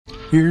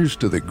Here's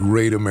to the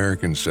great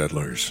American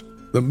settlers,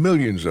 the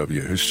millions of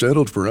you who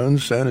settled for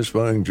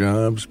unsatisfying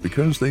jobs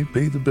because they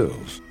pay the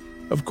bills.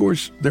 Of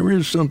course, there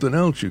is something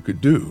else you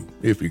could do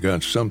if you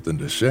got something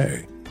to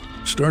say.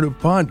 Start a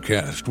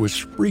podcast with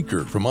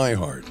Spreaker from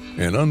iHeart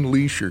and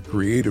unleash your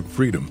creative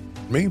freedom.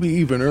 Maybe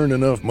even earn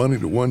enough money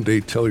to one day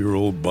tell your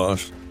old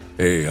boss,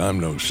 "Hey, I'm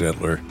no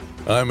settler.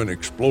 I'm an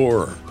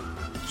explorer."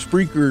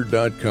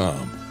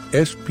 Spreaker.com.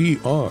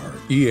 Spreaker.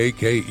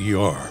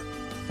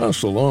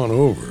 Hustle on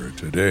over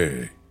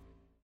today.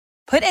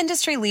 Put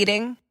industry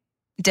leading,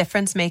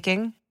 difference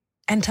making,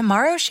 and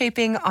tomorrow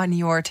shaping on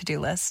your to-do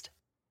list.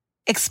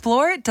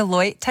 Explore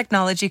Deloitte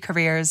Technology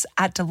Careers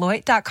at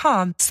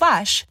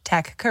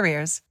Deloitte.com/tech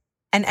careers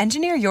and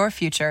engineer your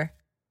future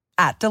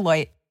at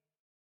Deloitte.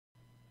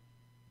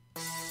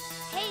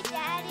 Hey,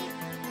 Daddy.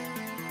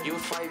 You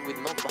fight with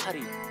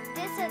nobody.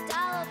 This a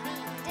dollar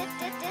beat.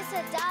 This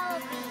a dollar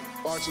beat.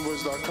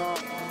 BoxingWords.com.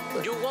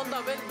 You won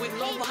the bet with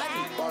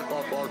nobody.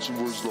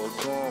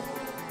 BoxingWords.com.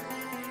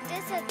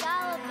 This a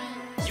dollar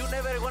beat. You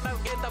never gonna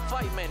get the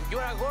fight, man.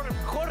 You're a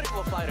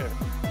horrible fighter.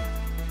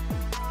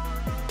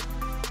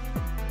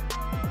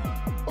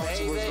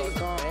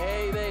 BoxingWords.com.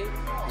 Payday.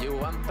 You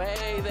want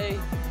payday.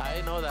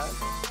 I know that.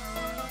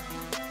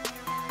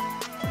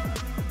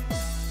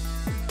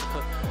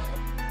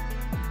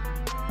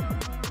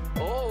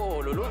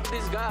 Oh, look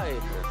this guy.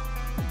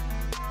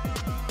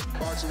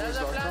 There's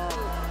a plan to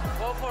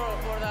BoxingWords.com. go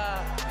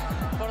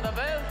for the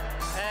belt,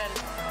 and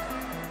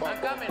I'm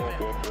coming,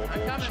 man.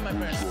 I'm coming, my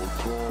friend.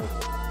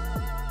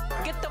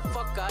 Get the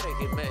fuck out of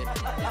here, man.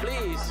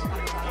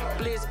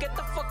 Please, get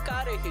the fuck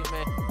out of here,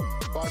 man.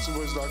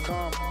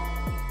 BoxingWords.com.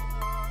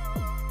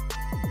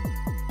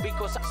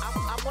 Because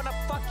I'm gonna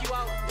fuck you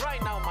out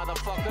right now,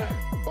 motherfucker.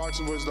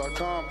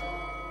 BoxingWords.com.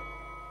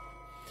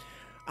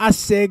 I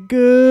said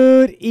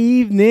good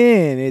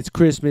evening. It's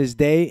Christmas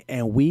Day,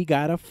 and we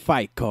got a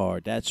fight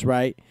card. That's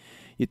right.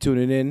 You're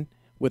tuning in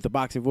with the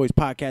Boxing Voice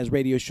Podcast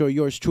Radio Show.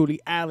 Yours truly,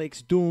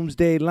 Alex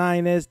Doomsday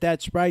Linus.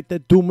 That's right. The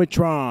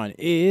Doomatron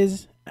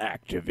is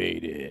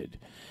activated.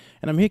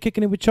 And I'm here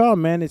kicking it with y'all,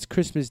 man. It's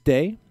Christmas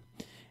Day.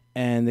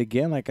 And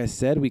again, like I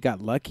said, we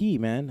got lucky,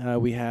 man.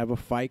 We have a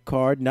fight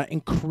card. Nothing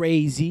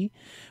crazy,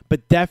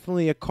 but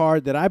definitely a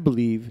card that I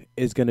believe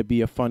is going to be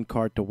a fun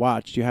card to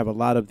watch. You have a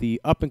lot of the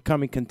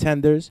up-and-coming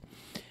contenders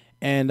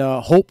and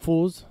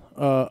hopefuls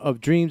of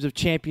dreams of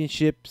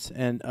championships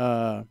and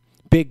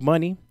big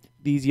money.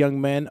 These young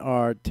men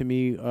are, to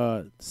me,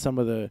 some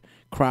of the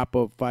crop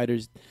of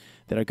fighters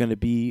that are going to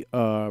be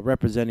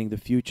representing the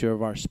future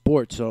of our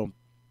sport. So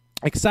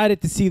excited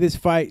to see this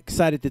fight.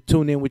 Excited to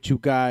tune in with you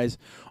guys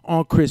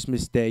on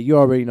Christmas Day. You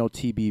already know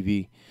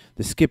TBV.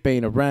 The skip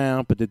ain't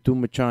around, but the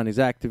Doomatron is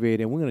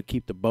activated. We're going to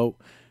keep the boat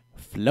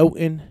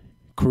floating,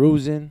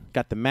 cruising.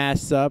 Got the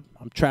masts up.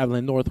 I'm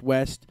traveling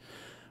northwest,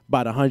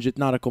 about 100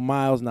 nautical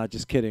miles. Not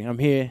just kidding. I'm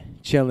here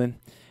chilling.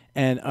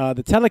 And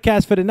the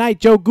telecast for the night,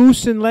 Joe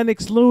Goosen,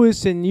 Lennox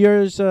Lewis, and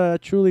yours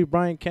truly,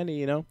 Brian Kenny,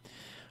 you know.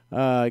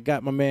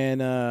 Got my man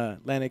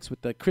Lennox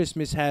with the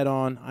Christmas hat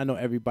on. I know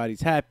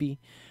everybody's happy.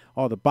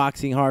 All the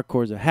boxing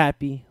hardcores are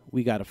happy.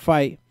 We got a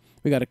fight.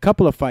 We got a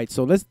couple of fights.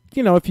 So let's,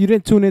 if you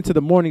didn't tune into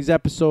the morning's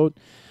episode,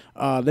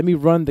 let me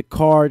run the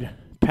card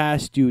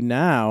past you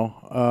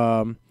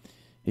now.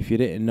 If you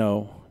didn't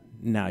know,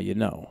 now you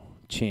know.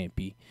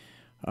 Champy.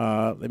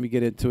 Let me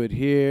get into it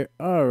here.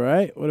 All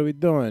right. What are we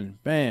doing?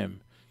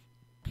 Bam.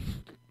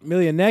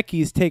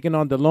 Milianecki is taking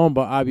on DeLomba,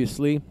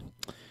 obviously.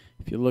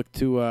 If you look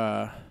to,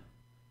 let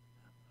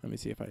me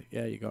see if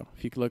there you go.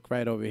 If you look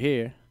right over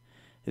here,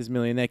 is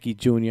Milianecki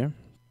Jr.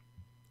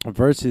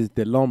 versus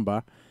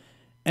DeLomba.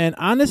 And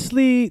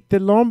honestly,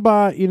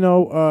 DeLomba,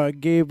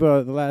 gave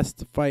the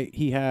last fight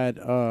he had,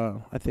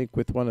 I think,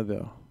 with one of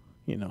the,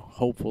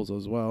 hopefuls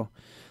as well,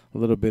 a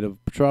little bit of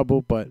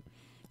trouble. But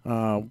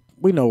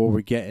we know what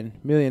we're getting.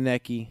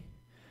 Milianecki,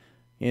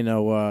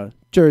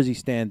 Jersey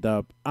stand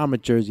up. I'm a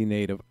Jersey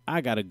native.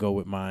 I got to go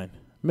with mine.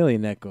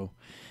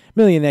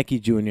 Milianecki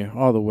Jr.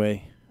 all the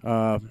way.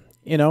 I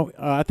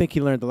think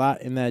he learned a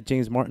lot in that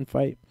James Martin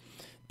fight.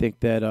 I think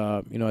that,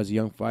 as a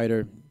young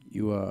fighter,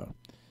 you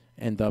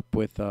end up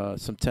with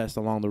some tests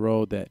along the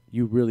road that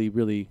you really,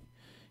 really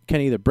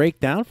can either break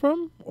down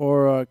from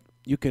or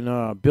you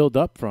can build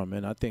up from.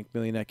 And I think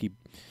Milianecki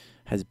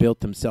has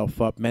built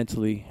himself up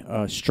mentally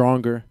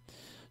stronger.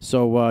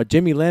 So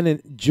Jimmy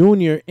Lennon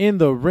Jr. in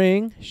the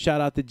ring.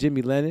 Shout out to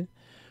Jimmy Lennon,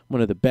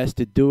 one of the best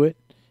to do it.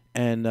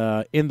 And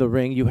in the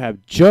ring, you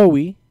have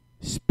Joey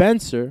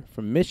Spencer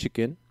from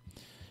Michigan.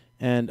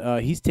 And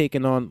he's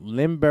taking on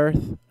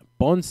Limberth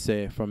Ponce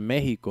from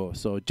Mexico.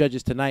 So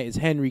judges tonight is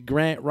Henry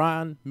Grant,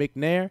 Ron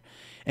McNair,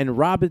 and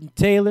Robin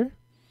Taylor.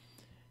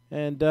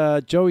 And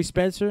Joey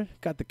Spencer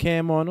got the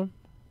cam on him.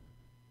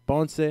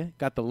 Ponce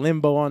got the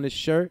limbo on his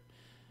shirt.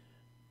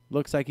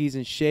 Looks like he's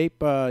in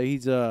shape.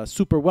 He's a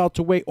super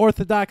welterweight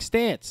orthodox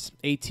stance.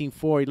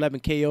 18-4,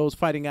 11 KOs,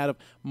 fighting out of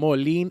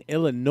Moline,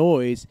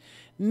 Illinois.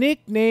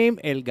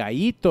 Nickname El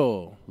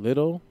Gallito,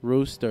 Little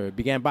Rooster.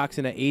 Began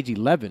boxing at age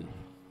 11.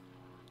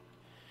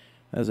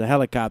 There's a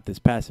helicopter that's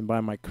passing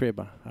by my crib.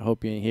 I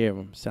hope you ain't hear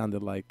him.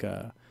 Sounded like,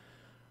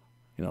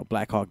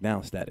 Black Hawk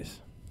Down status.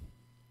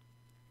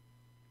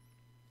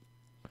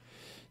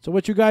 So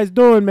what you guys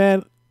doing,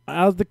 man?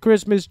 How's the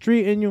Christmas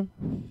treating you?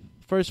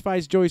 First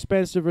fight's Joey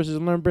Spencer versus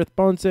Limbrith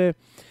Ponce.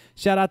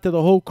 Shout out to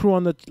the whole crew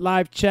on the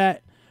live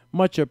chat.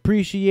 Much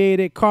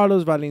appreciated.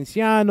 Carlos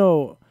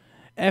Valenciano,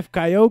 F.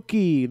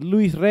 Kaioki,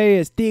 Luis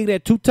Reyes, Tigre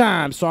 2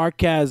 times.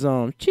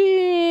 Sarcasm.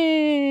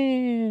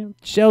 Chee.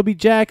 Shelby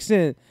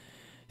Jackson.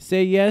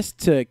 Say yes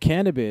to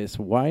cannabis.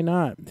 Why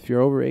not? If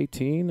you're over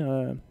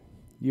 18,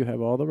 you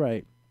have all the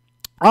right.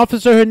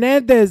 Officer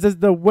Hernandez, does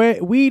the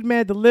weed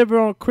man deliver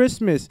on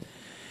Christmas?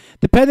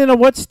 Depending on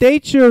what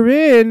state you're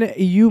in,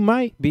 you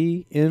might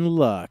be in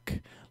luck.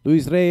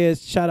 Luis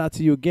Reyes, shout out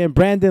to you again.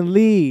 Brandon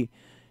Lee,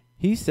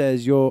 he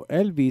says, yo,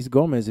 Elvis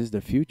Gomez is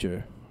the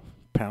future.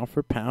 Pound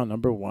for pound,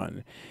 number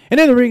 1. And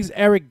in the rings,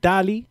 Eric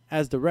Daly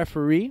as the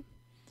referee.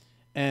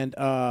 And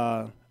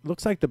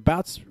looks like the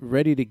bout's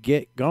ready to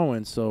get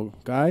going. So,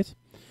 guys,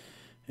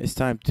 it's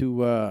time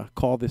to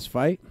call this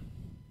fight.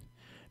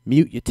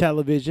 Mute your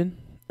television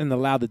and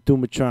allow the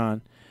Dumatron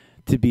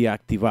to be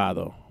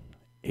activado.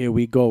 Here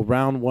we go.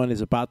 Round 1 is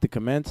about to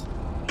commence.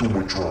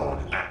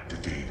 Dumatron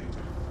activated.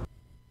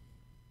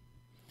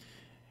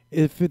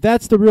 If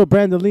that's the real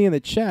Brandon Lee in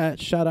the chat,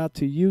 shout out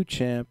to you,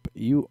 champ.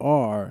 You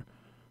are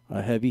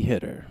a heavy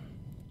hitter.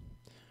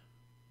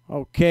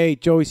 Okay,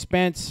 Joey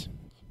Spence.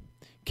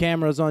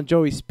 Camera's on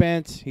Joey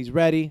Spence. He's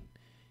ready.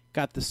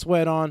 Got the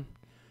sweat on.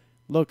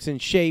 Looks in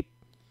shape.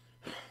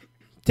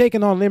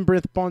 Taking on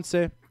Limbrith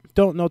Ponce.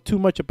 Don't know too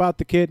much about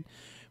the kid.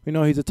 We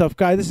know he's a tough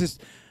guy. This is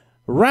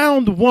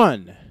round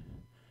 1.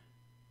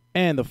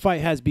 And the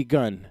fight has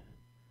begun.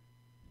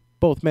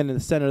 Both men in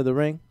the center of the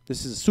ring.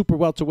 This is a super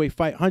welterweight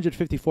fight,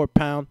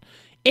 154-pound,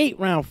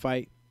 8-round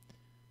fight.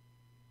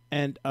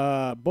 And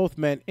both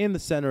men in the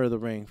center of the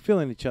ring,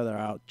 feeling each other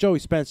out. Joey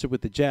Spencer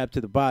with the jab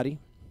to the body.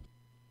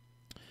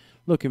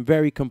 Looking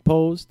very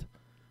composed.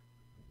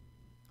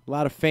 A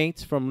lot of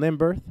feints from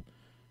Limbrith.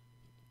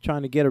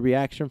 Trying to get a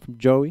reaction from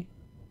Joey.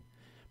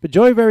 But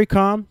Joey very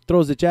calm.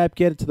 Throws the jab,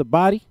 get it to the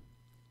body.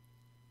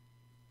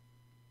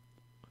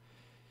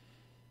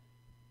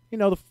 You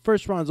know, the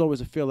first round's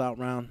always a feel-out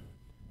round.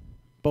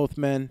 Both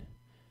men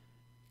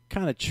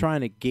kind of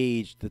trying to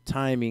gauge the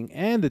timing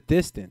and the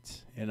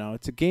distance. You know,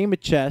 it's a game of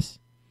chess.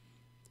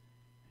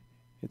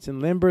 It's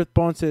in Limbrith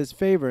Ponce's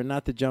favor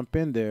not to jump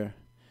in there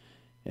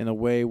in a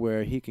way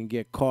where he can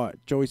get caught.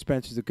 Joey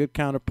Spencer's a good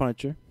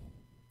counterpuncher.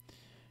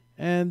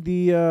 And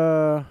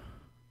the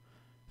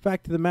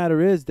fact of the matter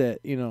is that,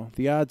 you know,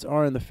 the odds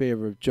are in the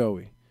favor of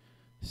Joey.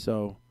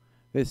 So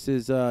this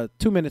is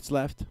 2 minutes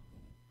left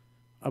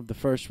of the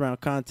first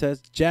round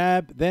contest.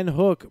 Jab, then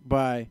hook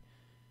by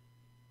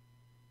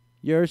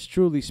yours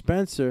truly,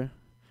 Spencer.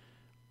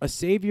 A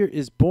savior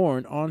is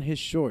born on his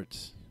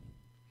shorts.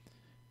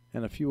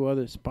 And a few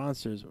other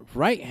sponsors.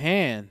 Right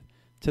hand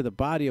to the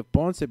body of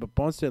Ponce, but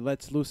Ponce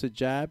lets loose a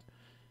jab.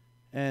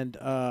 And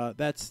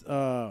that's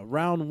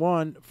round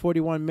 1,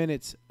 41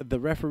 minutes. The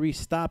referee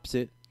stops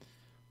it.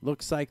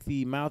 Looks like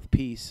the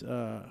mouthpiece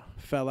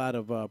fell out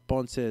of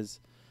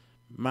Ponce's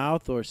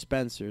mouth or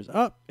Spencer's.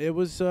 Oh, it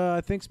was,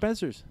 I think,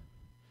 Spencer's.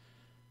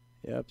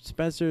 Yep,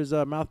 Spencer's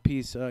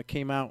mouthpiece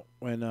came out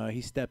when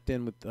he stepped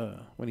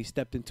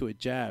into a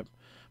jab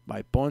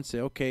by Ponce.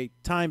 Okay,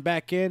 time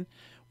back in,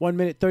 1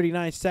 minute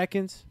 39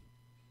 seconds,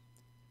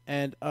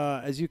 and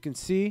as you can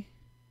see,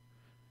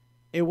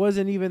 it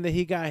wasn't even that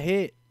he got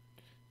hit.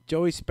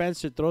 Joey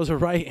Spencer throws a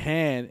right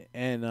hand,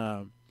 and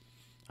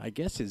I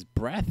guess his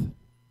breath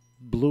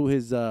blew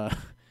his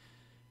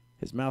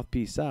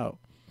mouthpiece out.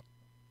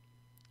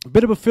 A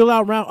bit of a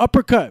fill-out round.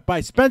 Uppercut by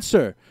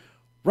Spencer.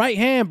 Right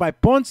hand by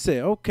Ponce.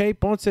 Okay,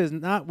 Ponce is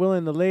not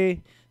willing to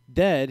lay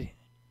dead.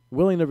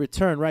 Willing to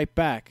return right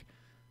back.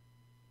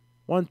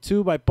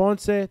 1-2 by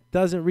Ponce.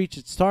 Doesn't reach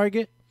its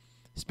target.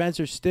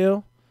 Spencer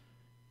still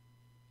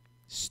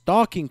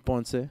stalking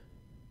Ponce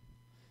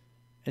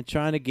and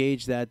trying to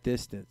gauge that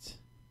distance.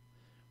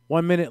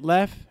 1 minute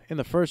left in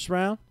the first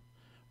round.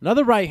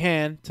 Another right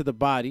hand to the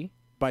body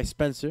by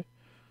Spencer.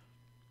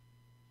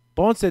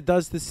 Ponce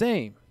does the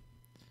same.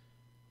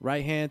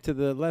 Right hand to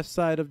the left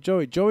side of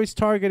Joey. Joey's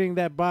targeting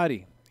that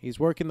body. He's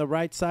working the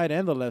right side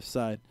and the left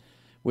side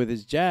with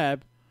his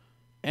jab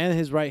and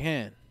his right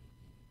hand.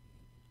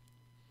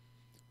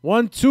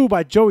 1-2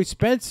 by Joey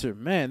Spencer.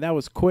 Man, that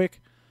was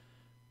quick.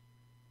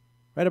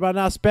 Right about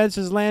now,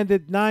 Spencer's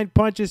landed 9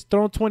 punches,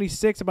 thrown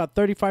 26, about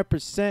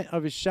 35%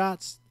 of his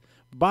shots.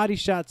 Body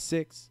shot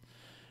 6.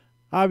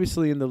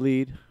 Obviously in the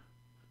lead.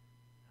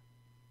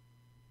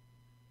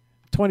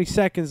 20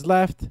 seconds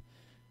left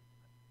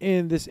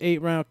in this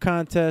 8-round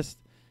contest.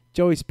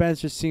 Joey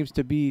Spencer seems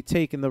to be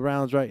taking the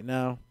rounds right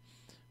now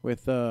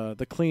with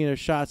the cleaner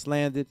shots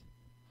landed.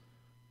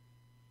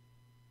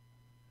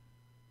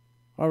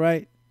 All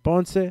right,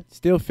 Ponce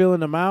still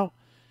feeling them out.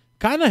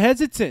 Kind of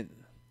hesitant.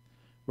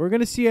 We're going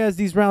to see as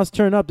these rounds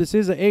turn up. This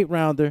is an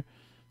 8-rounder,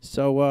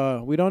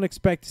 so we don't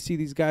expect to see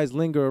these guys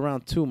linger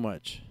around too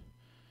much.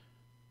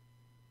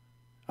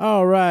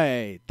 All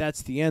right,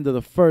 that's the end of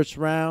the first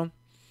round.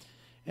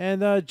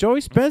 And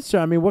Joey Spencer,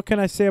 I mean, what can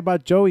I say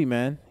about Joey,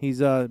 man? He's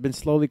been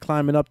slowly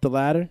climbing up the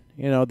ladder.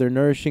 You know, they're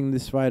nourishing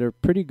this fighter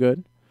pretty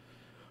good.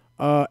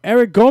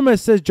 Eric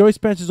Gomez says Joey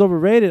Spencer's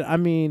overrated. I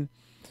mean,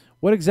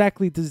 what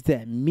exactly does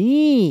that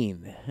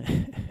mean?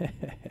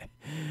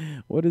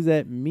 What does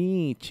that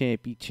mean,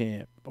 champy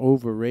champ?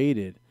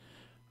 Overrated.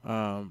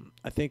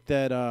 I think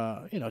that,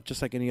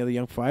 just like any other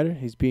young fighter,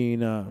 he's being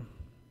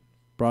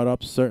brought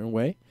up a certain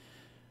way.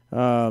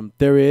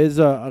 There is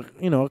a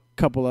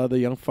couple other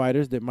young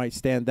fighters that might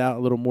stand out a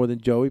little more than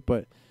Joey,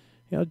 but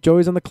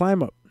Joey's on the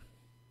climb up.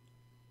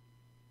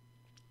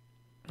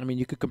 I mean,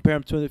 you could compare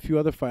him to a few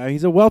other fighters.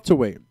 He's a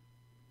welterweight.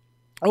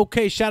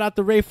 Okay, shout out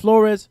to Ray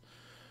Flores,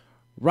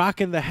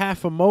 rocking the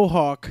half a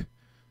mohawk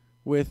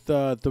with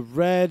the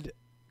red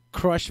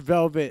crushed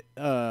velvet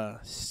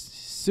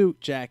suit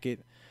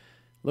jacket,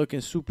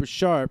 looking super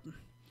sharp.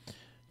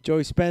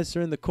 Joey Spencer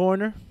in the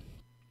corner,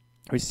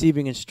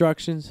 receiving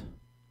instructions.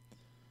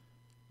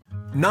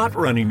 Not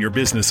running your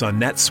business on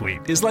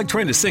NetSuite is like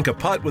trying to sink a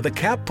putt with a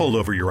cap pulled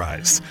over your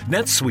eyes.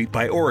 NetSuite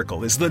by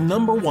Oracle is the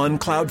 #1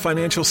 cloud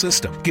financial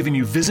system, giving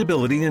you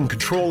visibility and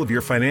control of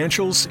your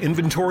financials,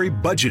 inventory,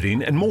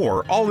 budgeting, and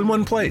more all in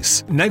one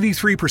place.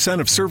 93%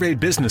 of surveyed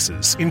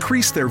businesses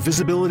increase their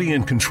visibility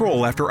and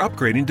control after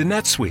upgrading to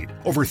NetSuite.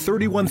 Over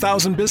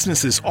 31,000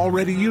 businesses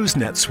already use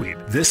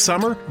NetSuite. This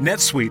summer,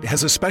 NetSuite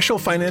has a special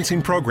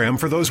financing program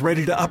for those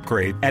ready to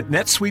upgrade at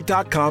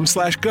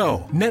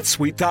netsuite.com/go.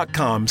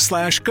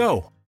 netsuite.com/go.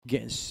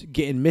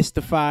 Getting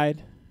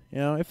mystified.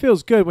 It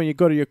feels good when you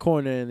go to your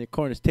corner and the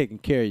corner's taking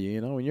care of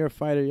you. When you're a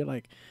fighter, you're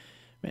like,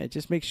 man,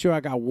 just make sure I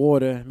got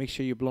water. Make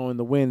sure you're blowing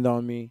the wind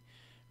on me.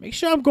 Make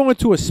sure I'm going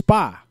to a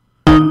spa.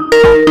 Hey,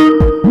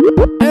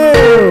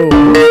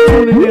 who's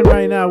tuning in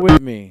right now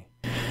with me?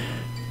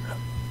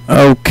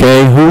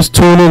 Okay, who's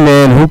tuning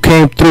in? Who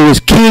came through? Is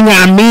King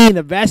Amin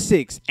of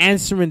Essex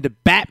answering the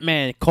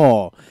Batman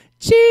call.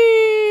 Cheers!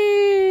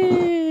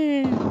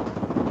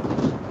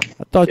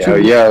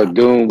 Yo,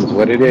 Dooms,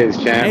 what it is,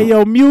 champ? Hey,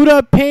 yo, mute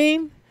up,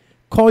 Pain.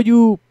 Call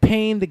you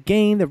Pain, the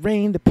gain, the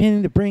rain, the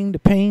pin, the bring, the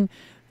pain.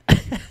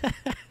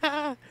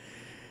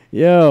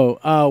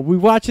 Yo, we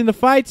watching the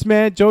fights,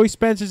 man. Joey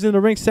Spencer's in the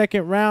ring,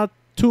 second round,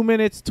 2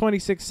 minutes,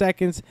 26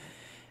 seconds.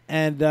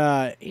 And,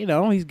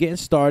 he's getting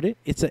started.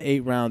 It's an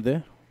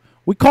 8-rounder.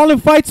 We calling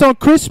fights on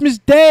Christmas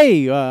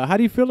Day. How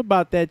do you feel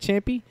about that,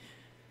 Champy?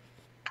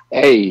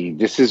 Hey,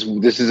 this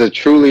is a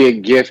truly a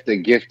gift.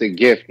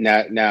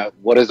 Now,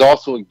 what is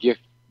also a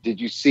gift? Did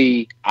you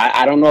see?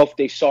 I don't know if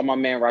they saw my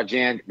man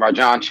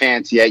Rajan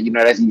Chance yet.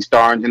 That's East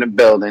Orange in the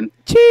building.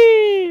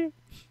 Cheer.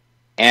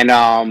 And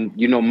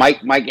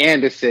Mike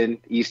Anderson,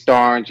 East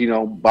Orange,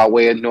 by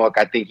way of Newark.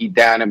 I think he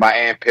down in my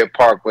Ampere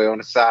Parkway on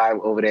the side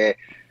over there.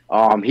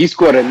 He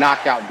scored a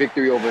knockout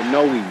victory over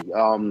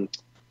Noe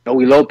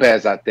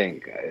Lopez, I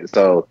think.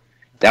 So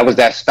that was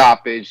that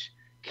stoppage.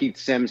 Keith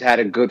Sims had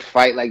a good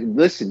fight. Like,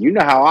 listen, you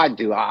know how I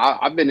do.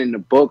 I've been in the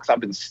books.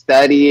 I've been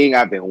studying.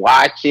 I've been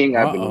watching.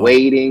 I've been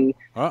waiting.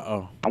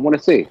 I want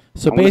to see.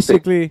 So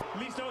basically,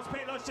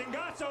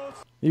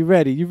 you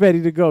ready? You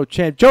ready to go,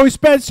 champ? Joey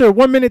Spencer,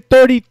 1 minute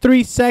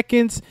 33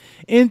 seconds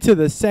into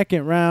the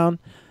second round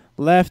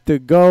left to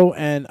go,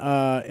 and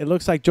it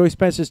looks like Joey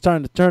Spencer's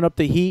starting to turn up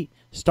the heat,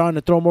 starting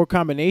to throw more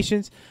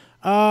combinations.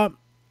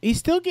 He's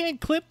still getting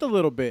clipped a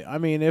little bit. I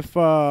mean, if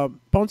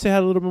Ponce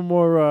had a little bit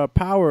more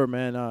power,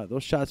 man,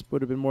 those shots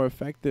would have been more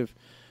effective.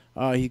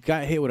 He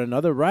got hit with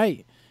another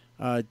right.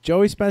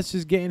 Joey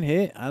Spencer's getting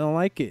hit. I don't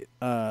like it.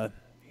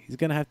 He's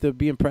going to have to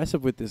be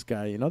impressive with this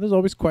guy. There's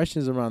always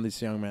questions around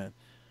this young man.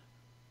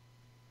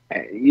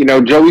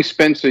 Joey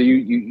Spencer,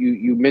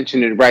 you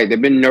mentioned it right.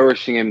 They've been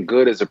nourishing him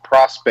good as a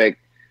prospect.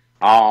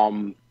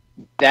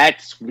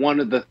 That's one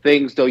of the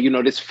things, though,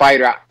 this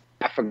fighter –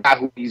 I forgot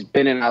who he's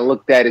been in. I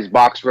looked at his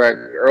box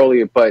record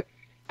earlier, but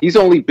he's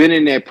only been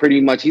in there pretty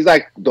much. He's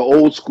like the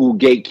old school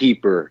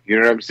gatekeeper. You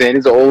know what I'm saying?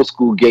 He's an old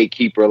school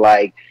gatekeeper.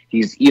 Like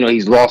he's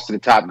lost to the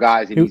top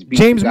guys. And he's beat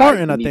James the guys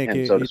Martin, I think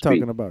he's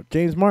talking about.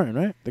 James Martin,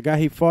 right? The guy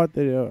he fought.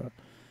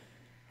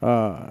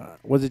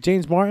 Was it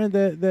James Martin?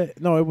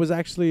 No, it was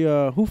actually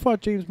who fought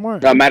James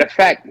Martin? Matter of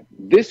fact,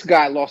 this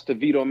guy lost to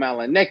Vito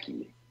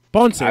Malinecki.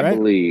 Ponce, I right?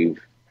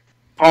 believe.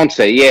 Ponce,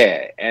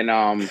 yeah,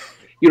 and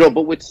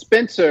but with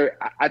Spencer,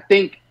 I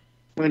think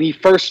when he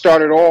first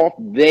started off,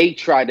 they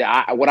tried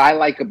to. What I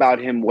like about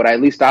him, what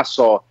at least I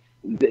saw,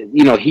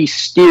 he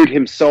steered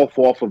himself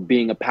off of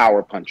being a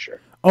power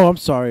puncher. Oh, I'm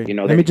sorry.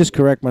 Let me just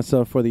correct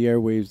myself for the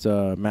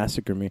airwaves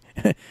massacre me.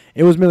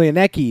 It was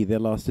Malinecki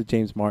that lost to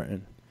James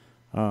Martin.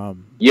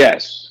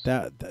 Yes,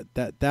 that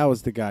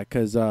was the guy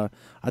because I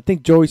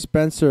think Joey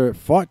Spencer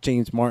fought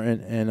James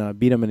Martin and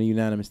beat him in a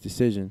unanimous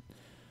decision.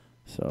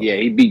 So yeah,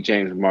 he beat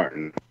James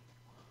Martin.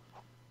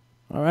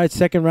 All right,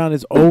 second round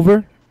is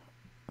over.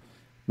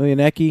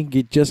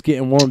 Malinecki just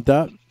getting warmed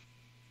up.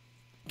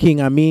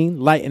 King Amin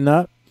lighten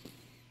up.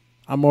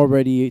 I'm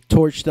already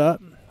torched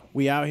up.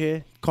 We out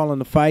here calling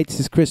the fights.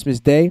 It's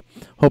Christmas Day.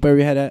 Hope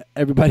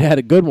everybody had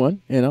a good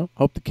one.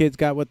 Hope the kids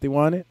got what they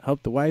wanted.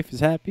 Hope the wife is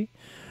happy.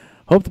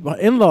 Hope my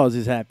in-laws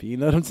is happy. You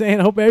know what I'm saying?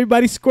 Hope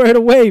everybody's squared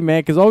away, man.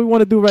 Because all we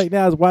want to do right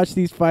now is watch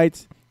these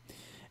fights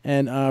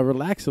and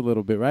relax a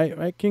little bit, right?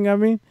 Right, King? I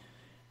mean,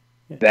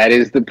 That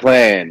is the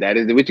plan. That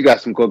is what you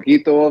got. Some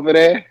coquito over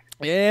there.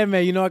 yeah,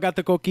 man. You know I got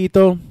the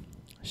coquito.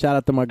 Shout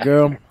out to my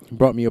girl.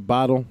 Brought me a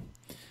bottle.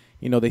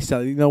 You know they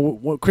sell. You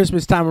know,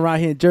 Christmas time around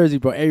here in Jersey,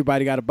 bro.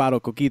 Everybody got a bottle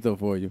of coquito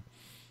for you.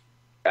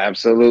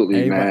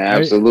 Absolutely, man.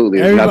 Absolutely.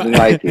 There's nothing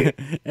like it.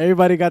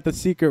 Everybody got the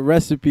secret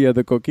recipe of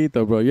the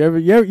coquito, bro.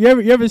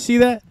 You ever see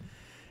that?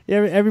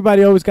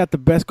 Everybody always got the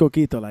best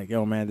coquito. Like,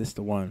 yo, man, this is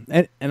the one.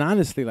 And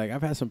honestly, like,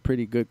 I've had some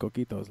pretty good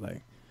coquitos.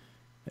 Like,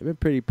 they've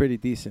been pretty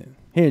decent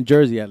here in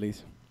Jersey, at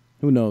least.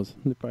 Who knows?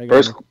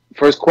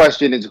 First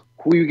question is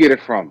who you get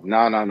it from? No.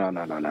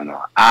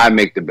 I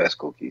make the best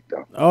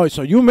coquito. Oh,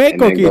 so you make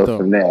And then go coquito?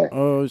 from there.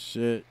 Oh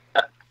shit!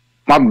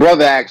 My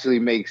brother actually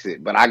makes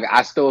it, but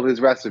I stole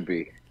his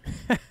recipe.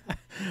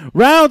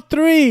 Round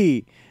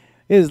 3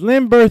 is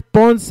Limberth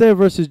Ponce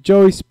versus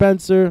Joey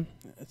Spencer.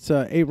 It's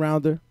a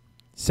 8-rounder.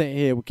 Sitting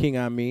here with King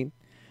Amin.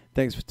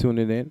 Thanks for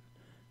tuning in.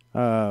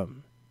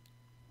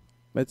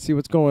 Let's see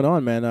what's going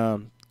on,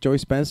 man. Joey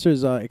Spencer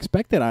is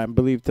expected, I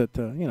believe, to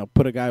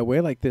put a guy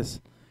away like this.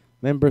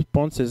 Limberth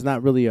Ponce is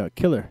not really a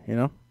killer,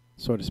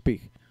 so to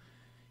speak.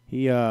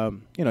 He,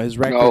 his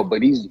record. No,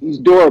 but he's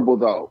durable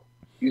though.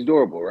 He's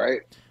durable,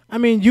 right? I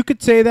mean, you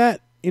could say that.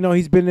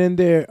 He's been in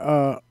there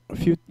a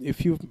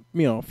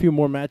few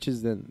more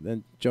matches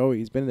than Joey.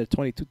 He's been in there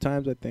 22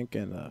 times, I think,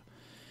 and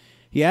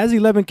he has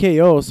 11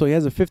 KOs, so he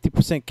has a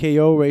 50%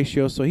 KO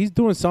ratio. So he's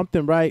doing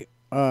something right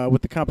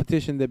with the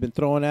competition they've been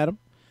throwing at him.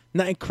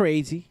 Nothing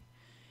crazy.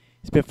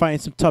 He's been fighting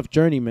some tough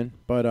journeymen,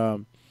 but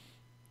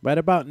right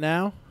about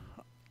now,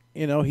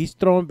 he's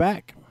throwing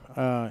back,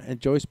 and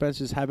Joey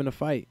Spencer's having a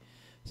fight.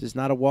 This is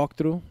not a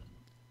walkthrough.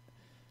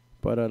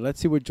 But let's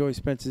see where Joey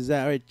Spencer's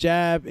at. All right,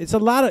 jab. It's a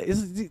lot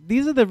of.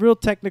 These are the real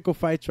technical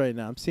fights right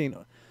now. I'm seeing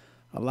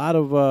a lot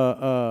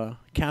of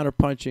counter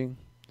punching,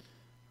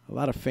 a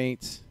lot of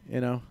feints.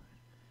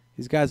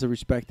 These guys are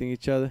respecting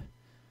each other.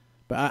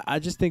 But I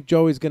just think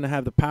Joey's gonna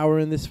have the power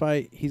in this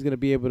fight. He's gonna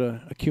be able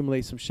to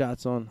accumulate some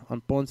shots on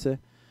Ponce.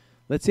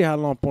 Let's see how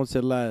long Ponce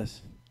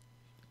lasts.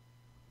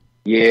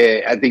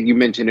 Yeah, I think you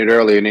mentioned it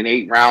earlier. In an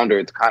 8-rounder,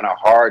 it's kind of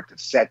hard to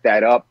set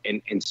that up.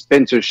 And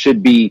Spencer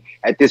should be,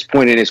 at this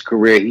point in his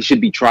career, he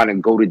should be trying to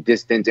go the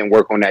distance and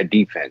work on that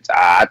defense.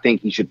 I think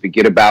he should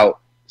forget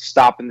about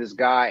stopping this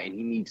guy, and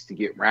he needs to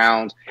get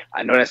rounds.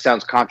 I know that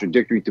sounds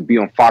contradictory to be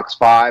on Fox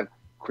 5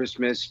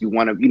 Christmas. You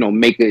want to,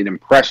 make an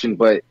impression,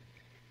 but,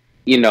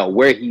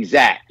 where he's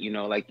at,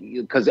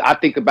 because I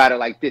think about it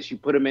like this. You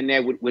put him in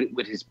there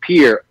with his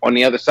peer on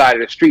the other side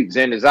of the street.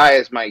 Xander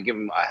Zayas might give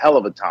him a hell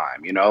of a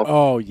time,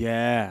 Oh,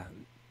 yeah.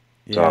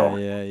 So-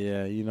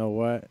 Yeah. You know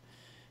what?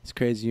 It's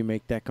crazy you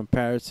make that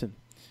comparison.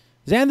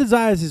 Xander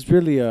Zayas is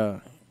really,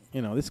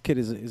 this kid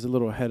is a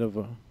little ahead of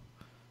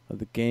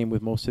the game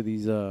with most of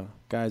these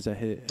guys at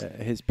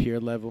his peer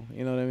level.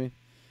 You know what I mean?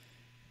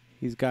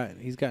 He's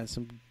got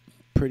some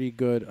pretty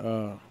good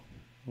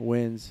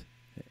wins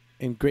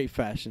in great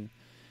fashion.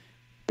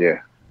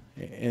 Yeah.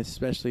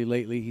 Especially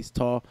lately, he's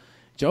tall.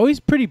 Joey's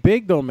pretty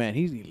big though, man.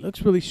 He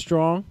looks really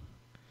strong.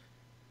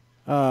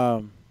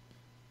 I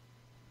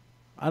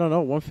don't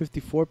know,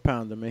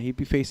 154-pounder, man. He'd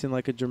be facing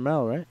like a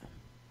Jermell, right?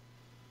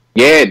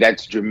 Yeah,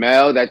 that's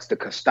Jermell. That's the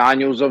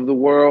Castaños of the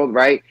world,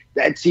 right?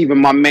 That's even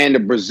my man, the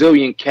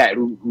Brazilian cat,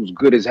 who's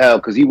good as hell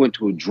because he went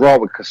to a draw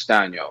with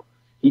Castaño.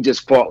 He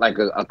just fought like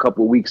a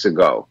couple weeks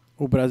ago.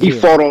 Oh, Brazil. He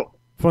fought on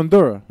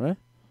Fondura, right?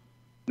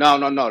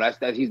 No.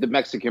 That's he's the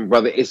Mexican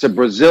brother. It's a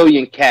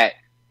Brazilian cat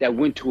that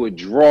went to a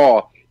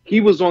draw.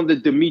 He was on the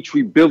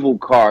Dimitri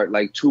Bivol card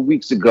like 2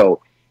 weeks ago,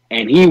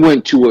 and he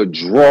went to a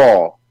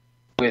draw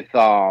with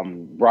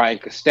Brian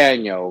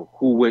Castaño,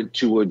 who went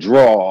to a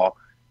draw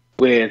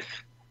with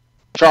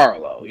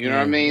Charlo. You know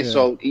what I mean? Yeah.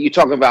 So you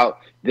talk about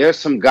there's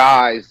some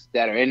guys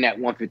that are in that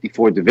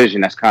 154 division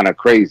that's kind of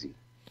crazy.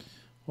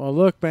 Well,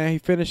 look, man, he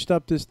finished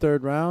up this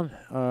third round.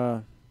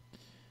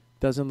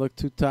 Doesn't look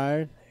too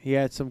tired. He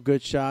had some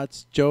good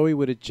shots. Joey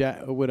with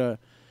a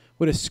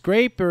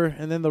scraper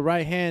and then the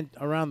right hand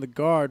around the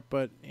guard,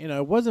 but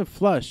it wasn't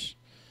flush.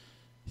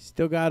 He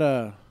still got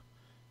the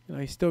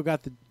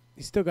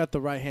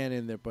right hand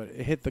in there, but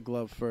it hit the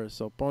glove first.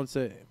 So Ponce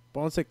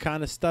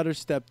kind of stutter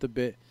stepped a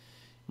bit.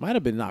 Might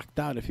have been knocked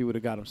out if he would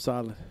have got him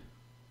solid.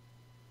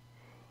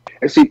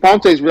 And see,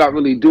 Ponce's not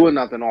really doing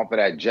nothing off of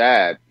that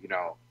jab.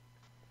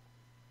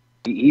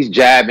 He's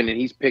jabbing and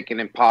he's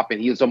picking and popping.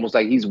 He's almost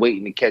like he's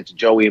waiting to catch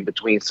Joey in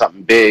between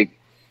something big.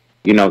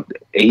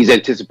 He's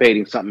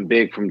anticipating something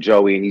big from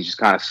Joey, and he's just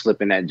kind of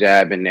slipping that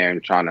jab in there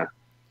and trying to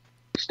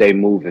stay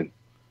moving.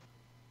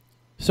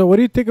 So what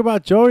do you think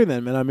about Joey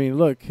then, man? I mean,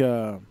 look,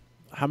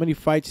 how many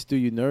fights do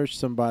you nourish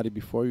somebody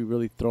before you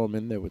really throw him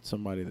in there with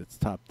somebody that's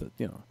top?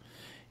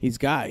 He's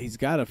got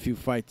a few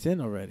fights in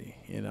already.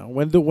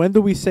 When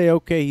do we say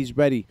okay, he's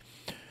ready?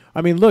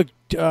 I mean, look,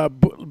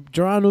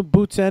 Geronimo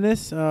Boots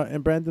Ennis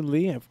and Brandon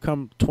Lee have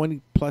come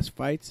 20-plus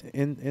fights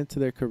into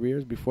their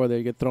careers before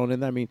they get thrown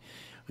in. I mean,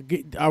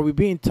 are we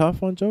being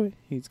tough on Joey?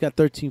 He's got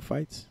 13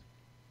 fights.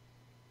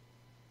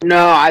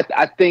 No,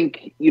 I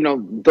think,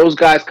 those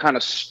guys kind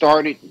of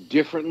started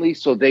differently,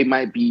 so they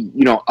might be,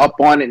 up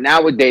on it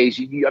nowadays.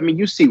 I mean,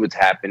 you see what's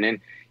happening,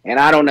 and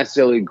I don't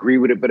necessarily agree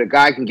with it, but a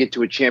guy can get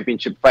to a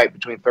championship fight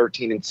between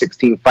 13 and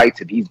 16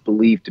 fights if he's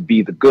believed to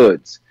be the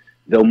goods.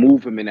 They'll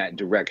move him in that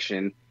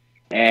direction.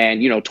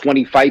 And,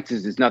 20 fights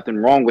is there's nothing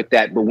wrong with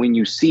that. But when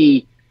you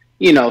see,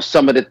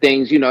 some of the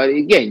things,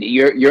 again,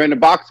 you're in a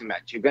boxing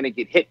match. You're going to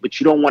get hit, but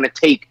you don't want to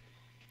take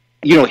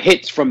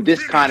hits from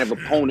this kind of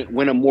opponent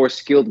when a more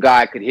skilled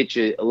guy could hit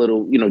you a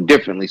little,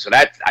 differently. So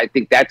I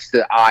think that's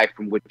the eye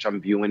from which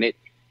I'm viewing it.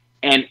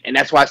 And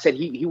that's why I said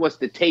he wants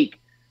to take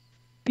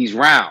these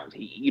rounds.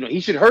 He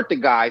should hurt the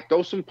guy,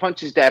 throw some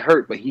punches that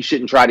hurt, but he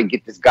shouldn't try to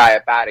get this guy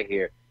up out of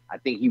here. I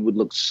think he would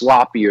look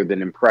sloppier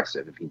than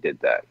impressive if he did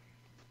that.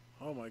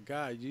 Oh my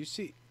God.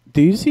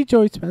 Do you see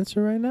Joey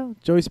Spencer right now?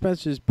 Joey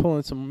Spencer is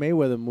pulling some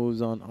Mayweather moves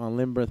on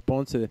Lindbergh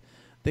Ponce. I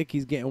think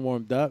he's getting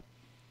warmed up.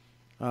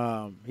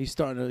 He's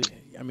starting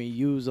to,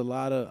 use a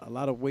lot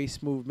of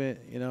waist movement,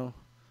 a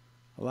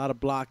lot of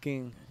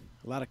blocking,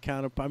 a lot of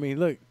counter.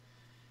 Look.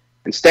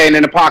 And staying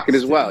in the pocket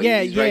as well.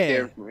 Yeah, He's right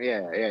there.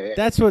 Yeah.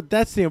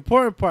 That's the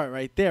important part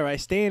right there, right?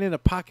 Staying in the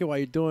pocket while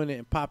you're doing it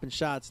and popping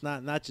shots,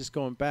 not just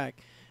going back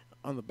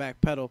on the back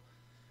pedal.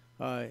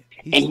 And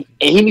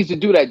he needs to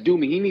do that,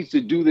 Doomy. He needs to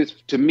do this,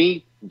 to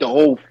me, the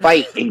whole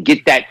fight and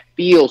get that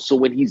feel. So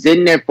when he's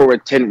in there for a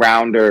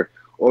 10-rounder,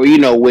 or,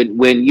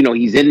 when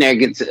he's in there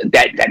against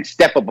that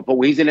step up, but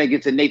when he's in there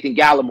against a Nathan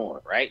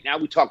Gallimore, right? Now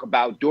we talk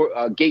about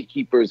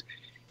gatekeepers.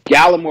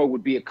 Gallimore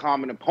would be a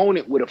common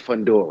opponent with a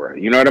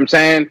Fundora. You know what I'm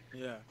saying?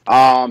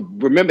 Yeah.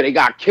 Remember, they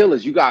got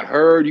killers. You got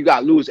Hurd. You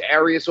got Luis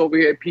Arias over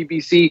here at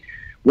PBC.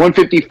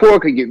 154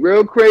 could get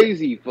real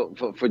crazy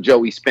for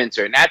Joey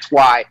Spencer. And that's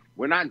why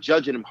we're not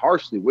judging him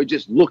harshly. We're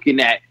just looking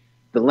at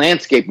the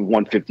landscape of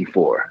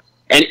 154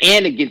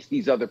 and against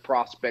these other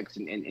prospects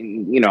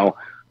and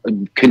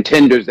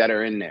contenders that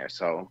are in there.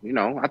 So,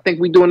 I think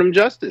we're doing them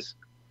justice.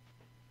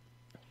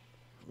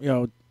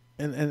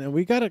 And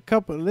we got a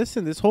couple.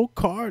 Listen, this whole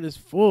card is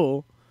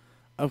full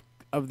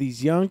of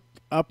these young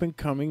up and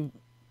coming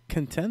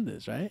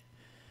contenders, right?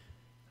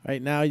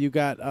 Right now you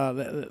got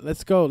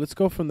let's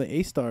go from the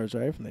A stars,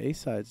 right? From the A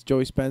sides.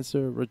 Joey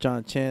Spencer,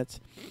 Rajon Chance.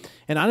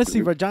 And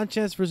honestly, Rajon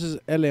Chance versus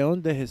El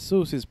León de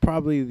Jesus is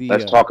probably the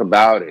Let's talk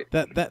about it.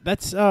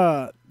 That's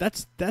let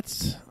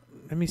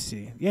me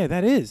see. Yeah,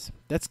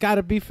 that's got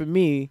to be for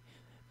me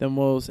the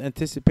most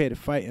anticipated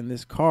fight in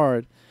this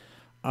card.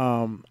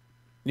 Rematch.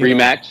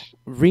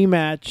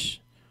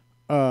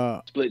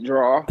 Split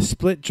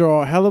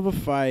draw. Hell of a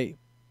fight.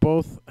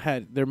 Both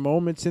had their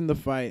moments in the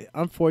fight.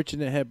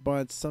 Unfortunate head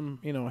butts, some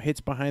hits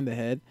behind the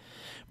head,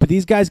 but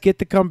these guys get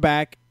to come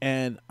back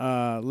and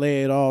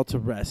lay it all to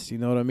rest. You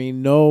know what I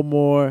mean? No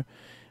more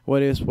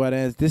what ifs, what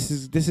ends. This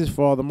is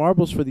for all the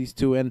marbles for these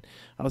two. And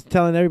I was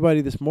telling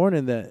everybody this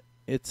morning that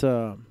it's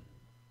not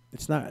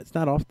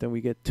often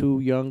we get two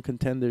young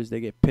contenders. They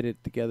get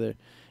pitted together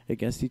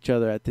against each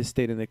other at this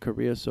state in their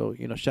career. So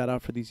shout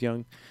out for these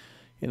young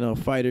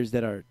fighters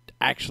that are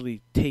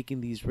actually taking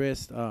these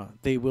risks.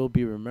 They will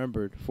be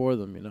remembered for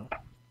them,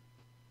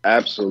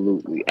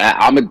 Absolutely.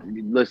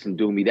 Listen,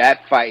 Doomy,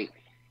 that fight,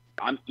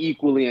 I'm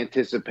equally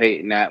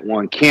anticipating that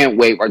one. Can't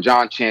wait.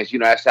 Rajon Chance,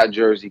 that's our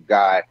Jersey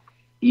guy.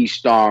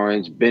 East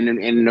Orange, been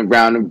in and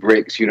around the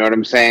bricks, you know what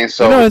I'm saying?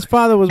 So his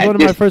father was one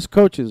of my first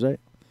coaches, right?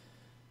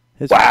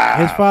 His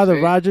father,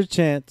 Roger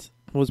Chance,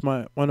 was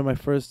one of my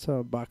first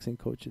boxing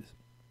coaches.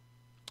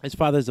 His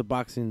father's a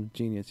boxing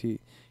genius. He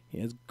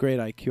has great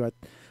IQ.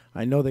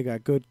 I know they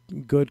got good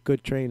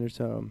trainers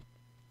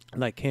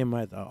like him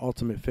at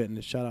Ultimate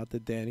Fitness. Shout out to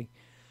Danny,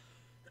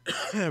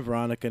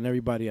 Veronica, and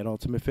everybody at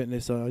Ultimate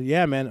Fitness.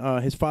 Yeah,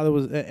 man. His father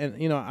was,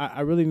 and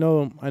I really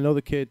know him. I know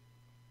the kid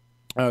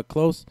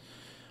close.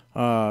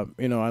 I'm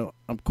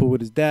cool with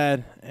his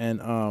dad,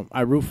 and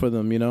I root for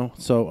them.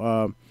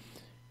 So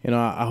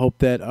I hope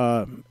that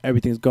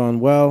everything's gone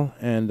well,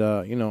 and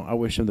I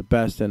wish him the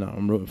best, and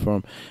I'm rooting for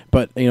him.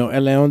 But El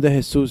León de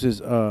Jesus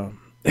is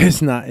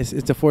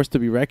it's a force to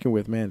be reckoned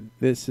with, man.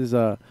 This is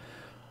a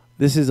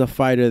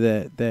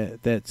fighter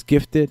that's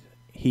gifted.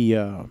 He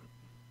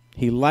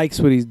likes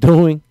what he's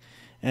doing,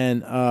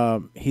 and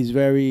he's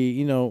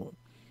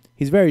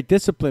very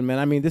disciplined,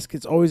 man. This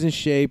kid's always in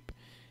shape.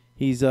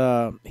 He's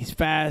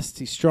fast.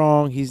 He's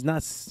strong. He's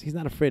not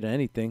afraid of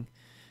anything.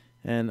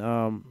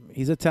 And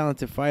he's a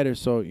talented fighter,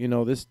 so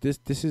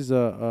this is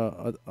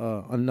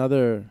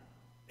another.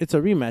 It's a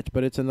rematch,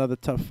 but it's another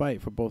tough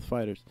fight for both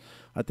fighters.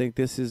 I think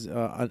this is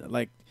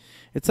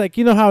it's like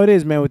how it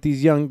is, man, with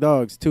these young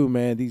dogs too,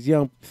 man. These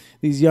young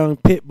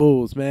pit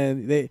bulls,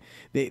 man. They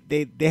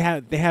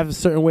have a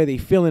certain way they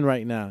feeling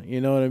right now.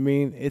 You know what I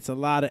mean? It's a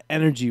lot of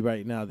energy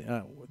right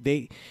now.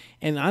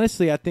 And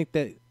honestly, I think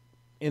that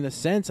in a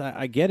sense,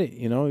 I get it.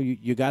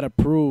 You got to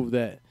prove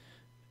that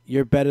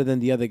you're better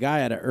than the other guy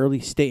at an early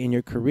state in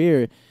your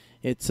career.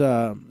 It's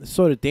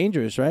sort of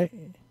dangerous, right?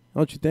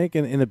 Don't you think?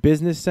 In the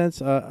business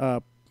sense,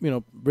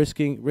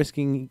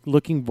 risking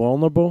looking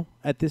vulnerable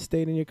at this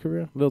state in your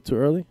career, a little too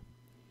early.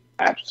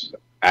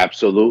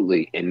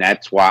 Absolutely, and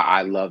that's why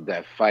I love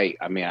that fight.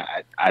 I mean,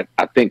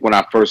 I think when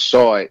I first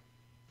saw it,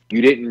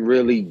 you didn't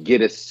really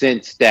get a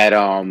sense that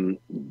Elion,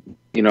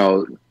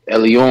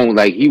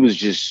 like, he was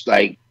just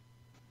like,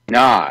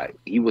 nah,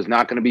 he was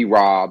not going to be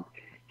robbed.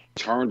 He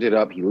turned it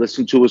up. He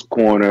listened to his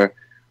corner.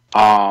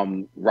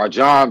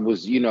 Rajan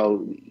was,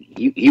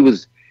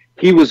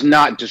 he was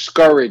not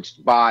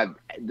discouraged by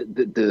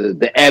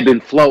the ebb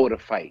and flow of the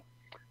fight.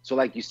 So,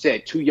 like you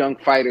said, two young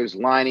fighters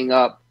lining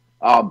up,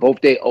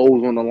 both their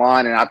O's on the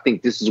line, and I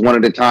think this is one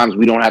of the times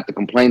we don't have to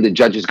complain. The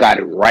judges got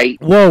it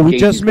right. Whoa, we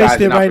just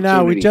missed it right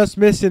now. We're just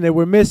missing it.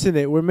 We're missing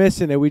it. We're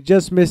missing it. We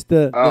just missed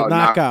the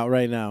knockout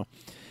right now.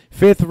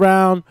 5th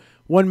round,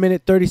 1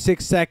 minute,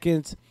 36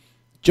 seconds.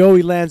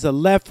 Joey lands a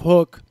left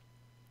hook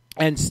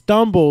and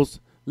stumbles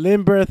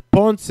Limberth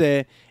Ponce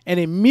and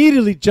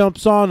immediately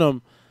jumps on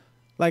him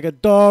like a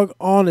dog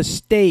on a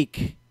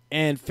steak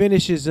and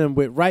finishes him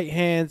with right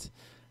hands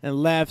and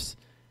lefts.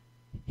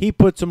 He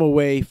puts him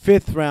away.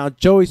 5th round,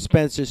 Joey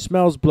Spencer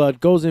smells blood,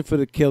 goes in for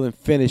the kill, and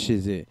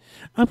finishes it.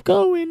 I'm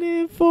going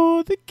in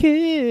for the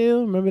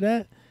kill. Remember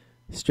that?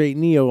 Straight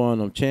Neo on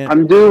him, champ.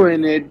 I'm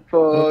doing it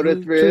for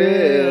the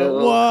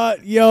thrill.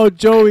 What? Yo,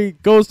 Joey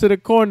goes to the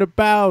corner,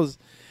 bows,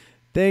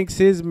 thanks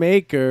his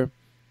maker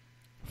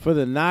for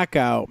the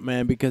knockout,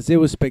 man, because it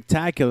was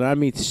spectacular. I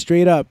mean,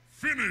 straight up.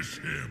 Finish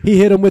him. He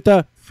hit him with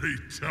a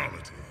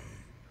fatality.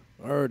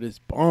 Word is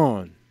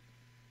born.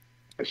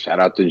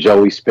 Shout out to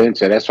Joey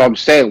Spencer. That's what I'm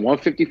saying.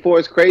 154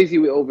 is crazy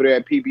over there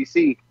at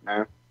PBC,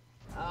 man.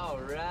 All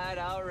right.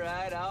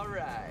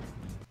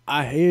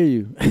 I hear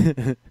you.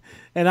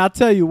 And I'll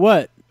tell you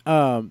what,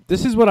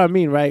 this is what I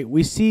mean, right?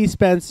 We see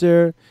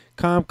Spencer,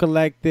 calm,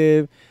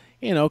 collective,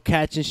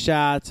 catching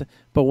shots.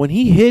 But when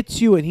he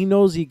hits you and he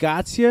knows he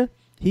got you,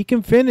 he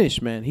can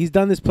finish, man. He's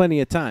done this plenty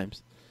of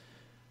times.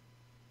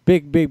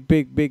 Big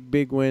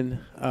win.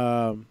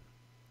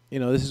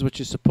 This is what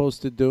you're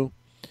supposed to do.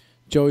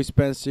 Joey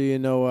Spencer,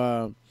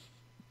 I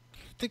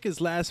think his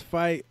last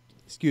fight,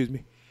 excuse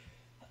me.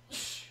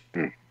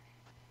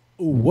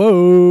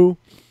 Whoa.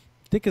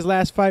 I think his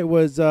last fight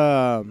was, he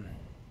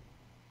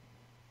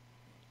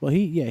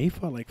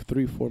fought like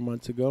 3-4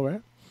 months ago,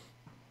 right?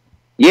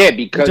 Yeah,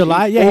 because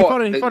July. He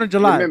fought in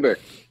July.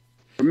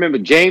 Remember,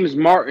 James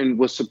Martin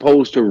was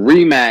supposed to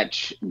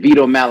rematch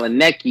Vito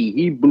Malinecki.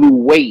 He blew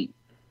weight.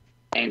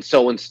 And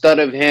so instead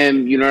of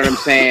him, you know what I'm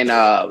saying,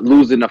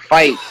 losing the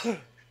fight,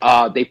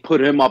 they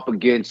put him up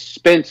against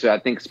Spencer. I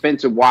think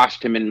Spencer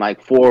washed him in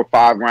like 4 or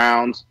 5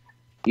 rounds,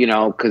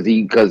 because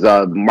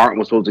Martin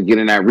was supposed to get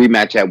in that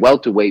rematch at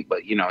welterweight,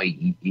 but,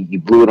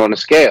 he blew it on the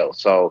scale.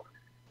 So,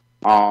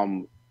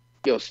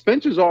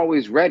 Spencer's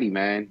always ready,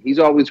 man. He's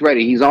always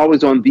ready. He's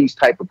always on these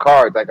type of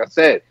cards. Like I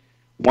said,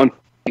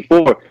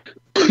 154.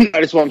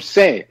 That's what I'm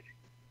saying.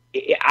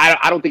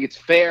 I don't think it's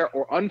fair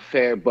or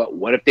unfair, but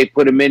what if they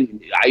put him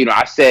in?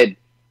 I said,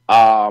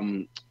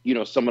 some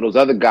of those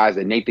other guys,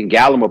 like Nathan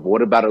Gallimore, but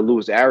what about a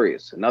Luis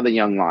Arias, another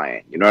young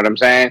lion? You know what I'm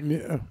saying?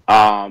 Yeah.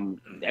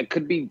 That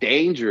could be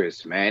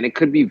dangerous, man. It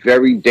could be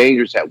very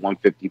dangerous at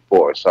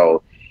 154.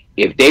 So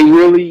if they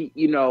really,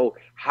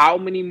 how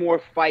many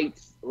more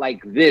fights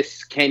like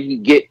this can he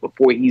get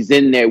before he's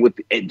in there with,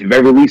 at the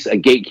very least, a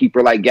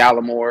gatekeeper like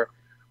Gallimore?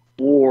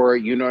 Or,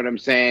 you know what I'm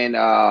saying?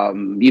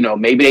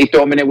 Maybe they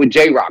throw him in there with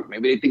J-Rock.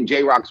 Maybe they think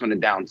J-Rock's on the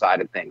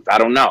downside of things. I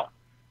don't know.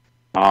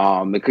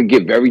 It could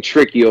get very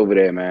tricky over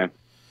there, man.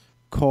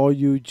 Call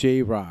you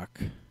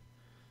J-Rock.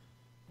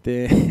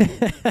 I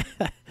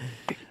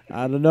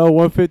don't know.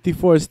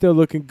 154 is still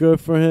looking good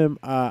for him.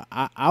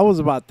 I was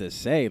about to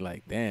say,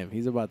 like, damn,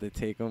 he's about to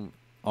take him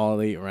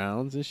all 8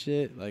 rounds and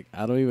shit. Like,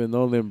 I don't even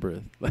know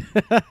Limbrith.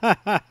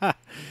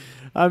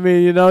 I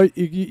mean,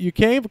 you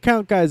can't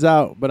count guys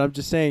out, but I'm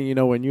just saying,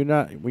 when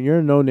you're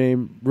a no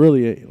name,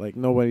 really, like,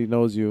 nobody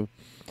knows you,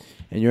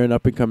 and you're an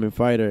up and coming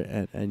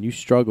fighter, and you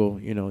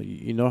struggle,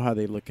 you know how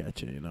they look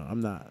at you.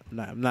 I'm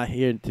not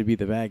here to be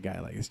the bad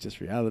guy. Like, it's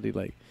just reality.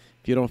 Like,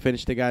 if you don't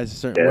finish the guys a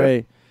certain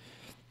way,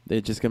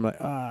 they're just gonna be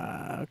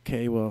like,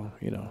 okay, well,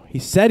 he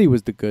said he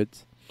was the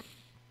goods,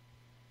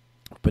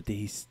 but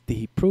did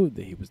he prove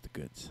that he was the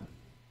goods?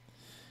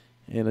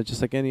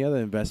 Just like any other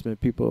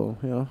investment, people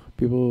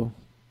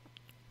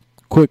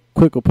quick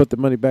will put the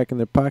money back in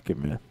their pocket,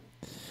 man.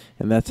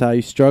 And that's how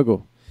you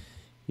struggle.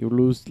 You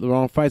lose the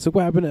wrong fights. Look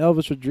what happened to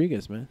Elvis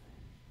Rodriguez, man.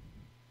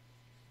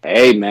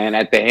 Hey, man,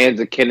 at the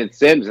hands of Kenneth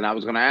Sims. And I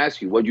was going to ask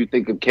you, what do you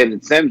think of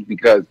Kenneth Sims?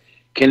 Because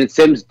Kenneth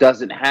Sims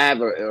doesn't have,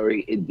 or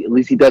at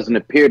least he doesn't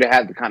appear to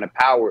have the kind of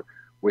power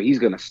where he's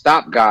going to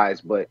stop guys.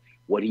 But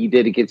what he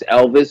did against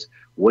Elvis,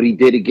 what he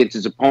did against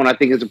his opponent, I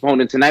think his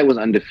opponent tonight was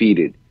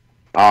undefeated.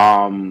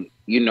 Kenneth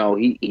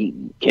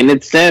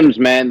Sims,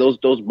 man,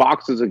 those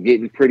boxers are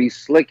getting pretty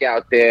slick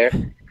out there,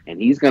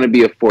 and he's going to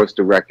be a force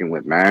to reckon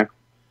with, man.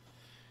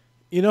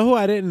 You know who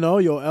I didn't know?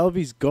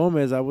 Elvis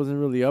Gomez. I wasn't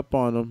really up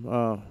on him.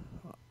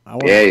 I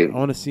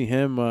want to see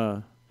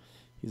him.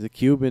 He's a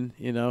Cuban,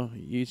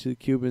 Usually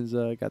Cubans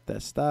got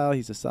that style.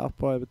 He's a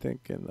southpaw, I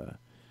think, and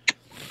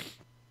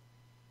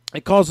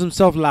he calls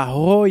himself La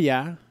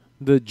Joya,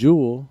 the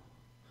Jewel.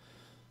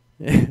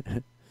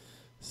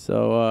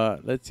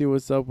 So let's see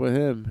what's up with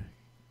him.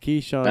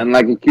 Keyshawn. And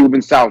like a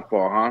Cuban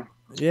southpaw, huh?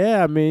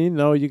 Yeah, I mean,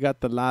 you got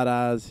the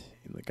Ladas,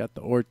 you got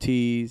the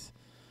Ortiz,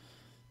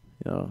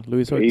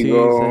 Luis Ortiz,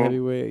 the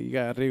heavyweight. You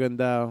got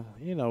Rigondeaux.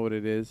 You know what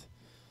it is.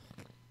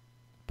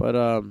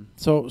 But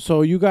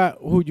so you got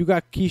who? You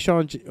got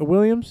Keyshawn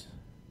Williams,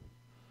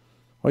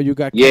 or you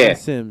got Kevin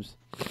Sims?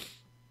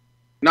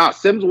 Nah,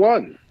 Sims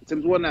won.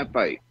 Sims won that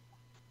fight.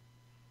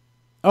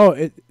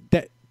 Oh,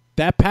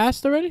 that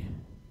passed already?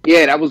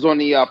 Yeah, that was on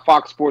the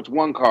Fox Sports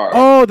 1 card.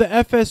 Oh, the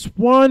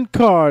FS1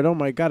 card. Oh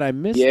my God, I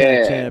missed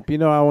that, champ.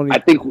 I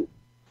think.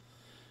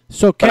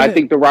 So, but I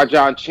think the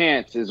Rajan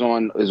Chance is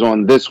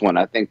on this one.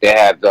 I think they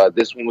have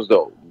this one was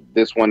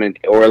this one,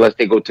 or unless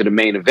they go to the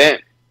main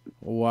event.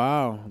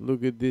 Wow,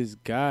 look at this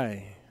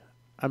guy.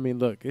 I mean,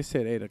 look, it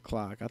said 8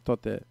 o'clock. I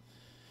thought that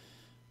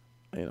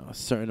a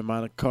certain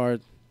amount of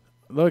cards.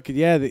 Look,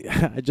 yeah,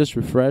 I just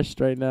refreshed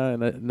right now,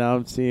 and now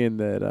I'm seeing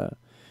that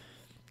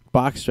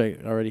Box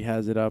Strike already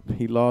has it up.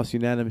 He lost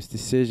unanimous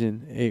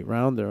decision,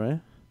 8-rounder, right?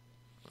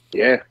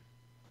 Yeah.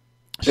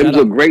 Sims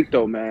look great,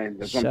 though, man.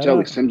 That's what I'm telling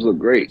you. Sims look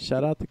great.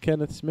 Shout out to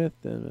Kenneth Smith,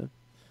 then,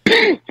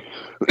 man.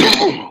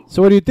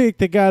 So what do you think?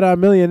 They got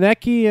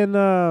Milianecki and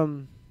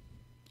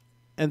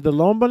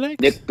DeLomba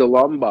next? Nick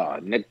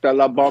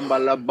La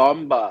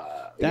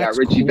Bomba. They got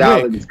Richie quick.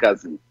 Valens'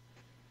 cousin.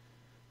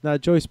 Now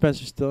Joey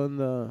Spencer's still in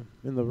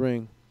the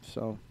ring,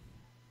 so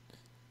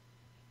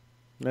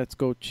let's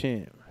go,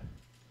 champ.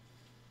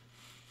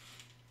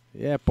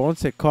 Yeah,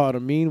 Ponce caught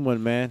a mean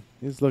one, man.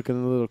 He's looking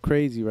a little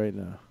crazy right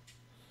now.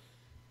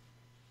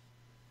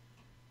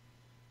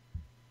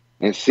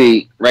 And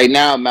see, right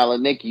now,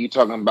 Malinicki, you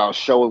talking about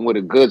showing with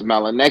the goods.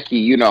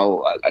 Malinicki,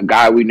 a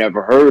guy we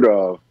never heard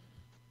of.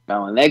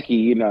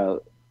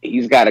 Malinicki,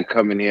 he's got to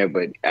come in here,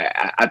 but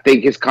I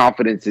think his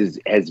confidence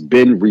has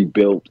been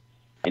rebuilt,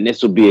 and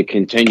this will be a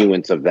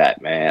continuance of that,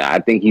 man. I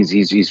think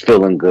he's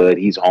feeling good.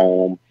 He's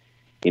home.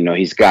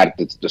 He's got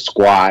the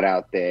squad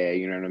out there.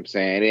 You know what I'm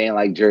saying? It ain't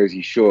like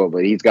Jersey Shore,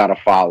 but he's got a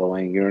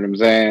following. You know what I'm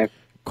saying?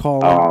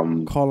 Call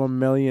him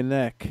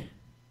Millioneck.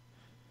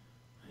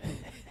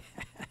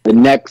 The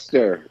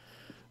Nexter.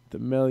 The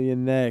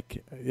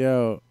Millioneck.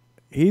 Yo,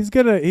 he's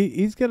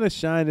gonna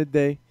shine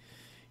today.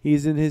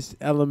 He's in his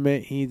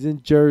element. He's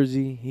in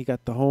Jersey. He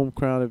got the home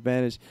crowd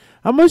advantage.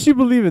 How much you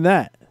believe in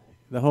that?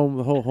 The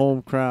whole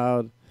home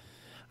crowd.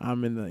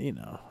 I'm in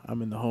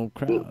the home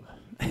crowd.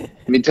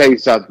 Let me tell you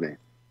something.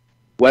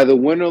 Whether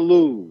win or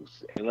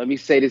lose, and let me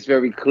say this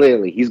very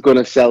clearly, he's going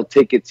to sell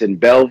tickets in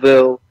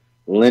Belleville,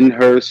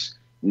 Lyndhurst,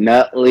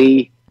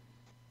 Nutley,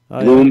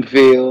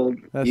 Bloomfield.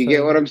 You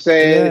get what I'm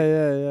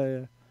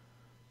saying?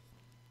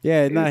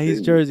 Yeah, nah, he's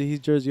Jersey. He's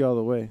Jersey all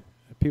the way.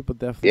 People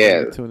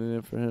definitely be tuning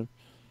in for him.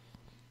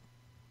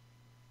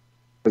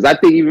 Because I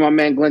think even my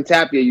man Glenn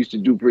Tapia used to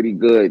do pretty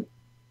good.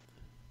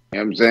 You know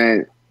what I'm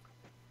saying?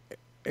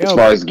 As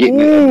far as getting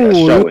a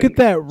showing. Look at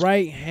that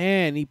right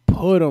hand. He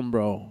put him,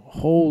 bro.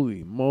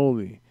 Holy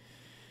moly.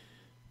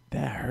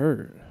 That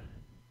hurt.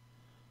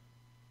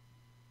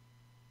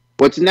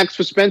 What's next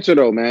for Spencer,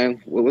 though,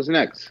 man? What was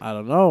next? I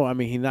don't know. I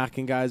mean, he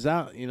knocking guys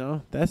out,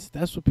 That's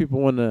what people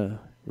want to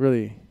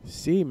really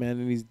see, man,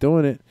 and he's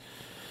doing it.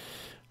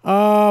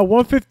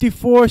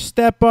 154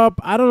 step up.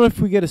 I don't know if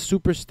we get a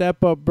super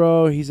step up,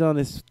 bro. He's on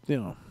his,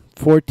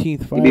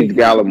 14th fight. He needs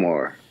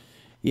Gallimore.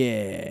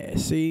 Yeah,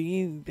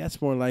 see,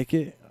 that's more like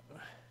it.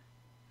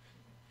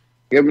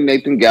 Give him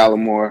Nathan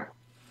Gallimore.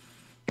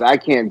 I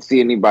can't see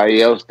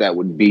anybody else that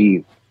would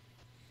be,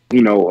 I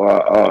don't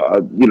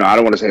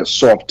want to say a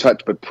soft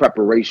touch, but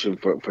preparation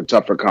for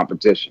tougher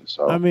competition.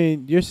 So I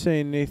mean, you're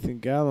saying Nathan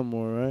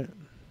Gallimore, right?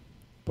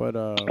 But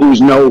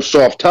who's no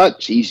soft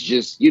touch? He's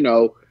just,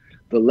 the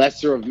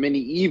lesser of many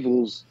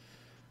evils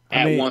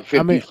at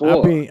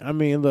 154. I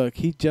mean, look,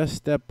 he just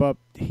stepped up.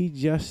 He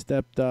just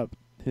stepped up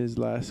his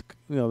last,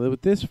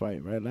 with this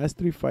fight, right? Last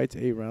 3 fights,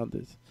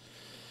 8-rounders.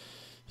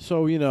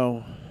 So, he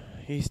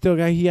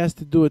has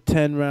to do a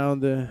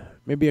 10-rounder,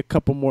 maybe a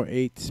couple more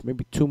 8s,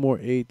 maybe 2 more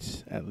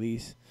 8s at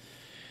least.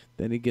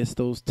 Then he gets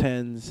those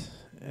 10s,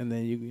 and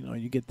then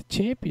you get the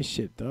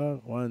championship,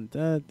 dog. 1,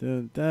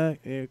 2, 3,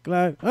 8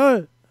 o'clock. You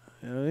know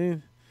what I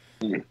mean?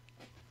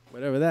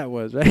 Whatever that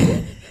was,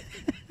 right?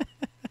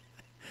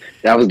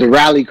 That was the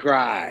rally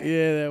cry.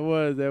 Yeah, that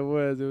was.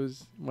 It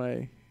was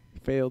my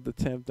failed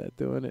attempt at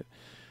doing it.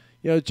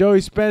 Yo, Joey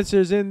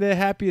Spencer's in there,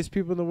 happiest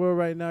people in the world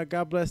right now.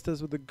 God blessed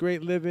us with a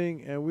great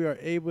living, and we are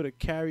able to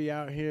carry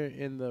out here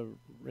in the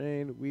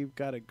rain. We've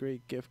got a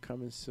great gift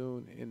coming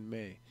soon in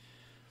May.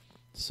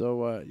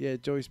 So,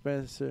 Joey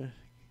Spencer,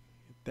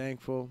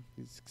 thankful.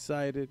 He's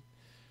excited,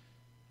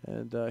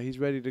 and he's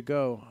ready to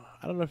go.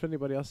 I don't know if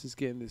anybody else is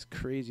getting this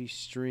crazy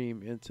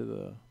stream into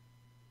the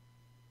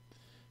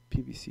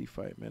PBC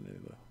fight, man.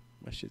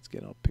 My shit's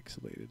getting all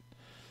pixelated.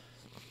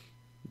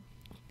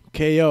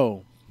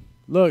 KO.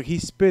 Look, he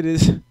spit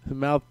his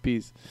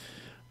mouthpiece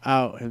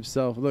out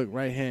himself. Look,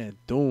 right hand.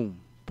 Doom.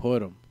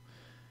 Put him.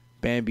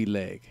 Bambi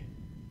leg.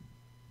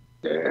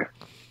 Yeah.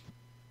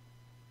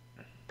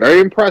 Very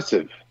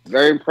impressive.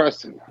 Very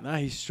impressive. Nah,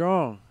 he's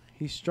strong.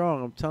 He's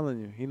strong. I'm telling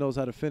you. He knows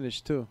how to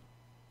finish, too.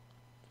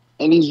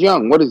 And he's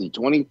young. What is he?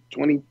 20,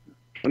 20,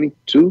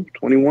 22,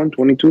 21,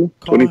 22,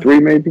 Call 23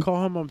 maybe?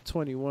 Call him I'm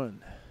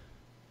 21.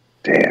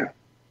 Damn.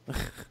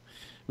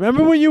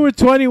 Remember when you were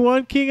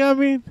 21, King? I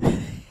mean,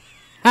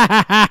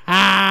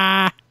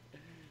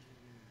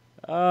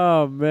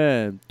 oh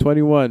man,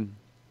 21.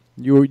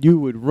 You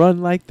would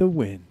run like the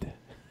wind.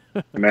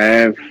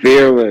 Man,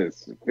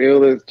 fearless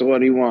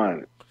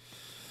 21.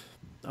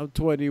 I'm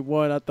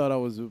 21. I thought I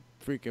was a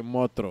freaking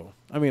motro.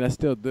 I mean, I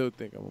still do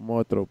think I'm a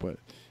motro, but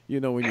you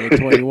know, when you're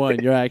 21,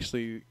 you're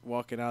actually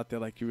walking out there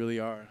like you really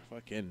are,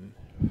 fucking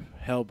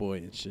Hellboy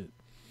and shit.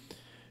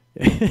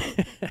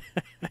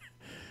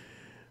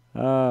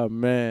 Oh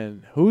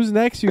man, who's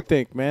next? You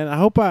think, man? I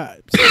hope I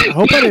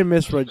didn't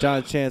miss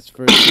Rajon Chance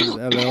versus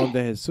Leon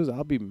de Jesus.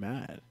 I'll be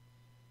mad.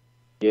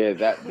 Yeah,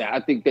 that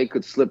I think they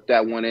could slip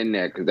that one in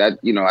there because that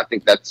I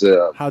think that's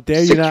a How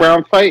dare you sixth not?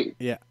 round fight.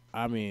 Yeah,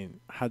 I mean,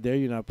 how dare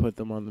you not put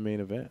them on the main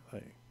event?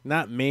 Like,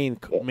 not main,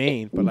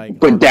 but like.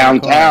 But on the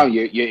downtown, card.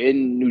 you're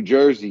in New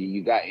Jersey.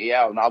 You got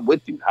and I'm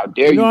with you. How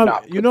dare you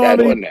not put how that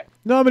many, on there?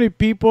 You know how many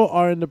people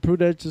are in the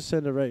Prudential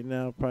Center right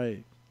now?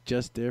 Probably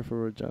just there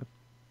for Rajon.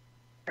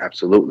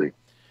 Absolutely.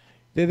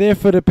 They're there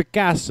for the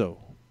Picasso.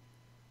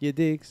 You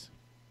digs?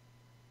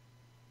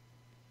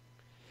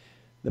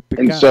 The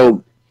Picasso. And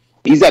so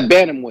he's at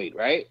bantamweight,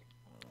 right?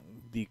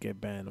 DK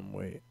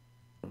bantamweight.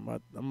 I'm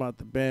about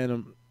to ban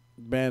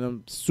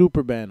him,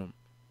 super ban him.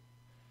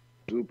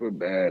 Super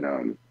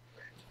bantam.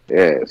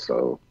 Yeah.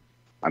 So,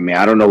 I mean,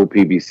 I don't know who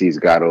PBC's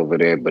got over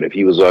there, but if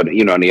he was on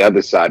the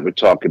other side, we're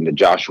talking the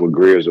Joshua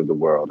Greers of the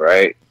world,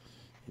 right?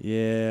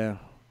 Yeah.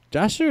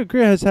 Joshua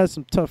Greer has had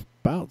some tough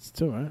bouts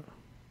too, right?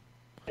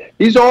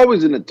 He's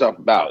always in a tough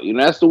bout.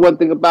 That's the one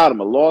thing about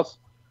him. A loss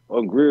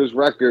on Greer's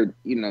record,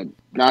 9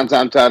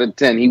 times out of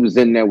 10, he was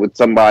in there with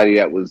somebody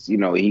that was, he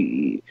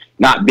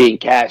not being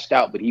cashed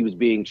out, but he was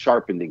being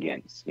sharpened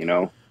against,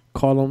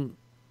 Call him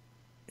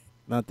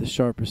not the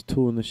sharpest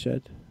tool in the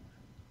shed.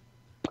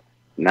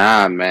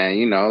 Nah, man.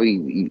 He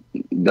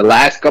the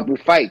last couple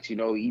fights, he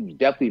was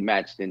definitely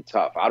matched in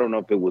tough. I don't know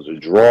if it was a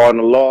draw and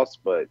a loss,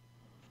 but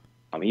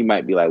he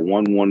might be like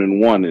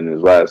 1-1-1 in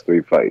his last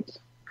 3 fights.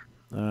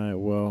 All right,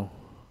 well,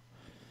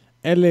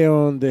 El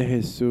Leon de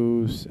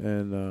Jesus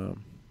and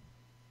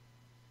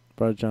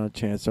Rajon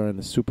Chance are in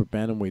the super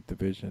bantamweight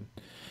division.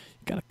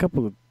 You got a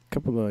couple of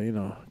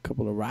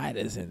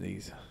riders in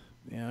these.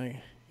 You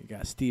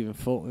got Stephen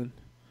Fulton.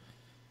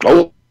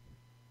 Oh,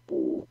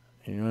 you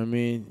know what I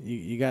mean?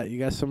 You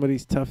got some of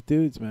these tough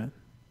dudes, man.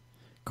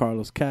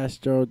 Carlos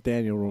Castro,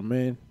 Daniel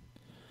Roman,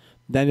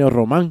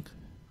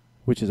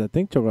 which is I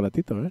think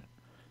Chocolatito, right?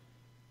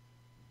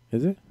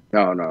 Is it?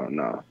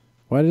 No.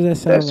 Why does that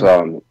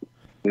sound?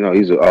 That's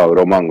he's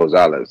Roman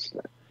Gonzalez.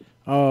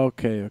 Oh,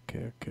 okay.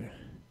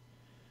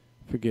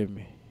 Forgive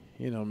me.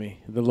 You know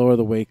me. The lower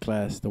the weight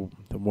class, the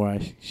more I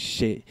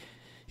fade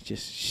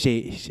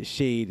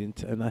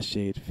into not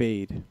shade,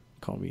 fade.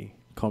 Call me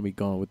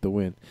Gone with the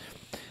Wind.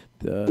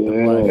 The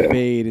more I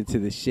fade into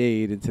the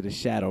shade, into the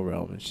shadow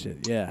realm and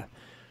shit. Yeah.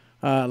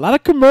 A lot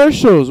of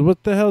commercials.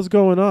 What the hell's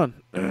going on?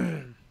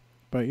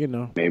 But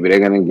maybe they're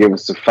gonna give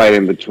us a fight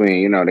in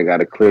between. They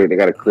gotta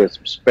clear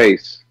some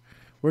space.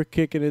 We're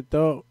kicking it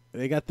though.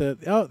 They got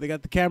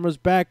the cameras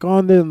back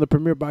on there in the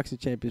Premier Boxing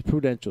Champions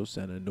Prudential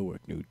Center,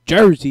 Newark, New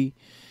Jersey.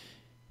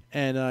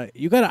 And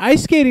you got an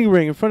ice skating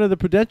ring in front of the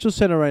Prudential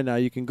Center right now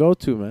you can go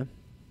to, man.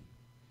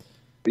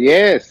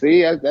 Yeah,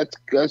 see,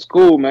 that's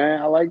cool,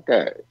 man. I like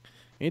that.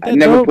 Ain't that I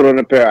never dope? put on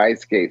a pair of ice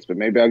skates, but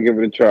maybe I'll give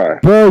it a try.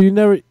 Bro, you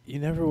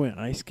never went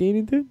ice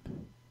skating, dude?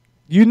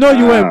 You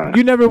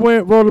never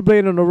went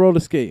rollerblading or roller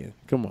skating.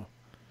 Come on.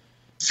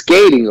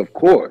 Skating, of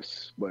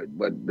course, but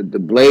the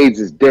blades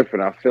is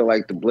different. I feel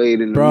like the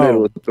blade in the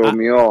middle would throw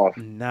me off.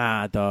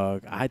 Nah,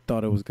 dog. I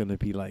thought it was gonna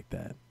be like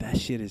that. That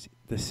shit is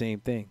the same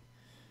thing.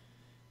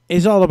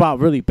 It's all about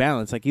really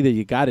balance. Like either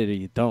you got it or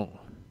you don't.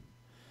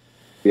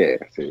 Yeah,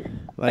 see,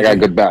 like, I got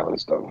good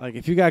balance though. Like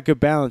if you got good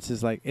balance,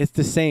 it's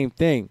the same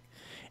thing.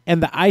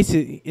 And the ice,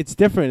 it's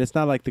different. It's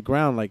not like the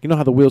ground. Like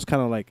how the wheels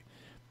kind of like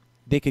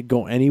they could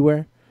go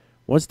anywhere.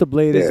 Once the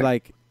blade is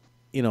like,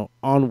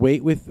 on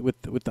weight with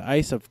the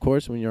ice, of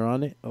course, when you're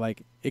on it,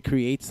 like it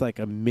creates like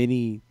a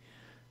mini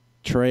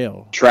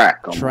trail.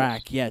 Track.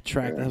 Yeah,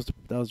 track. Yeah.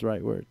 That was the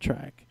right word.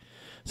 Track.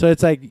 So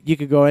it's like you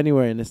could go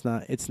anywhere, and it's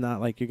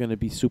not like you're gonna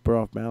be super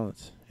off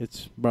balance.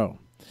 It's bro.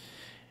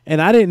 And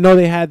I didn't know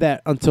they had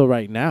that until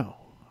right now.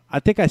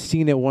 I think I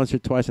seen it once or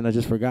twice, and I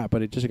just forgot.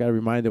 But it just got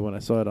reminded when I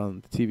saw it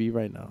on TV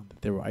right now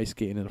that they were ice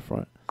skating in the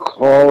front.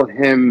 Call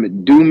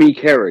him Doomy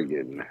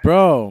Kerrigan.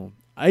 Bro,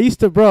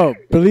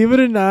 believe it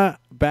or not,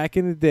 back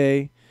in the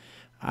day,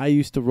 I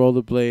used to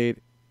rollerblade.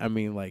 I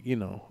mean,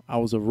 I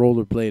was a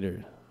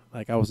rollerblader.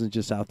 Like, I wasn't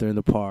just out there in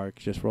the park,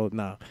 just rolling.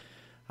 Nah,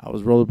 I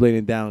was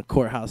rollerblading down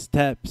courthouse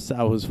steps.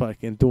 I was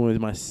fucking doing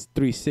my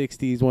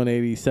 360s,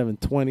 180s,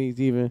 720s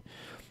even.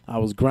 I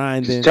was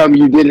grinding. Just tell me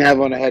you didn't have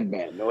on a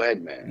headband. No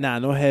headband. Nah,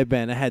 no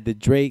headband. I had the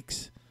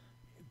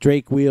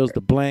Drake wheels, the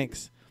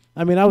blanks.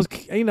 I mean, I was,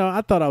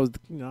 I thought I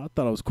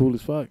was cool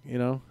as fuck,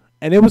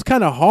 And it was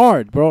kind of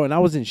hard, bro, and I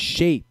was in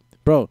shape,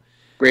 bro.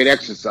 Great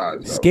exercise,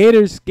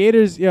 though.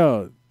 Skaters,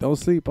 yo, don't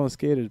sleep on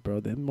skaters, bro.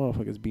 Them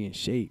motherfuckers be in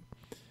shape.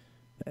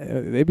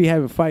 They be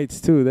having fights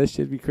too. That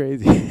shit be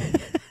crazy.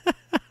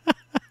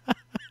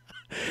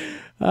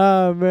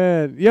 Oh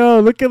man, yo,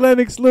 look at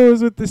Lennox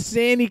Lewis with the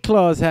Santa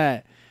Claus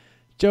hat.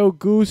 Joe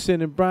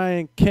Goosen and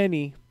Brian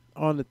Kenny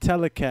on the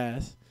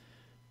telecast.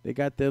 They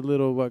got their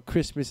little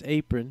Christmas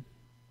apron,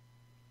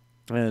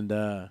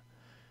 and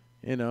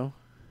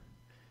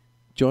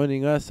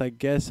joining us, I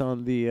guess,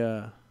 on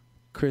the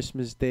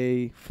Christmas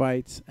Day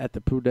fights at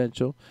the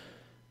Prudential,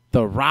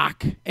 The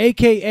Rock,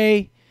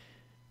 a.k.a.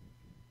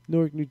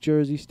 Newark, New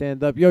Jersey,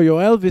 stand up. Yo,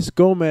 Elvis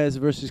Gomez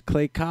versus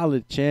Clay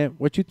Collard, champ.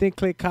 What you think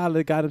Clay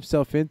Collard got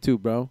himself into,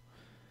 bro?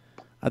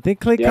 I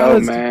think Clay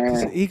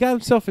Collard, he got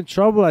himself in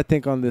trouble, I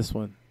think, on this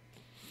one.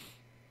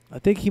 I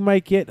think he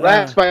might get...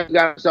 Last fight he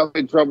got himself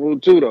in trouble,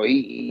 too, though.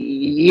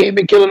 He ain't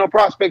been killing no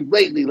prospects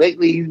lately.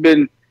 Lately,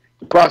 the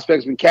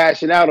prospects been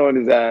cashing out on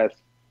his ass.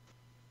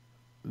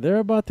 They're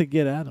about to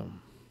get at him.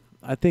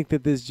 I think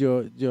that this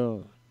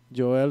Joe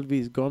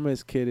Elvis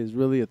Gomez kid is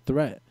really a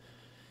threat.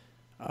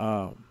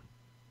 I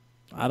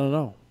don't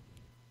know.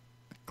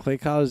 Clay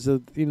Collar's,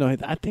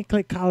 I think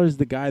Clay Collar's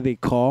the guy they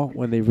call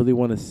when they really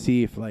want to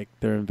see if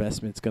their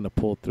investment's gonna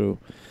pull through.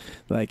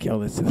 Like, yo,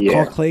 let's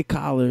call Clay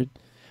Collard.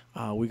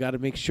 We got to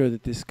make sure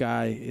that this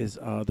guy is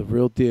the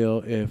real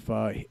deal. If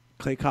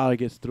Clay Collard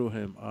gets through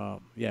him,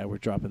 we're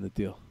dropping the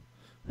deal.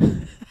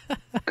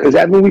 Because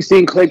we've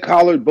seen Clay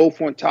Collard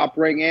both on Top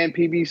Rank and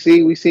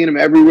PBC. We've seen him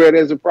everywhere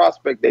there's a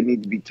prospect that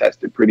needs to be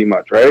tested, pretty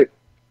much, right?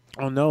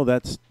 Oh no,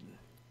 that's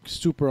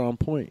super on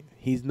point.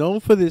 He's known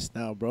for this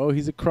now, bro.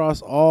 He's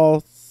across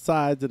all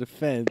sides of the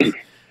fence,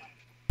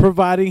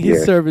 providing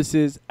his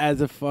services as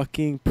a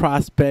fucking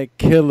prospect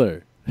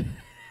killer.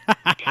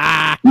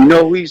 You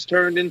know who he's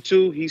turned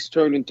into? He's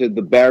turned into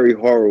the Barry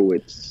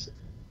Horowitz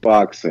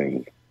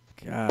boxing.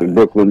 God. The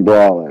Brooklyn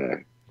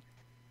Brawler.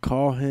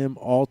 Call him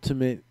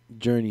Ultimate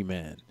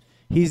Journeyman.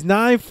 He's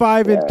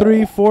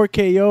 9-5-3, 4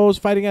 KOs,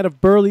 fighting out of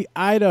Burley,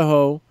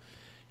 Idaho.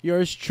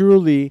 Yours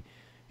truly,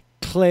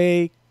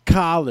 Clay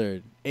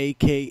Collard,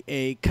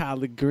 a.k.a.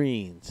 Collard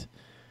Greens.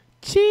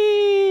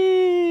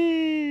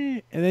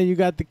 Chee! And then you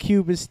got the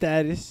Cuban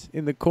status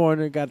in the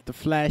corner. Got the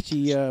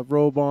flashy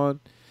robe on.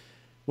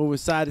 Moving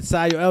side to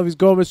side. Yo, Elvis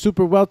Gomez,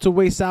 super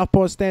welterweight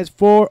southpaw, stands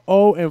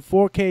 4-0 and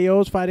 4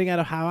 KOs, fighting out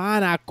of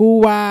Havana,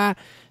 Cuba.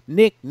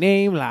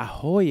 Nickname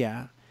La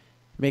Joya,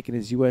 making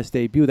his U.S.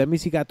 debut. That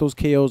means he got those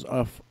KOs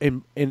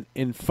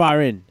in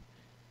foreign,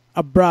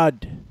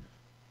 abroad.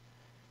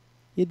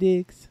 You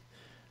digs?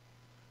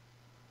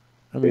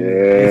 I mean,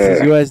 it's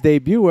his U.S.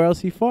 debut. Where else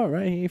he fought,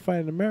 right? He ain't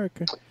fighting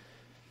America.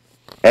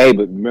 Hey,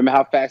 but remember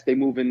how fast they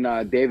moving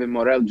David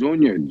Morrell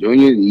Jr.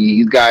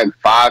 He's got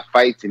 5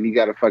 fights and he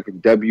got a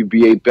fucking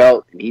WBA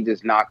belt and he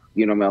just knocked,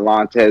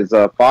 Melantes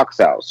Fox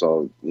out.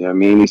 So,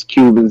 these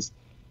Cubans.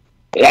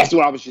 That's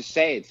what I was just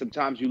saying.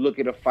 Sometimes you look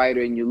at a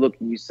fighter and you look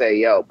and you say,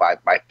 yo, by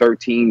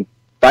 13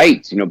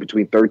 fights,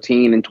 between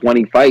 13 and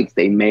 20 fights,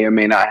 they may or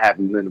may not have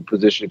him in a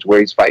position to where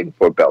he's fighting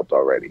for a belt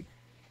already.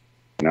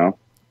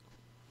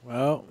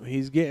 Well,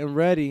 he's getting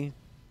ready.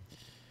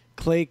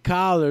 Clay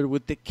Collard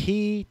with the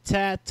key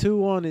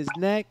tattoo on his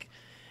neck.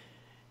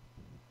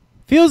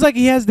 Feels like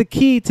he has the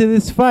key to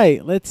this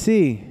fight. Let's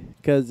see.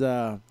 Because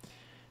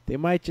they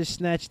might just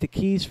snatch the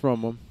keys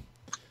from him.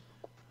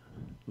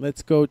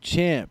 Let's go,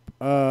 champ.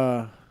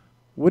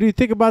 What do you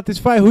think about this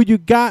fight? Who you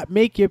got?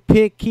 Make your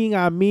pick, King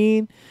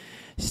Amin.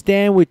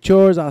 Stand with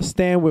yours. I'll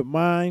stand with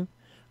mine.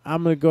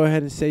 I'm going to go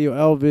ahead and say Yo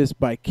Elvis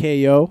by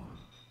KO.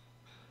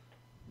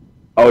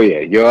 Oh, yeah.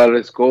 Yo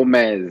Elvis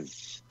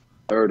Gomez,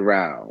 3rd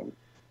round.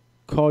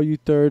 Call you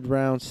 3rd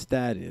round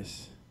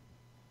status.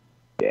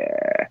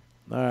 Yeah.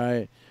 All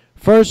right.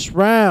 1st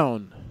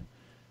round.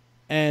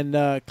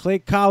 And Clay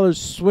Collard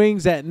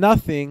swings at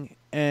nothing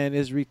and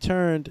is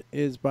returned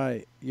is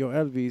by Yo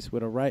Elvis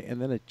with a right and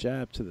then a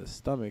jab to the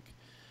stomach.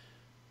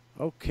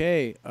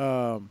 Okay.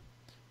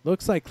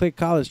 Looks like Clay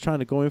Collard's trying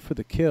to go in for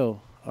the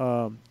kill.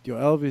 Yo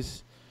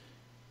Elvis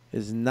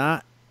is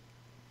not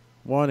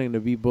wanting to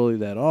be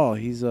bullied at all.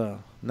 He's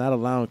not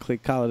allowing Clay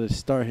Collard to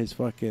start his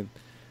fucking,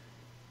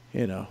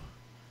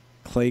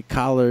 Clay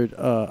Collard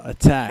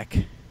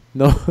attack.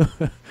 No.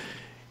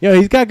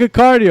 He's got good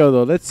cardio,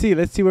 though. Let's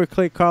see where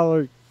Clay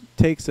Collard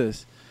takes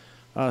us.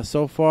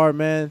 So far,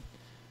 man,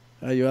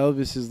 Yo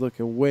Elvis is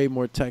looking way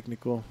more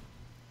technical.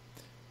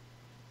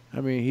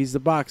 I mean, he's the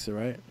boxer,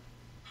 right?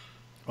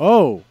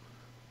 Oh,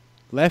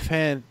 left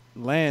hand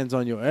lands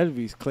on Yo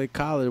Elvis. Clay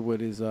Collard with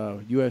his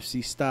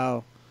UFC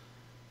style,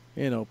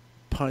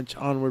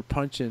 onward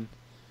punching.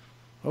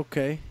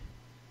 Okay.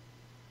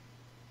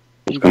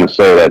 I was going to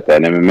say that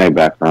MMA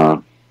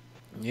background.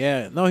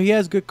 Yeah. No, he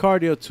has good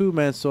cardio too,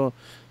 man. So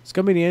it's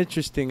going to be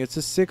interesting. It's a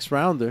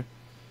 6-rounder.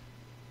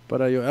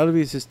 But Yo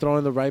Elvis is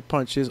throwing the right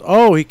punches.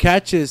 Oh, he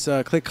catches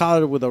Clay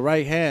Collard with a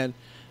right hand.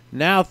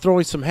 Now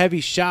throwing some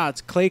heavy shots.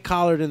 Clay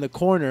Collard in the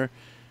corner.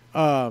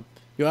 Yo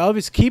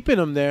Elvis keeping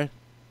him there.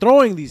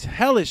 Throwing these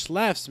hellish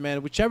lefts,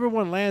 man. Whichever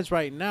one lands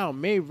right now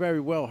may very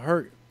well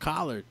hurt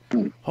Collard.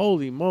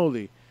 Holy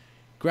moly.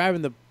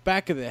 grabbing the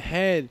back of the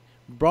head,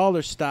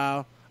 brawler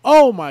style.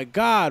 Oh, my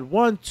God.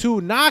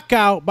 1-2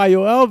 knockout by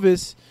Yo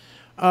Elvis.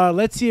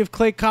 Let's see if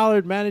Clay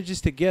Collard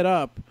manages to get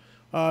up.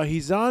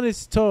 He's on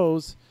his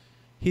toes.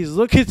 He's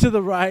looking to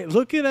the right,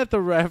 looking at the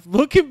ref,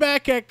 looking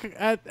back at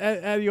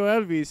Yo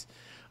Elvis.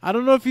 I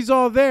don't know if he's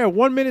all there.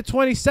 1 minute,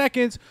 20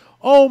 seconds.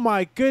 Oh,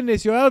 my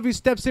goodness. Yo Elvis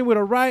steps in with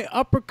a right,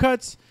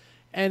 uppercuts,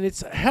 and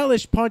it's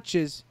hellish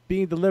punches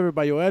being delivered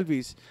by Yo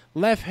Elvis.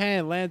 Left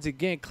hand lands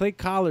again. Clay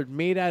Collard,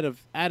 made out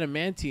of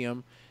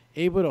adamantium,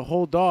 able to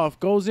hold off.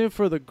 Goes in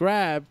for the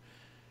grab.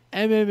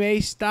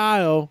 MMA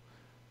style.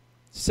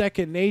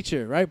 Second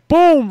nature, right?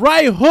 Boom!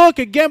 Right hook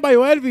again by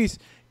Yo Elvis.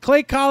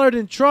 Clay Collard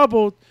in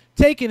trouble.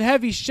 Taking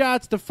heavy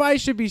shots. The fight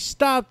should be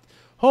stopped.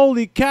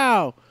 Holy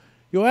cow.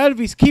 Yo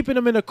Elvis keeping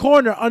him in the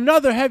corner.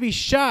 Another heavy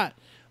shot.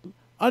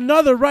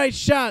 Another right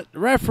shot.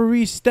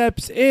 Referee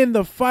steps in.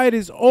 The fight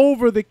is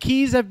over. The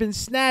keys have been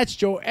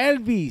snatched. Yo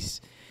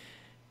Elvis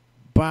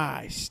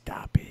by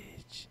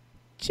stoppage.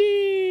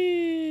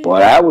 Cheers. Well,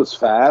 that was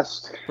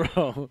fast.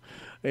 Bro,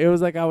 it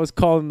was like I was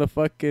calling the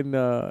fucking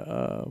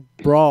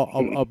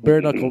brawl, a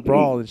bare knuckle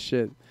brawl and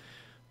shit.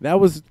 That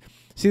was,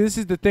 see, this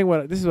is the thing.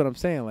 This is what I'm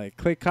saying. Like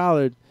Clay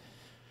Collard,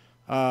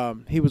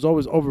 he was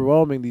always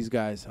overwhelming these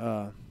guys.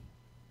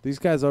 These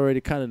guys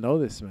already kind of know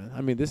this, man. I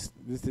mean, this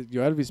is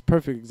Yo Elvis'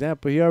 perfect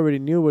example. He already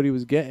knew what he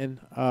was getting.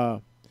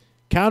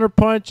 Counter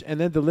punch and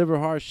then deliver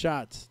hard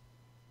shots.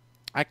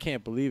 I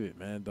can't believe it,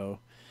 man, though.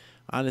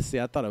 Honestly,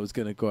 I thought it was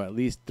going to go at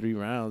least 3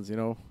 rounds, you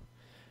know.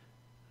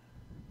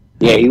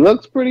 Yeah, he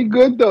looks pretty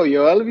good, though.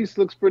 Yo Elvis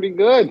looks pretty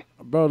good.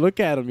 Bro, look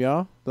at him,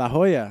 y'all. La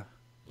Jolla,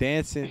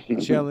 dancing,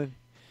 chilling.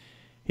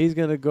 He's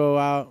going to go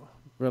out,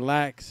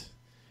 relax.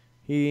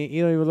 He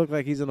don't even look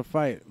like he's in a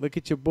fight. Look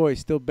at your boy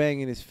still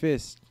banging his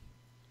fist.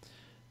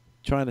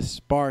 Trying to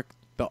spark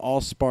the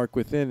all spark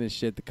within and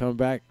shit to come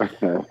back.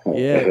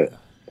 Yeah.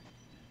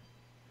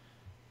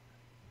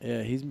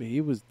 Yeah,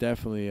 he was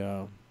definitely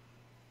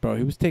bro,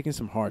 he was taking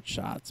some hard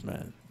shots,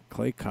 man.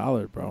 Clay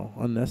Collard, bro.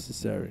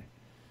 Unnecessary.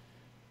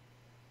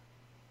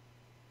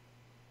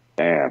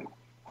 Damn.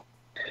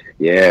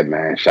 Yeah,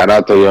 man. Shout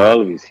out to Yo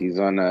Elvis. He's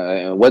on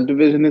what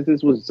division is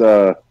this? Was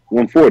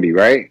 140,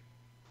 right?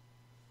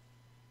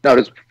 No,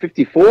 this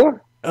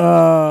 54?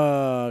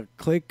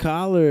 Clay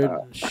Collard,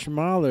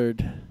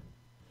 Schmallard.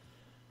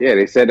 Yeah,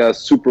 they said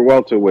super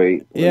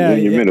welterweight. Yeah,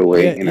 your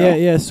middleweight. You know?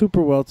 Yeah,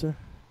 super welter.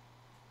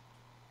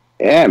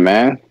 Yeah,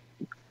 man.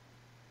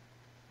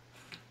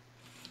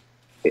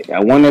 I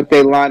wonder if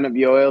they line up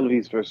Yo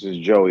Elvis versus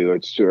Joey, or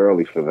it's too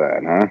early for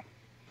that, huh?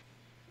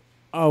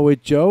 Oh,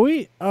 with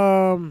Joey?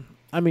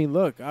 I mean,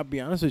 look, I'll be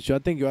honest with you. I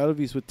think Yo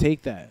Elvis would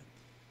take that.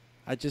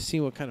 I just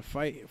seen what kind of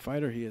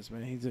fighter he is,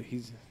 man.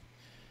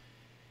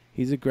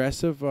 He's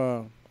aggressive.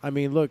 I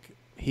mean, look,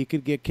 he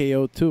could get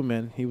KO'd too,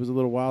 man. He was a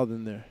little wild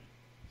in there.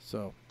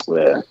 So,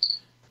 yeah.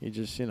 You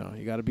just,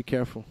 you got to be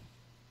careful.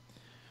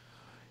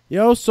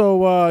 Yo,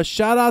 so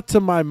shout out to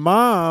my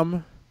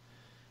mom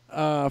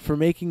for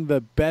making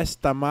the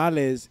best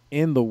tamales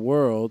in the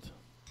world.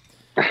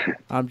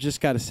 I'm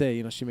just got to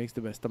say, she makes the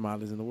best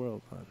tamales in the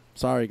world.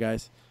 Sorry,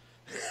 guys.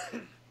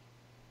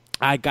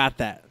 I got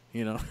that,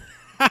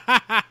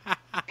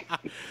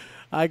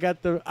 I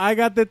got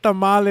the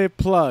tamale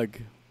plug.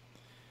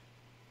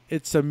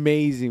 It's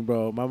amazing,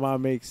 bro. My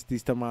mom makes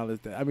these tamales.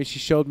 I mean, she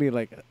showed me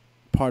like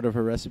part of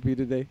her recipe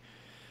today.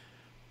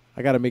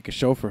 I gotta make a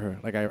show for her.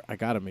 Like I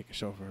gotta make a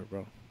show for her,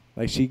 bro.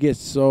 Like she gets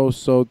so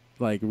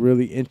like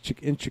really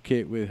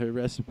intricate with her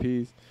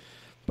recipes.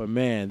 But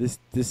man,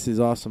 this is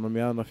awesome. I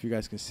mean, I don't know if you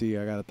guys can see.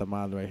 I got a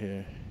tamal right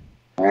here.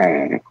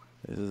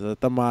 This is a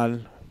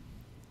tamal.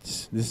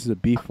 This is a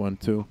beef one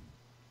too.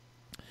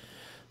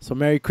 So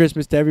Merry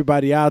Christmas to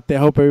everybody out there.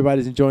 Hope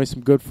everybody's enjoying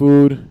some good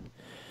food.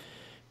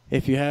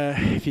 If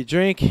you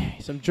drink,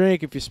 some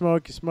drink. If you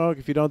smoke, you smoke.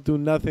 If you don't do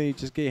nothing, you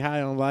just get high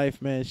on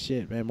life, man.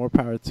 Shit, man. More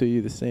power to you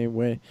the same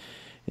way.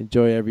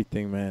 Enjoy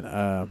everything,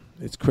 man.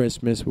 It's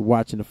Christmas. We're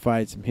watching the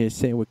fights. I'm here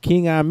sitting with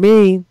King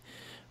Amin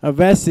of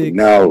Essex.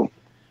 No.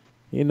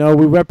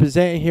 We're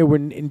representing here. We're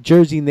in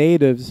Jersey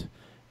natives.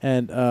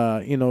 And,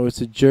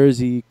 it's a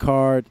Jersey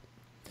card.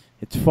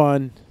 It's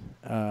fun.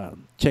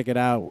 Check it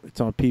out. It's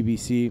on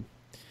PBC.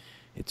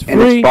 It's free.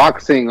 And it's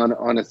boxing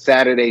on a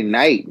Saturday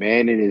night,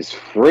 man. It is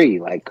free.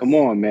 Like, come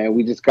on, man.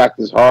 We just got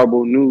this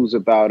horrible news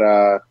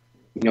about,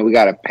 we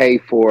got to pay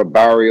for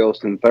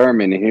Barrios and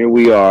Thurman. And here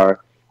we are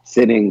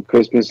sitting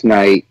Christmas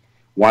night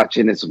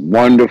watching this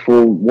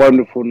wonderful,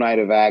 wonderful night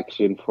of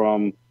action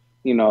from,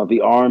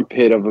 the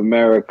armpit of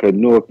America,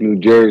 Newark, New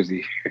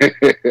Jersey.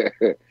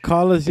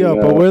 Call us,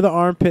 but we're the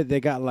armpit. They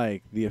got,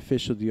 like, the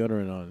official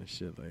deodorant on and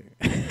shit.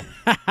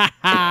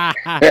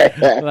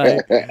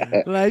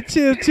 Like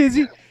chill,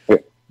 Chizzy.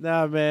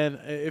 Nah, man,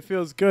 it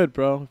feels good,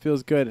 bro. It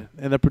feels good,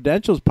 and the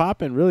Prudential's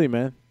popping, really,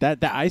 man.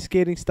 That ice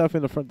skating stuff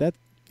in the front, that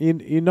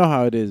you know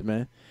how it is,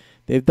 man.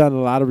 They've done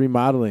a lot of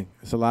remodeling.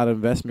 It's a lot of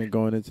investment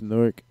going into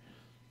Newark.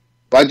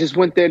 I just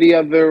went there the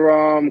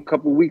other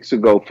couple weeks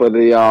ago for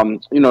the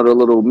the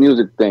little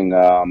music thing,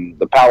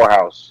 the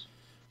Powerhouse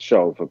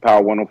show for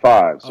Power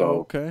 105. So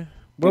okay,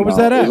 Where was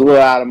that It at? was a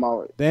little out of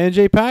my. The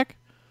NJ Pack?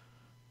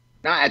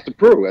 Not at the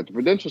Peru, at the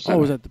Prudential Center. Oh,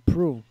 it was at the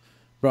Peru.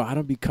 Bro, I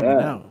don't be coming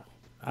Yeah. out.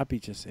 I be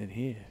just in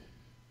here.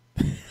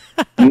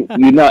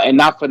 you know, and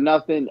not for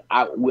nothing,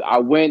 I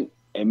went,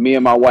 and me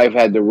and my wife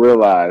had to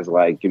realize,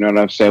 like, you know what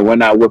I'm saying, we're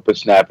not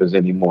whippersnappers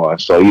anymore.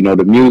 So, you know,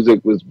 the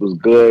music was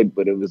good,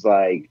 but it was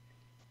like,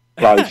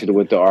 probably should have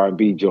went to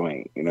R&B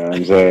joint. You know what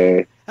I'm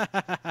saying?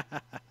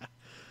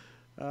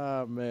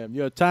 Oh, man.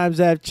 Yo, times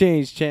have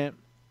changed, champ.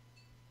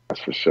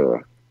 That's for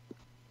sure.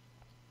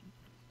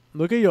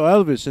 Look at your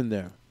Elvis in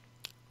there.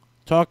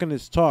 Talking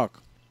his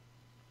talk.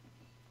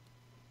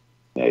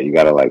 Yeah, you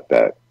gotta like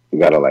that. You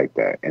gotta like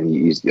that. And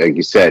you, like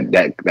you said,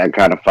 that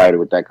kind of fighter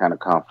with that kind of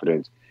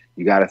confidence,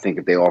 you gotta think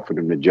if they offered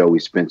him the Joey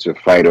Spencer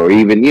fight, or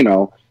even, you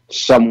know,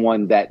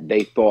 someone that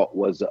they thought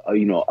was a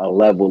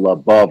level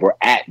above or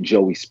at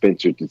Joey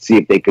Spencer, to see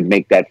if they could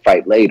make that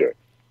fight later.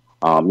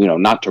 You know,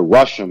 not to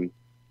rush him,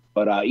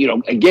 but you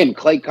know, again,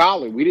 Clay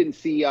Collard. We didn't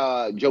see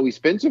Joey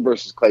Spencer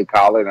versus Clay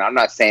Collard, and I'm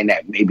not saying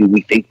that maybe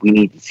we think we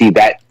need to see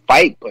that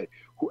fight, but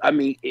I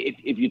mean,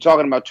 if you're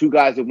talking about two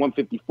guys at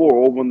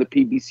 154 over on the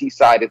PBC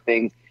side of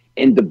things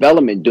in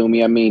development,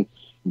 Doomy, I mean,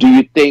 do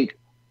you think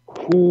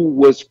who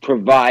was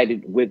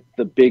provided with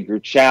the bigger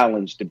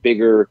challenge, the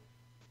bigger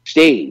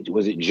stage?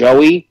 Was it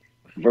Joey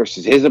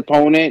versus his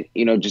opponent,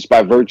 you know, just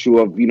by virtue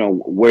of, you know,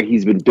 where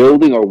he's been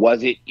building, or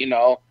was it,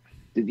 Yo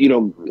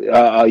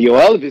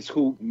Elvis,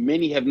 who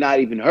many have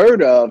not even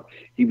heard of?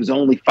 He was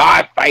only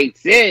 5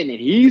 fights in, and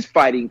he's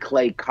fighting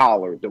Clay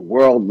Collard, the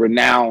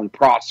world-renowned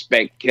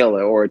prospect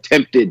killer, or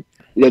attempted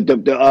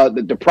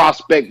the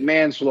prospect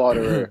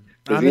manslaughterer,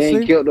 because he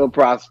ain't killed no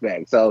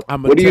prospect. So,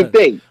 what do you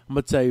think? I'm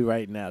gonna tell you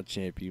right now,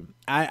 champion.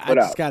 I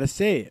just gotta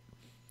say it.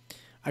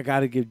 I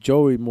gotta give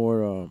Joey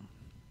more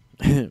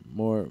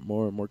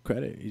more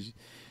credit.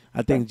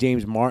 I think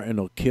James Martin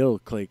will kill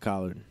Clay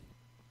Collard.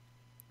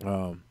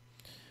 I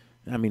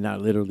mean,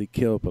 not literally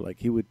kill, but like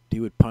he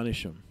would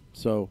punish him.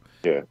 So,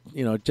 yeah,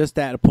 you know, just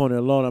that opponent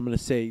alone, I'm gonna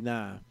say,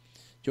 nah.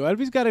 Joe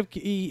Elvis got to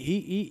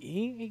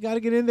he got to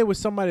get in there with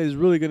somebody that's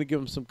really gonna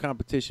give him some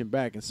competition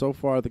back. And so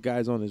far, the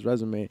guys on his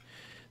resume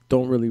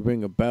don't really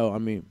ring a bell. I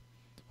mean,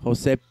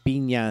 Jose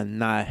Pina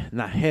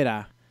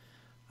Najera.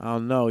 I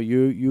don't know.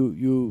 You're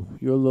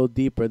a little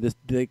deeper.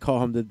 They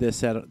call him the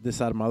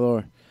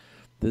desarmador,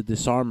 the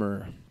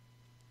disarmer,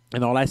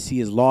 and all I see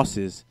is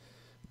losses.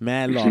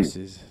 Mad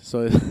losses.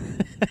 So,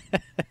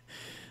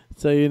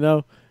 you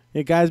know,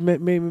 the guys may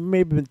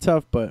been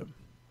tough, but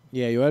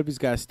yeah,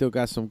 Elvis still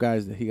got some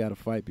guys that he got to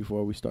fight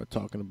before we start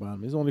talking about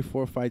him. He's only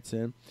 4 fights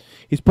in.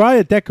 He's probably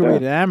a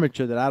decorated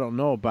amateur that I don't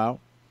know about,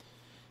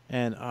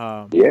 and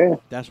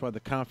that's why the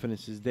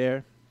confidence is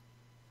there.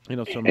 You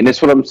know, and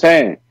that's what I'm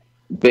saying.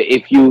 But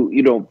if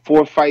you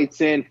 4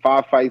 fights in,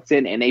 5 fights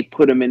in, and they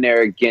put him in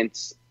there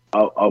against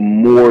a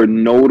more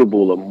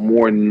notable, a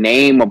more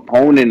name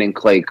opponent in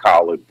Clay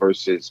Collard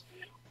versus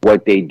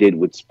what they did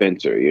with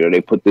Spencer. You know, they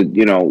put what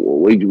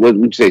would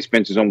you say,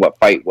 Spencer's on what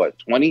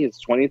 20? His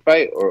 20th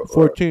fight or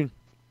 14.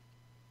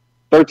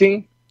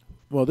 13?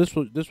 Well, this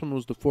one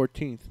was the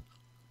 14th.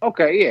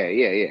 Okay, yeah.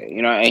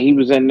 You know, and he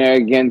was in there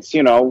against,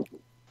 you know,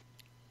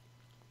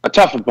 a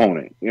tough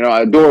opponent, you know,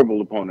 an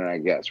adorable opponent, I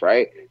guess,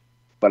 right?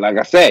 But like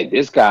I said,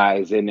 this guy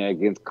is in there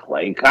against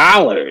Clay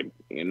Collard,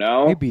 you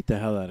know? He beat the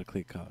hell out of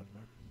Clay Collard,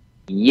 man.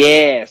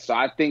 Yeah, so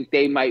I think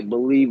they might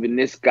believe in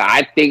this guy.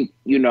 I think,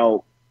 you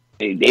know,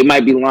 they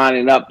might be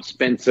lining up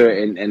Spencer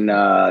and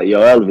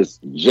Elvis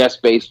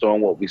just based on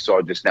what we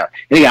saw just now.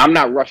 And again, I'm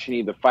not rushing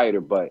either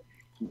fighter, but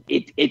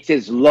it's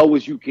as low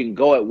as you can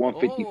go at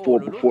 154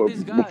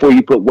 before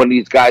you put one of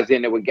these guys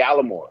in there with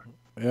Gallimore.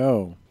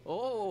 Yo.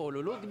 Oh,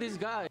 look at this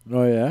guy.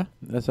 Oh, yeah?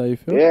 That's how you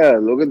feel? Yeah,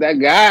 look at that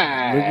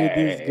guy. Look at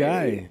this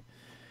guy.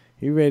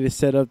 He ready to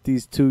set up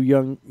these 2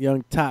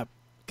 young top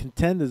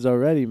contenders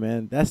already,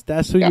 man.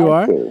 That's who you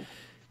are?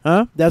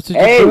 Huh? That's what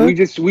you're doing?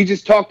 we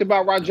just talked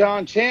about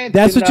Rajan Chant.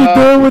 That's what you're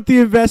doing with the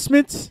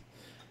investments?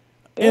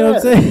 You know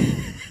what I'm saying?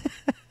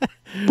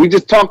 We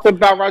just talked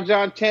about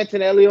Rajan Chant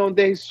and Elion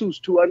De Jesus,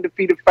 2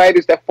 undefeated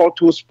fighters that fought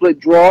to a split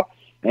draw.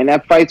 And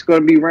that fight's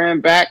going to be ran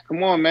back.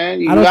 Come on,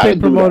 man. I don't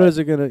think promoters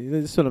are going to.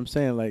 This is what I'm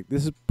saying. Like,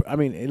 this is, I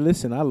mean,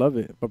 listen, I love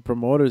it. But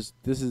promoters,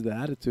 this is the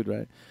attitude,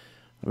 right?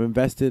 I've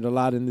invested a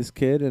lot in this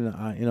kid, and,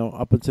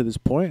 up until this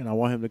point, and I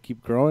want him to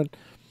keep growing.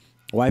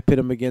 Why pit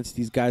him against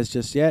these guys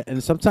just yet?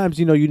 And sometimes,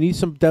 you need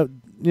some,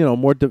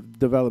 more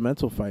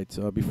developmental fights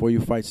before you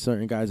fight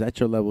certain guys at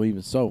your level,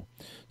 even so.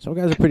 Some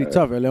guys are pretty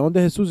tough. Leon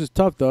De Jesus is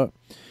tough, though.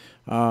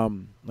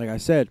 Like I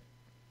said,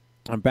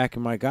 I'm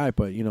backing my guy.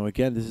 But,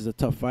 again, this is a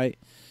tough fight.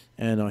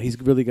 And he's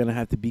really going to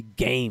have to be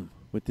game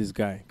with this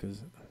guy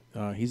because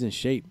he's in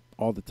shape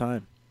all the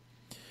time.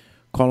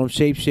 Call him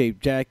Shape,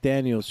 Jack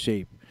Daniels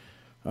Shape.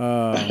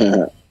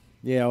 Yeah,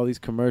 all these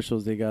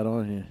commercials they got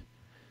on here.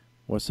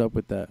 What's up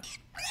with that?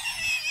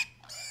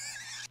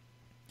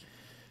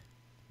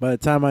 By the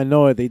time I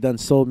know it, they done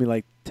sold me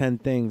like 10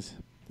 things.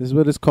 This is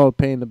what it's called,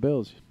 paying the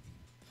bills.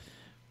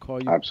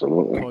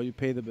 Absolutely. Call you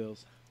pay the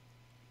bills.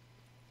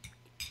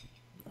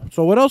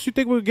 So what else you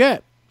think we'll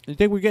get? You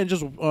think we're getting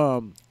just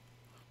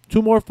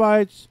 2 more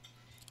fights,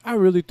 I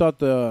really thought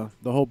the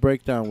whole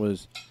breakdown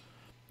was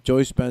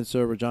Joey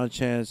Spencer, Rajon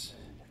Chance,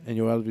 and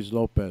Yoel Elvis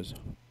Lopez.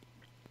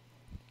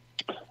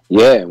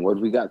 Yeah, and what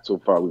we got so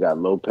far? We got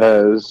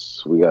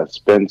Lopez, we got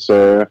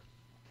Spencer.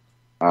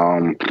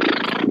 Man.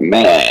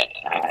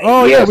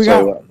 Oh yeah, we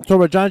got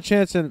Rajon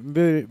Chance and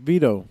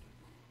Vito.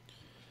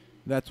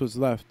 That's what's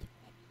left.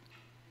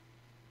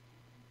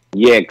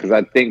 Yeah, because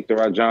I think the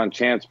Rajon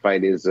Chance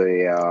fight is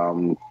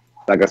a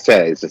like I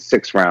said, it's a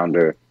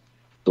 6-rounder.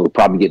 So we'll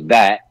probably get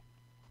that.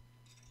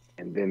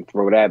 And then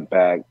throw that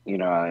back,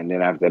 and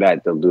then after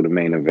that they'll do the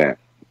main event.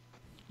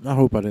 I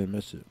hope I didn't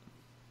miss it.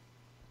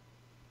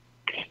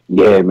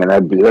 Yeah,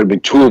 man, there'd be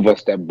 2 of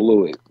us that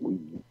blew it.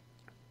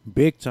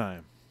 Big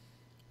time.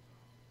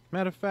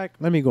 Matter of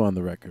fact, let me go on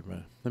the record,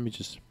 man. Let me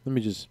just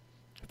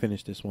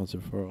finish this once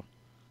and for all.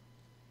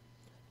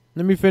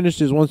 Let me finish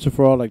this once and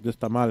for all like this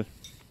tamal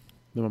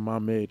that my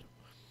mom made.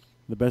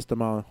 The best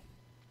tamal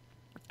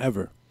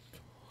ever.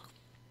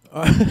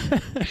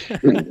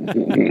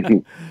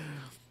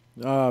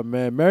 Oh,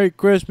 man. Merry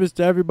Christmas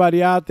to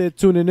everybody out there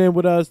tuning in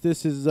with us.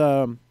 This is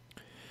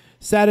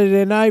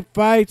Saturday Night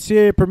Fights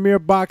here at Premier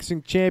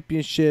Boxing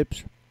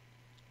Championships.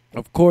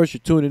 Of course, you're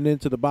tuning in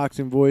to the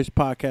Boxing Voice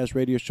podcast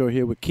radio show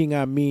here with King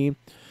Amin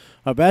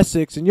of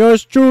Essex and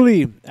yours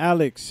truly,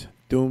 Alex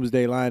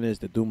Doomsday Linus,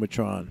 the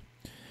Doomatron.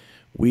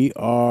 We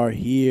are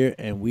here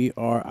and we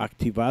are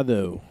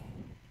activado.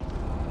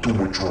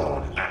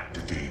 Doomatron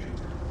activated.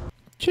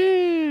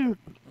 Cheer.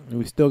 And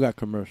we still got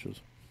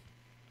commercials.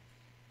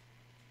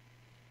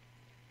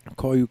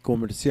 Call you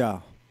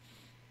comercial.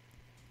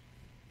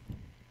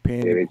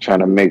 Yeah, they're trying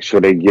to make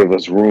sure they give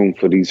us room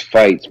for these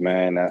fights,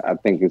 man. I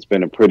think it's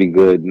been a pretty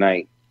good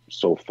night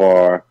so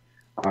far.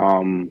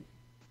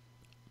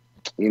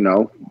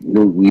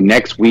 We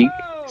next week,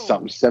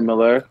 something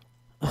similar,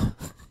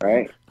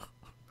 right?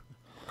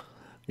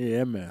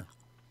 Yeah, man.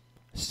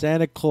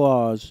 Santa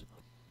Claus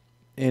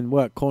in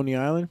what, Coney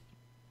Island?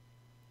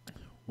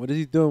 What is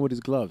he doing with his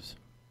gloves?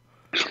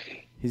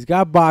 He's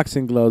got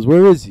boxing gloves.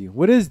 Where is he?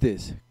 What is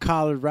this?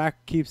 Collared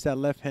rack keeps that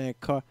left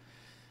hand car.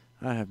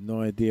 I have no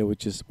idea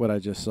what I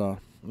just saw.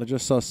 I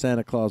just saw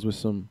Santa Claus with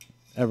some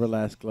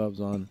Everlast gloves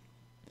on.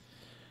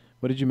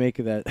 What did you make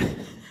of that?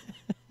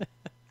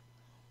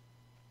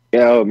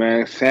 Yo,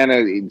 man,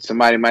 Santa,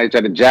 somebody might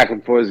try to jack him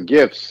for his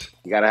gifts.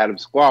 You gotta have them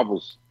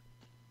squabbles.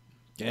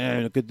 Yeah,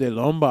 look at the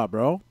Lomba,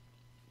 bro.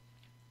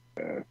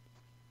 We're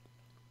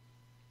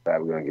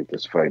gonna get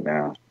this fight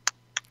now.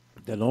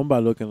 The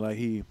Lomba looking like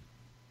he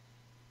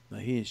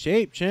in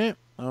shape, champ.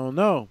 I don't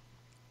know.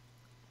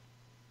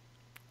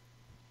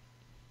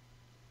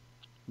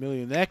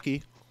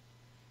 Millionecki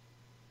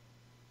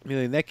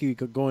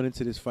going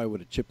into this fight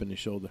with a chip in his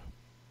shoulder.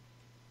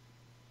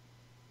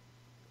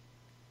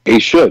 He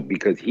should,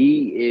 because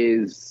he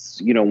is,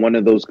 one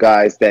of those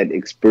guys that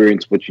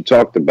experienced what you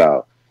talked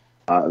about.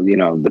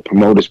 The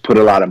promoters put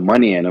a lot of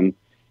money in him,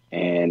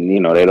 and,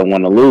 they don't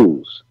want to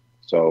lose.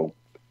 So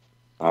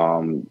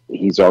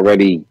he's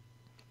already,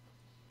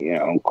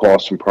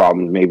 caused some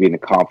problems maybe in the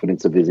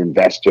confidence of his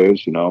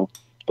investors,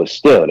 But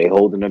still, they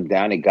holding him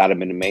down. They got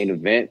him in the main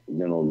event,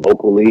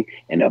 locally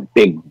in a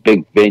big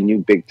venue,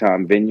 big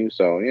time venue.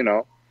 So,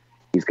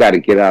 he's got to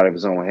get out of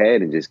his own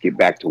head and just get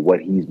back to what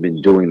he's been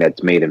doing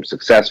that's made him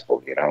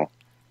successful,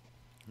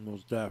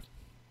 Most def.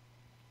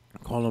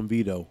 Call him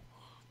Vito.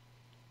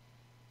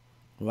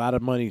 A lot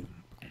of money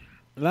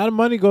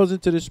goes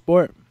into this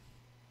sport,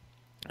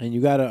 and you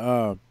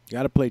gotta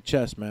play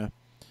chess, man.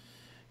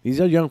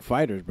 These are young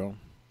fighters, bro.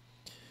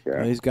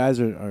 Yeah. These guys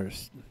are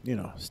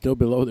still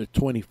below their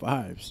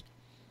 25s.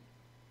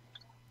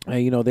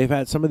 And they've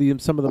had some of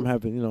them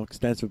have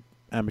extensive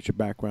amateur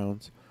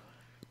backgrounds,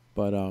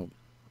 but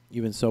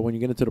even so, when you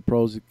get into the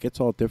pros, it gets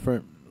all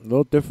different, a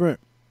little different.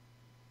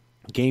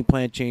 Game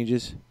plan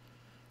changes,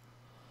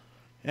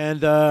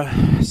 and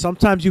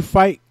sometimes you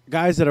fight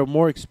guys that are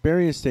more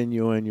experienced than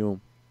you, and you'll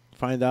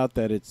find out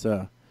that it's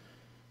a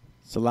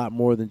lot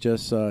more than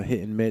just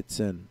hitting mitts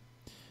and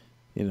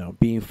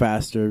being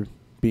faster,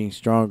 being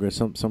stronger.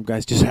 Some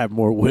guys just have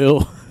more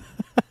will.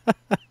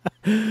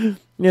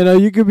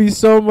 You could be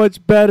so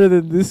much better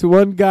than this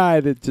one guy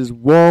that just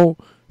won't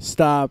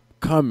stop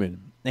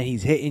coming, and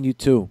he's hitting you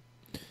too,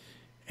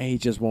 and he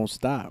just won't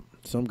stop.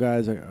 Some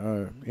guys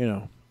are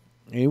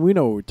and we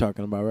know what we're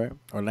talking about, right?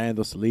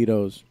 Orlando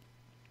Salidos,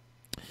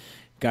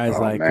 guys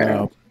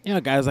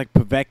guys like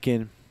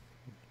Povetkin,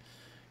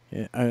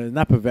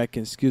 not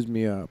Povetkin, excuse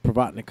me,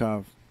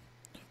 Provatnikov.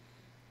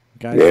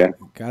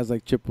 Guys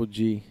like Triple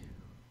G.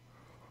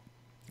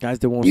 Guys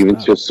that won't even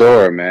stop. Even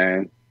Chisora,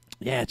 man.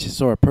 Yeah,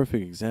 Chisora,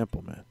 perfect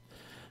example, man.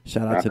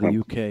 Shout out to the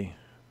UK.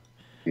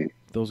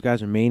 Those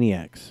guys are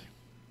maniacs.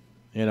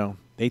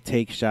 They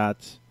take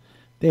shots.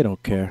 They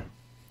don't care.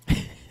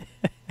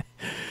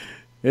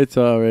 They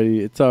don't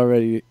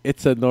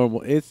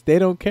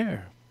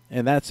care.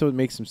 And that's what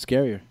makes them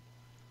scarier.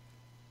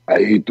 I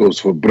eat those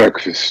for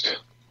breakfast.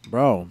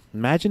 Bro,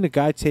 imagine the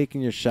guy taking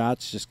your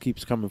shots just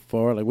keeps coming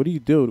forward. Like, what do you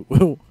do?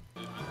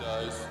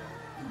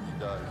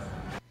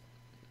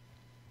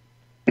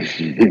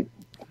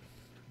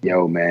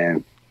 Yo,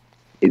 man.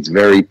 it's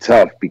very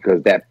tough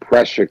because that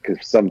pressure.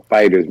 Because some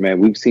fighters, man,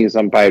 we've seen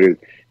some fighters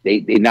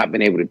they not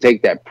been able to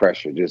take that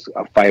pressure. Just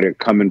a fighter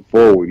coming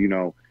forward,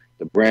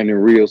 the Brandon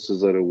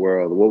Rioses of the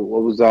world.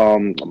 What was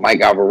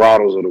Mike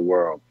Alvarado's of the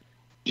world?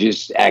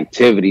 Just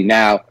activity.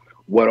 Now,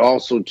 what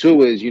also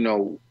too is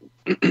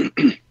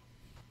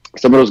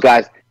some of those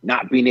guys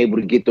not being able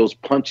to get those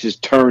punches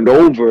turned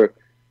over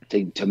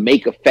to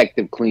make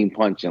effective clean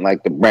punching,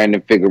 like the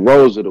Brandon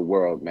Figueroas of the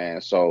world,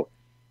 man. So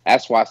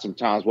that's why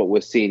sometimes what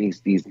we're seeing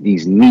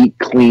these neat,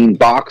 clean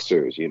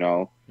boxers,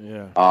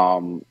 Yeah.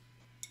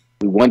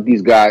 We want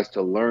these guys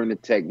to learn the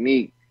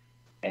technique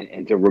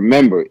and to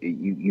remember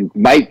you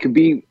could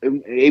be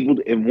able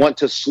to, and want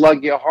to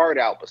slug your heart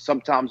out, but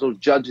sometimes those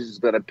judges is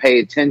going to pay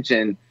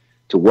attention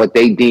to what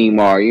they deem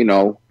are,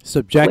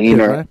 subjective,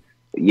 cleaner. right?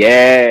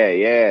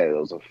 Yeah,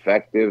 those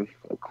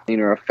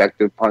cleaner,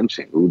 effective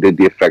punching. Who did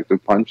the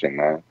effective punching,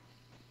 man?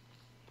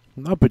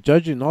 No, but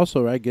judging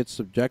also, right, gets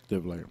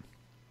subjective, like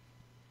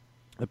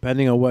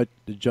depending on what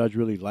the judge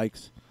really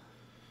likes.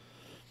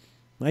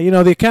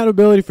 Now, the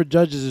accountability for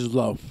judges is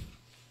low.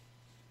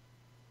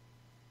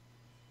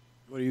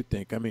 What do you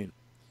think? I mean,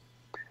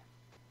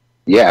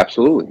 yeah,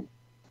 absolutely.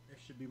 there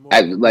should be more.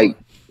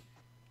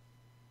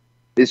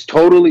 It's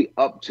totally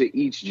up to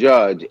each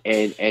judge,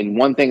 and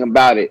one thing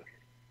about it,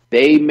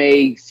 they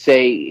may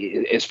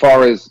say, as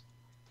far as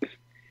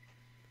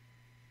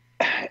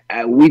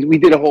we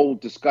did a whole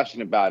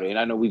discussion about it, and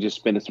I know we just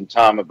spent some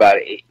time about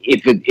it.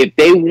 If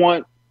they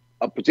want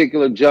a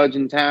particular judge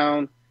in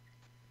town,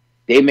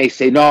 they may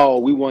say, no,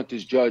 we want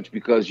this judge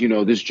because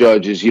this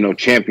judge is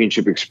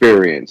championship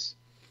experience,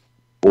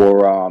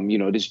 or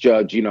this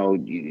judge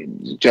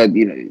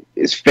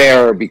is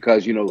fair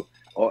because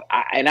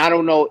and I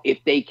don't know if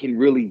they can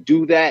really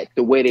do that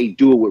the way they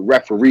do it with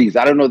referees.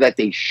 I don't know that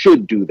they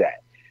should do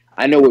that.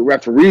 I know with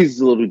referees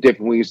is a little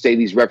different when you say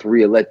these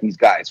referees let these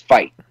guys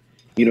fight.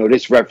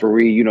 This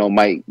referee,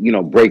 might,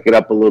 break it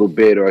up a little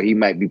bit, or he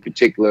might be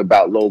particular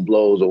about low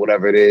blows or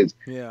whatever it is.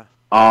 Yeah.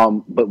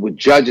 But with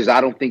judges,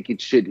 I don't think it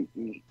should,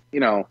 I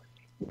don't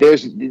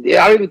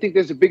even think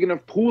there's a big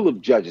enough pool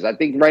of judges. I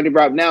think right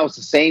about now it's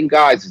the same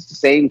guys. It's the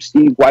same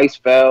Steve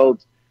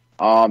Weisfeld.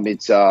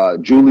 It's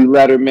Julie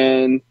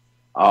Letterman.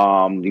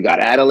 You got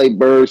Adelaide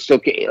Bird. So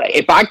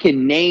if I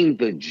can name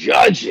the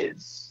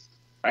judges,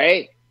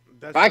 right?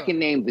 If I can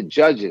name the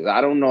judges,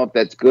 I don't know if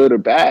that's good or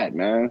bad,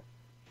 man.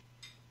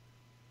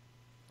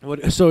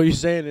 So what you're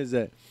saying is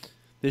that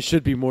there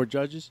should be more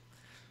judges?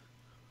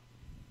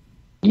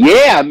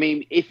 Yeah, I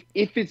mean, if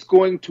it's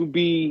going to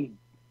be,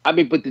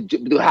 but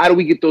how do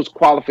we get those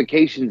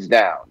qualifications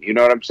down? You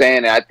know what I'm saying?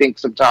 And I think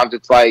sometimes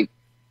it's like,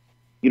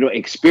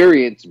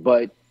 experience,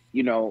 but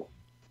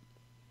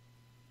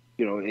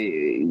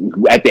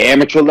at the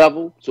amateur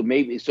level.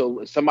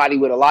 So somebody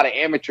with a lot of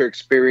amateur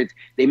experience,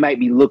 they might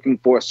be looking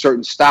for a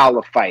certain style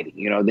of fighting.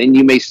 Then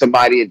you may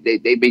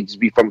they may just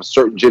be from a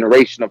certain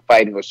generation of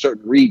fighting or a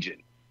certain region.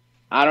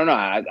 I don't know.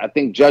 I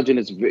think judging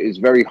is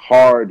very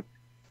hard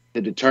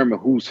to determine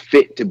who's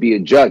fit to be a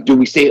judge. Do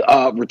we say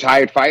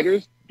retired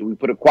fighters? Do we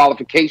put a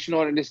qualification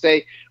on it to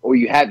say, or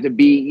you have to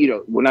be,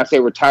 when I say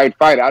retired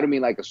fighter, I don't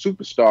mean like a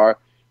superstar,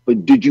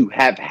 but did you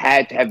had to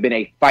have been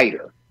a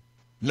fighter?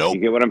 Nope.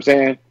 You get what I'm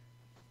saying?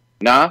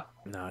 Nah,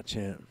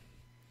 champ.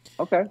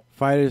 Okay.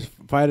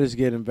 Fighters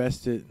get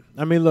invested.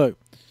 I mean, look,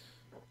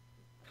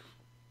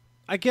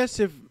 I guess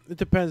if it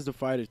depends the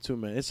fighter too,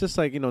 man. It's just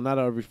like, not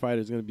every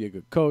fighter is going to be a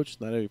good coach.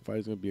 Not every fighter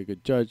is going to be a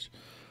good judge.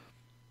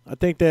 I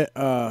think that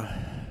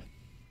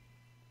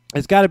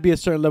it's got to be a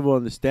certain level of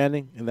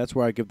understanding, and that's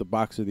where I give the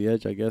boxer the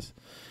edge, I guess.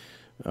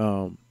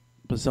 But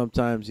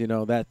sometimes,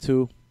 that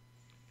too.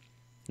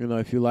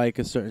 If you like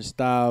a certain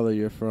style, or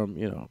you're from,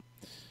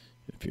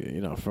 if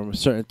you're, from a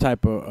certain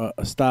type of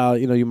a style,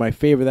 you might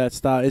favor that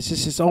style.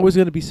 It's always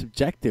going to be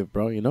subjective,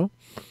 bro. I don't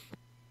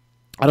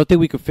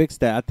think we can fix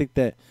that. I think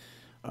that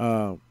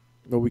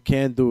what we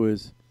can do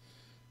is,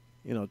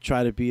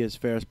 try to be as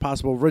fair as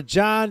possible.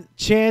 Rajon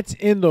Chance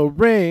in the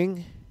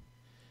ring.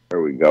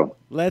 There we go.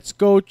 Let's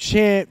go,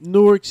 champ.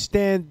 Newark,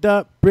 stand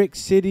up. Brick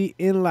City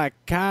in La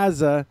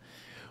Casa.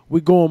 We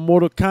going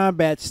Mortal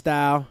Kombat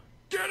style.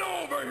 Get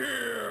over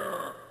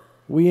here!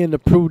 We in the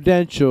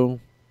Prudential.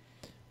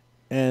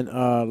 And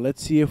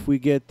let's see if we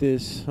get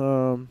this.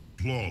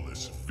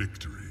 Flawless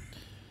victory.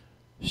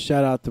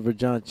 Shout out to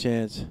Rajon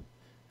Chance.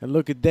 And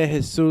look at De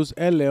Jesus,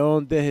 El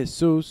Leon De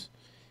Jesus.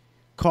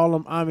 Call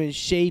him I'm in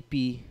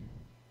shapey.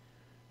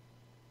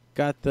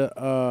 Got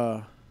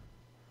the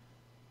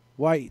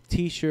white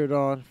T-shirt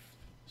on.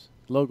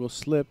 Logo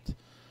slipped.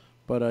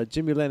 But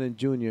Jimmy Lennon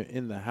Jr.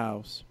 in the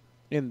house.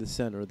 In the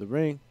center of the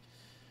ring.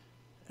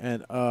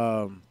 And,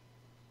 man,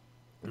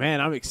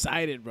 I'm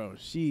excited, bro.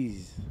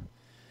 Jeez.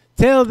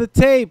 Tail of the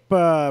tape.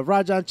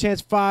 Rajon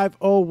Chance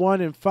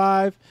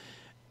 5-0-1-5.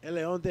 El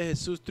Leon De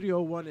Jesus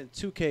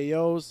 3-0-1-2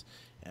 KOs.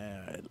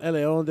 El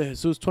Leon De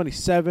Jesus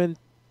 27.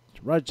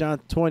 Rajon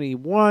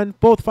 21.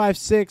 Both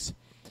 5'6".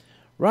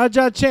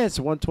 Rajon Chance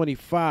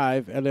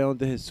 125. El Leon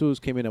De Jesus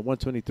came in at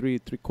 123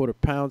 3/4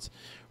 pounds.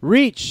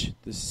 Reach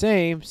the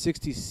same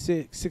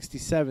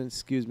 67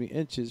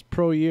 inches.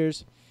 Pro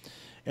years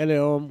El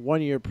Leon,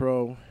 1-year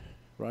pro.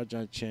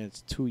 Rajan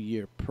Chance,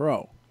 2-year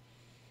pro.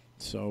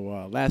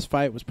 So last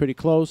fight was pretty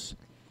close.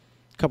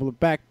 A couple of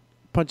back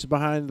punches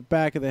behind the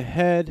back of the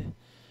head.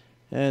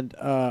 And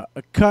a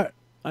cut,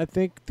 I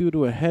think, due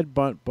to a head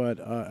bunt. But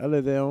El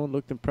Leon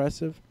looked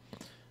impressive.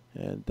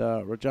 And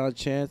Rajan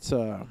Chance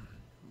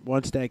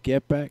wants that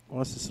get back,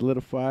 wants to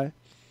solidify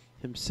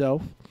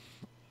himself.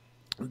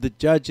 The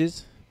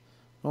judges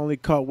only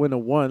caught winner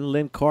 1,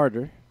 Lynn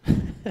Carter.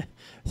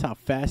 That's how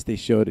fast they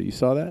showed it. You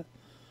saw that?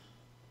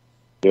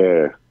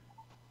 Yeah.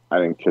 I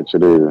didn't catch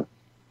it either.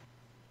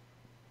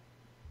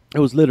 It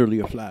was literally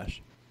a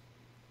flash.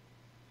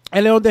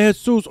 El Leon de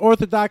Jesus,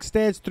 orthodox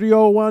stance,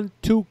 301,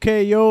 2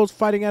 KOs,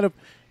 fighting out of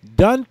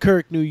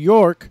Dunkirk, New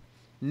York.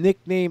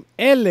 Nicknamed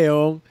El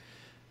Leon,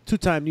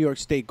 2-time New York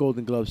State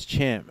Golden Gloves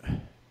champ.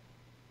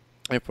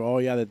 And for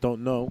all y'all that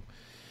don't know,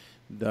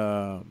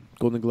 the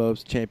Golden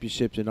Gloves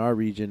championships in our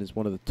region is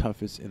one of the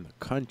toughest in the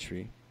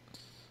country.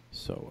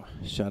 So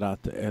shout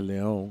out to El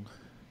Leon.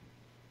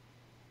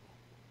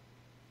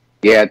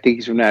 Yeah, I think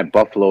he's from that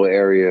Buffalo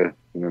area.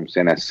 You know what I'm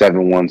saying? That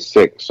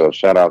 716. So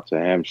shout out to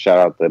him. Shout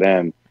out to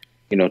them.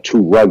 You know,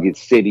 2 rugged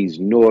cities,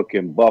 Newark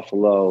and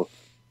Buffalo,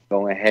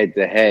 going head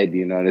to head.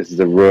 You know, this is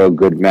a real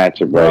good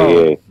matchup right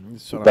here.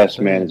 The best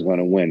man is going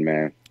to win,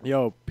 man.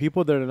 Yo,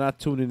 people that are not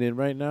tuning in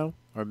right now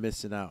are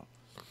missing out.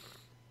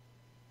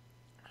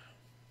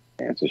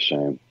 That's a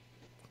shame.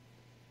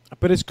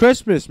 But it's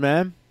Christmas,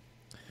 man.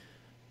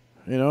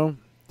 You know,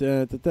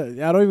 I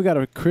don't even got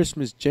a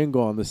Christmas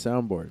jingle on the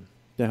soundboard.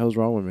 The hell's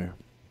wrong with me?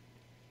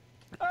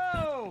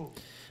 Oh!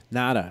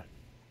 Nada.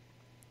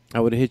 I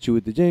would have hit you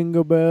with the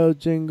jingle bell,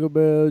 jingle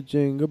bell,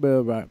 jingle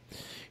bell. Right.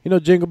 You know,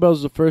 Jingle Bells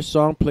is the first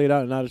song played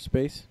out in outer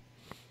space.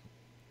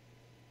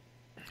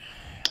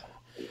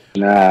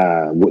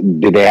 Nah.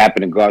 Did they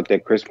happen to go out there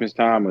Christmas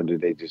time, or did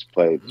they just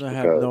play it? I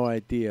have no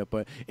idea,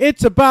 but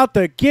it's about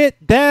to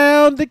get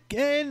down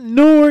in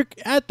Newark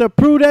at the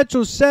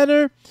Prudential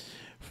Center.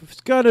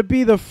 It's going to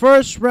be the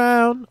first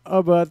round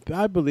of,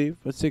 I believe,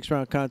 a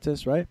 6-round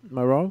contest, right? Am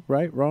I wrong?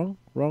 Right? Wrong?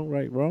 Wrong?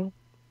 Right? Wrong?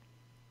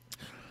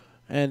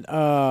 And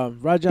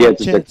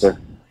Rajan Chance.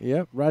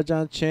 Yep,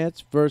 Rajan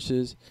Chance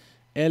versus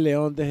El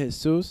Leon de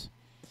Jesus.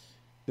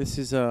 This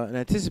is an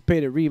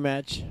anticipated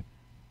rematch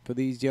for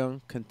these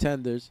young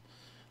contenders.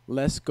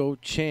 Let's go,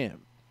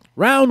 champ.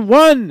 Round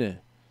 1.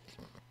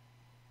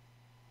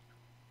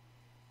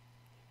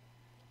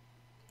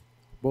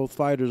 Both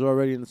fighters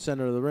already in the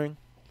center of the ring.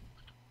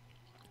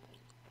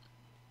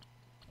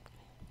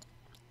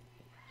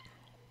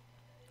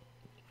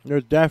 They're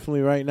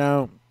definitely right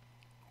now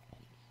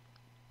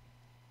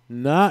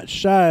not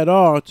shy at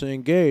all to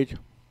engage.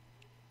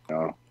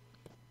 No.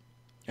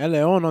 El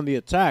Leon on the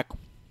attack.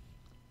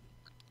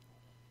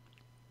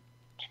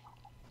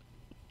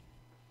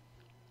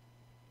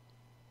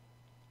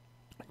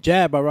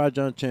 Jab by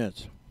Rajan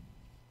Chance.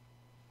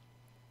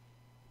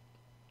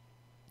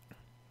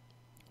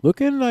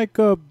 Looking like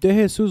De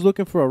Jesus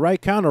looking for a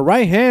right counter.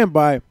 Right hand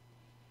by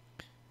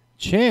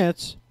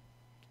Chance.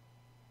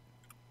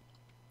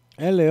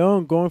 El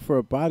Leon going for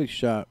a body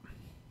shot.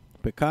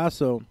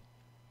 Picasso,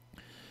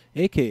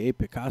 a.k.a.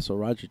 Picasso,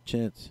 Rajan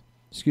Chance,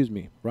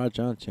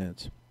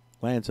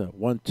 lands a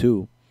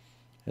 1-2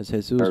 as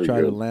Jesus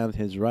tried to land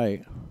his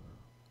right.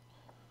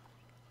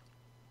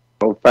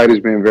 Both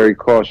fighters being very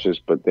cautious,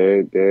 but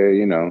they're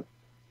you know,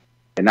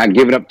 they're not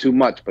giving up too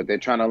much, but they're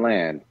trying to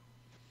land.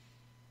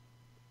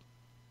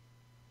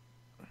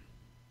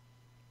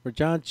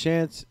 Rajan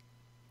Chance,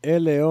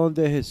 El Leon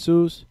de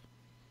Jesus,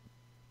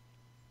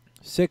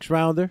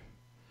 6-rounder.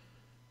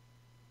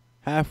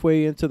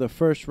 Halfway into the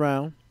first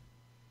round.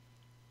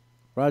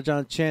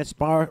 Rajan Chance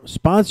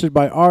sponsored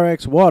by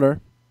RX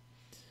Water.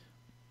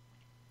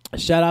 A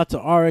shout out to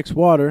RX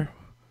Water.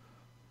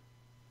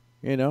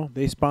 You know,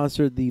 they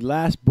sponsored the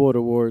last Border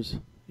Wars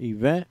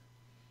event.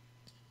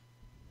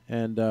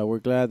 And we're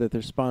glad that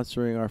they're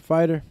sponsoring our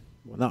fighter.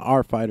 Well, not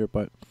our fighter,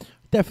 but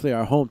definitely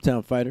our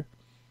hometown fighter.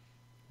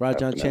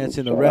 Rajan Chance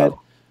in the red.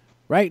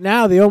 Right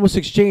now, they almost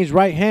exchanged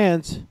right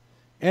hands.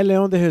 El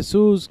Leon de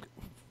Jesus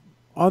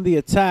on the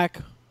attack.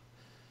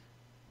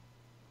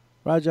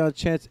 Rajan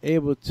Chance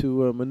able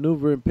to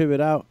maneuver and pivot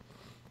out.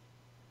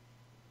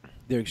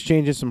 They're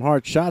exchanging some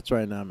hard shots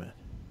right now, man.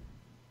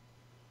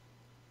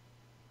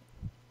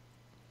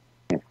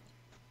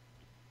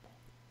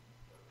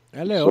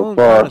 El Leon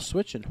kind of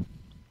switching.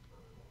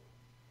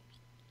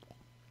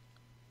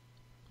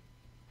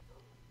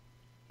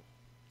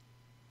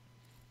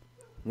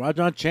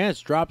 Rajan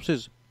Chance drops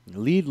his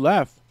lead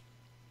left.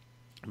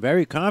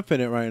 Very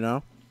confident right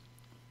now.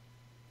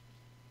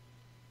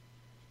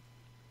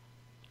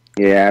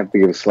 Yeah, I have to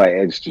give a slight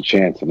edge to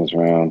Chance in this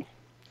round.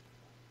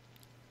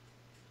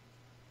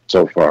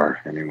 So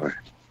far, anyway.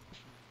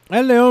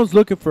 And Leon's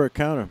looking for a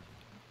counter.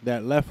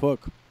 That left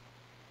hook.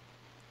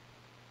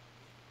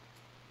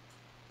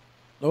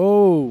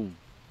 Oh.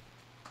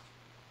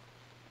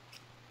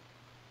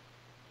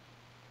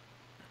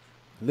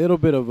 Little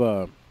bit of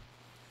a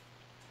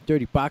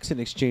dirty boxing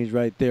exchange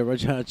right there.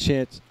 Rajan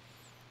Chance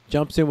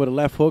jumps in with a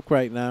left hook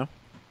right now.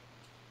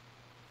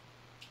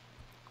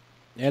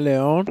 El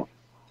Leon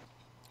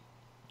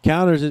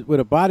counters it with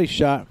a body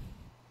shot.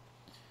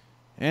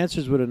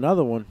 Answers with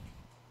another one.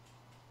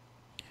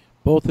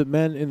 Both the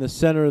men in the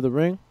center of the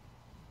ring.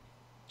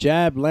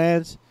 Jab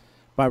lands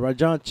by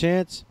Rajan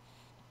Chance,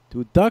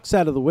 who ducks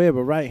out of the way of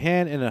a right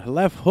hand and a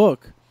left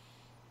hook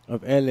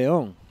of El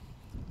Leon.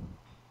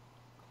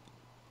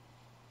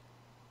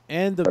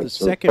 End of the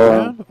second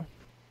round.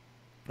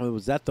 Or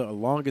was that the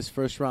longest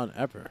first round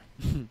ever?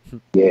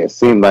 Yeah, it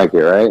seemed like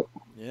it, right?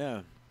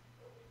 Yeah.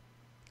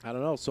 I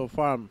don't know. So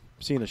far, I'm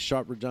seeing a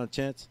sharp Rajan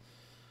Chance.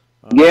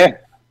 Yeah.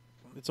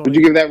 It's What'd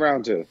you give that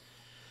round to?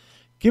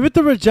 Give it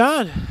to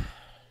Rajan.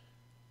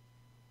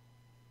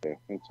 Yeah,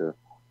 me too.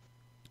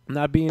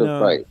 Not being, Good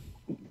fight.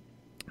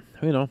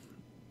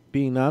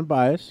 being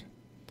non-biased.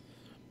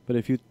 But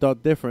if you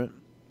thought different,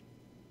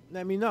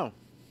 let me know.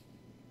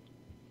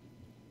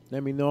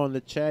 Let me know on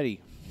the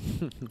chatty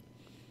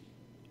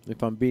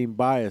if I'm being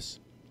biased.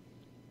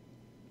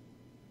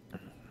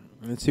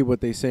 Let's see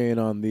what they're saying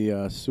on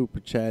the super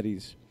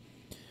chatties.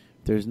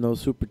 If there's no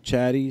super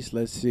chatties,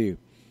 let's see.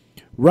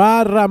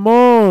 Rod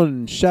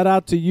Ramon, shout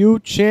out to you,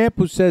 champ,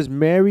 who says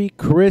Merry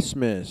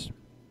Christmas.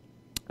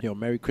 Yo,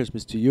 Merry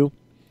Christmas to you.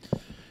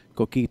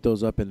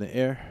 Coquitos up in the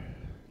air.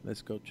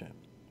 Let's go, champ.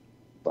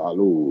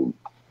 Salud.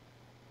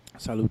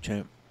 Salud,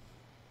 champ.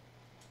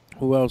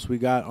 Who else we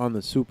got on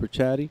the super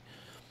chatty?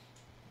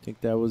 I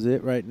think that was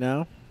it right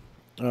now.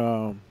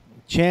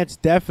 Chance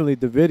definitely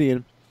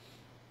Davidian.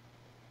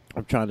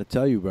 I'm trying to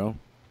tell you, bro.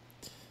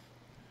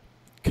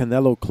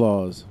 Canelo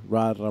Claus,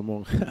 Rod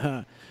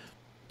Ramon.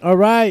 All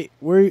right,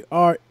 we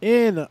are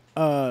in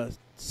a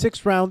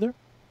 6-rounder.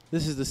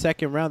 This is the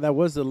second round. That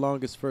was the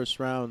longest first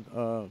round,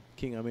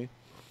 King, I mean.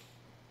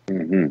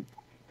 Mm-hmm.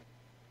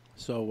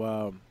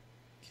 So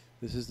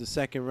this is the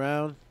second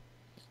round.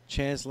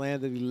 Chance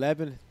landed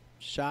 11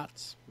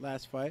 shots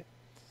last fight.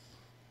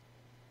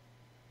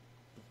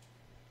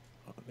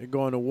 They're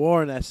going to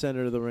war in that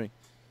center of the ring.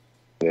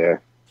 Yeah.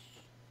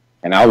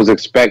 And I was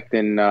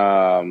expecting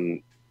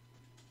my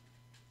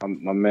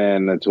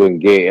man to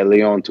engage,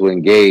 Leon to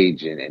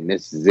engage, and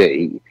this is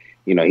it.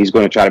 He's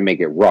going to try to make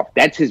it rough.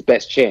 That's his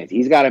best chance.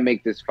 He's got to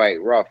make this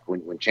fight rough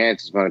when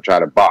Chance is going to try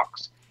to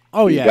box.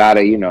 Oh, he's yeah. Got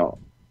to,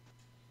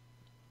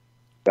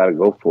 got to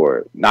go for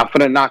it. Not for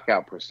the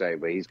knockout per se,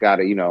 but he's got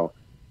to,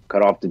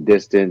 cut off the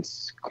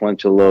distance,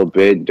 clinch a little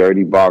bit,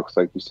 dirty box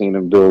like you've seen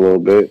him do a little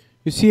bit.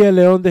 You see El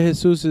Leon de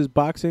Jesus'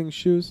 boxing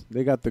shoes?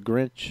 They got the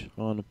Grinch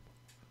on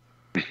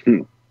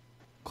them.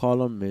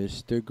 Call him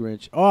Mr.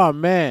 Grinch. Oh,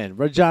 man.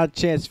 Rajan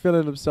Chance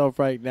feeling himself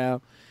right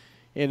now.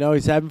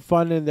 He's having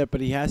fun in there,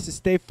 but he has to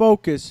stay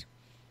focused.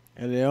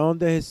 And Leon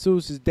de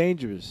Jesus is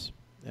dangerous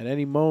at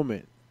any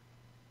moment.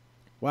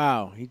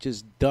 Wow, he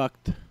just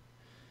ducked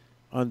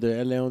under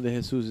El Leon de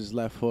Jesus'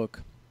 left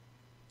hook.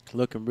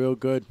 Looking real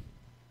good.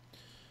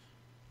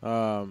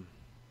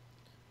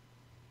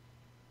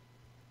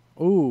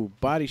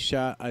 Body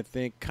shot, I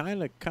think,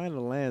 kind of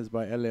lands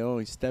by El Leon.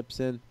 He steps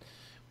in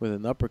with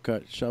an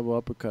uppercut, shovel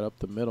uppercut up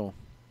the middle.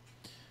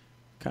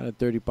 Kind of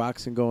dirty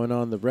boxing going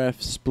on. The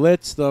ref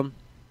splits them.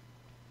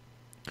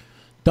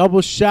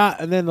 Double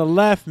shot, and then the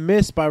left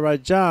missed by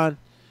Rajan.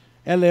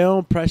 El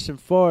Leon pressing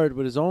forward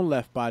with his own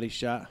left body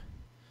shot.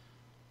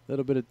 A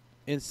little bit of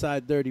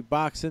inside dirty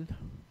boxing.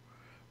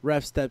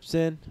 Ref steps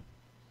in.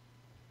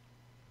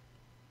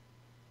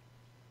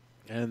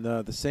 And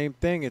the same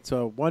thing. It's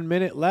 1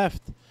 minute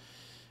left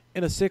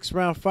in a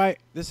 6-round fight.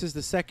 This is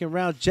the second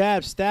round.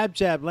 Jab, stab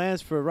jab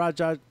lands for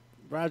Rajan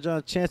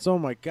Chance. Oh,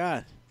 my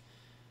God.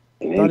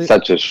 In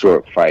such a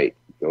short fight,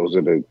 those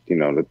are the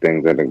the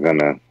things that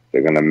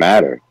they're gonna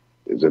matter.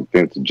 These are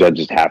things the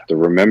judges have to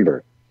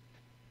remember.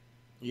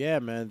 Yeah,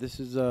 man. This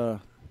is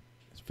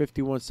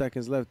 51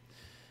 seconds left.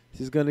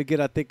 This is gonna get.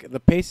 I think the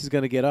pace is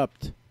gonna get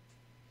upped.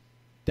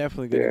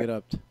 Definitely gonna get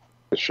upped.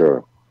 For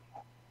sure.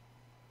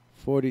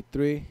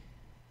 43.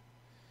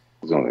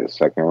 It's only the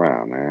second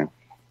round, man.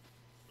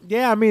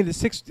 Yeah, I mean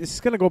it's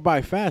gonna go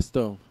by fast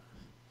though.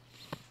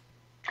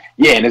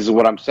 Yeah, and this is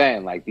what I'm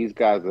saying. Like, these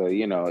guys are,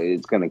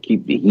 it's going to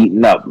keep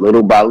heating up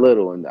little by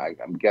little. And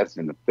I'm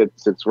guessing the 5th,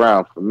 6th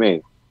round for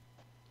me,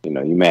 you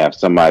may have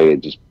somebody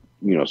that just,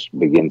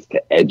 begins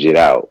to edge it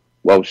out.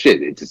 Well,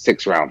 shit, it's a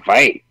 6-round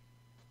fight,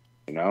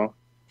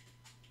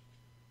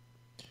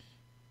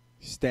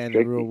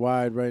 Standing real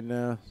wide right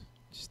now.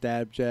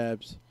 Stab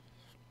jabs.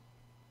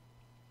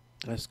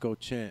 Let's go,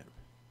 champ.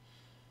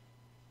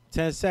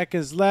 10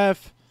 seconds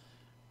left.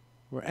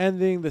 We're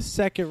ending the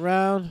second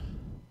round.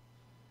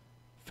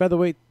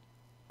 Featherweight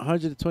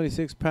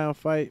 126-pound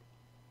fight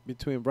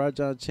between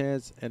Rajan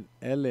Chance and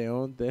El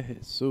Leon de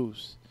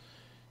Jesus.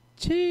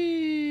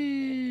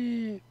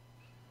 Cheap.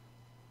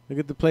 Look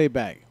at the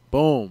playback.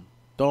 Boom.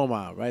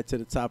 Doma right to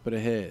the top of the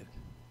head.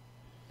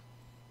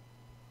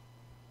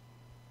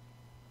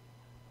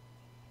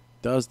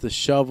 Does the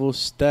shovel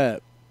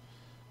step.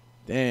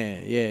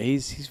 Damn, yeah,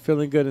 he's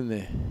feeling good in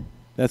there.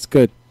 That's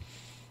good.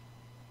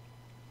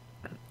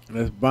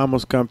 Let's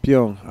vamos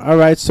campeón. All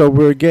right, so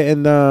we're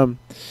getting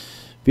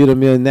Vito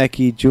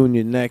Mielnicki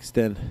Jr. next,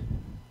 and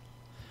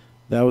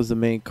that was the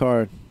main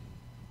card.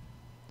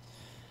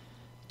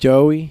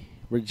 Joey,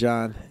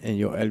 Rajan, and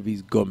your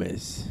Elvis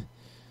Gomez.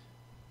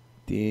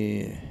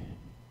 Then,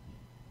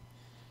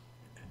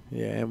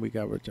 yeah, and we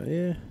got Rajan.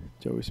 Yeah,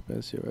 Joey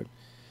Spencer. Right?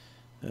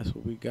 That's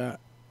what we got.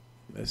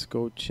 Let's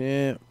go,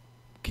 champ.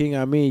 King,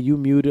 I mean, you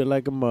muted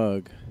like a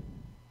mug.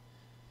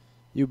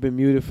 You've been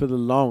muted for the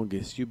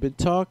longest. You've been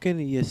talking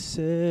to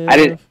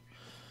yourself.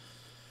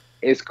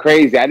 It's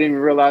crazy. I didn't even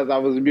realize I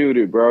was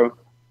muted, bro.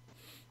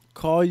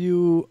 Call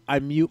you, I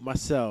mute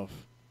myself.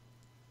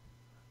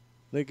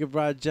 Look at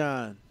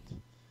Rajan.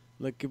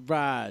 Look at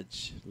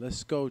Raj.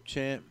 Let's go,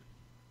 champ.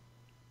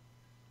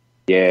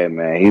 Yeah,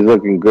 man. He's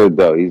looking good,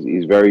 though.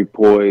 He's very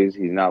poised.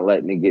 He's not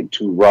letting it get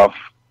too rough.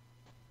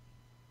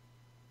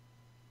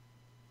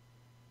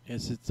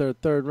 It's the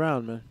third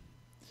round, man.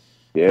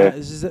 Yeah.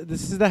 This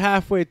is the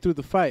halfway through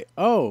the fight.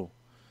 Oh,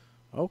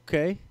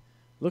 okay.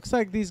 Looks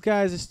like these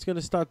guys are going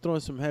to start throwing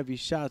some heavy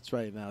shots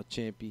right now,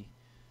 Champy.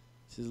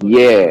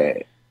 Yeah.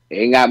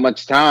 Ain't got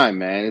much time,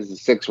 man. It's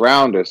a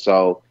 6-rounder,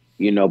 so,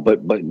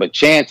 but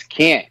Chance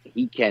can't.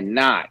 He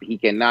cannot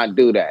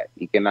do that.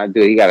 He cannot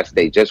do it. He got to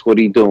stay just what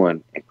he's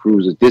doing and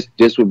cruise.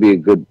 This would be a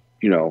good,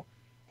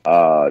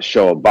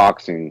 show of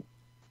boxing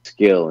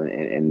skill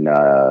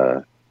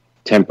and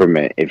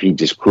temperament if he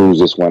just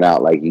cruises this one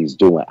out like he's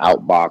doing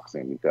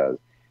outboxing, because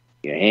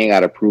he ain't got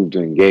to prove to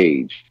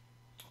engage.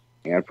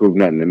 He ain't got to prove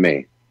nothing to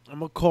me. I'm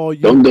going to call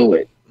you. Don't do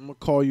it. I'm going to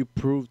call you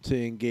prove to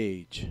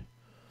engage.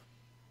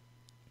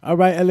 All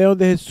right, Leon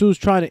de Jesus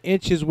trying to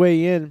inch his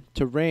way in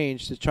to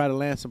range to try to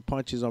land some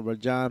punches on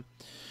Rajan.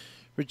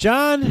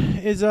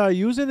 Rajan is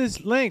using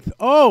his length.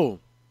 Oh!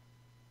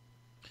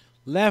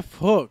 Left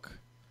hook.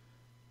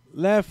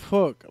 Left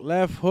hook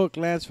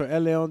lands for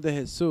Leon de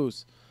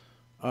Jesus.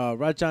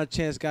 Rajan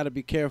Chance got to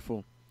be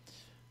careful.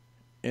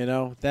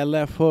 That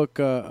left hook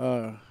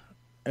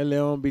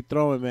Leon be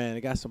throwing, man.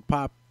 It got some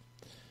pop.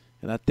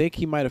 And I think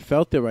he might have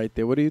felt it right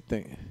there. What do you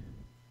think?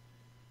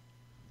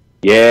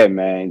 Yeah,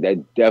 man.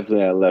 That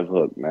definitely a left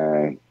hook,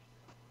 man.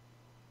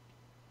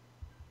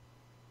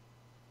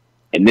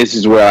 And this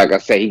is where, like I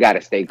said, he got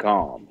to stay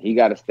calm.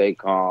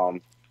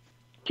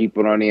 Keep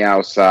it on the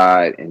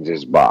outside, and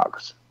just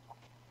box.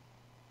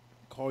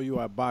 Call you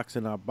out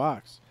boxing our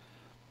box.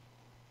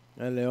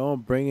 And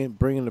Leon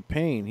bringing the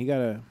pain. He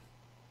gotta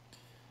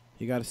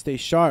stay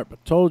sharp. I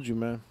told you,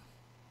 man.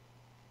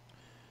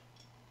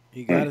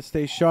 He gotta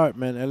stay sharp,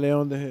 man. And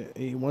Leon,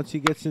 once he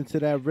gets into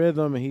that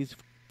rhythm and he's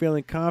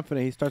feeling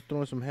confident, he starts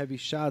throwing some heavy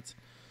shots.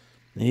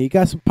 And he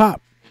got some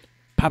pop.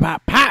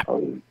 Pop.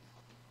 Oh,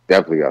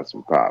 definitely got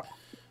some pop.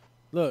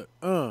 Look,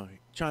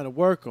 trying to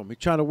work him. He's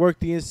trying to work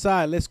the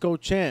inside. Let's go,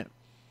 champ.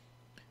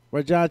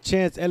 Rajan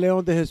Chance,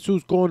 Leon de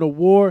Jesus going to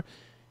war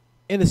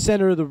in the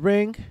center of the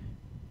ring.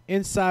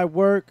 Inside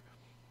work.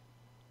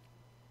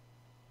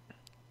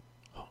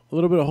 A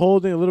little bit of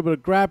holding, a little bit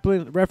of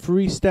grappling.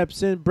 Referee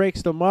steps in,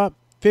 breaks them up.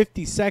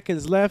 50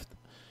 seconds left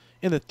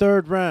in the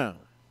third round.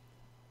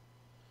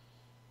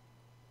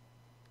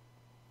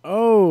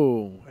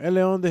 Oh,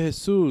 Leon de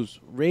Jesus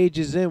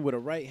rages in with a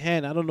right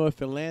hand. I don't know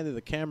if it landed.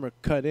 The camera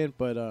cut in,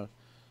 but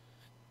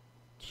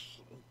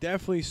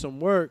definitely some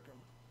work.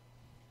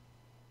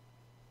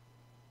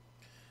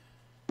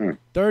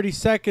 30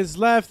 seconds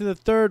left in the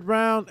third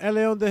round.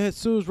 Leon de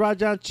Jesus,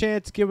 Rajan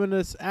Chance giving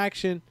us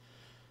action.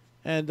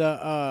 And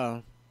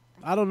I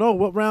don't know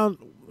what round,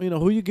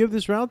 who you give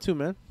this round to,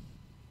 man?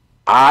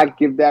 I'd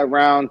give that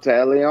round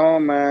to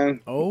Leon, man.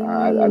 Oh,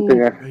 I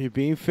think you're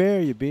being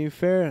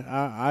fair.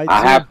 I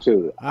have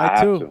to.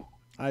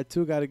 I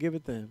too got to give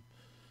it to him.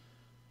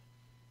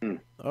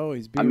 Oh,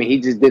 he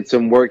just did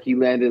some work. He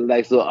landed a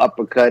nice little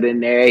uppercut in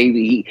there.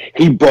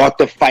 He brought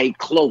the fight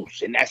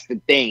close, and that's the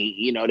thing.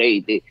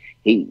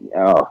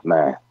 Oh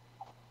man,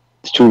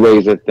 it's too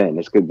razor thin.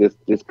 This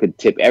could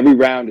tip. Every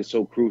round is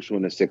so crucial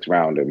in a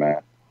 6-rounder,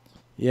 man.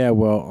 Yeah,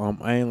 well,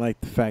 I ain't like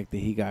the fact that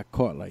he got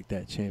caught like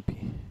that,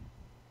 champion.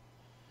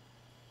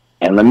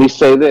 And let me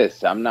say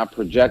this: I'm not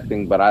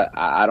projecting, but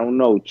I don't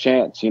know.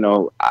 Chance,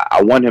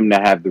 I want him to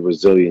have the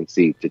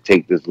resiliency to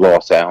take this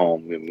loss at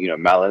home.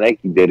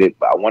 Malineki did it,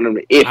 but I want him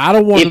to. I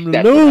don't want him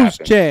to lose,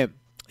 champ.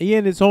 He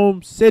in his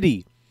home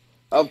city.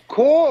 Of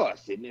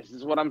course, and this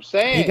is what I'm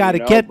saying. He got to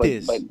get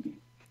this.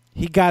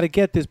 He got to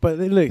get this. But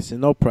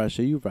listen, no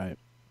pressure. You're right.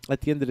 At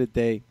the end of the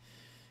day,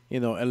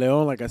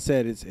 Leon, like I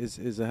said,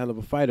 is a hell of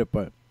a fighter.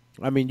 But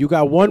I mean, you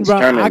got one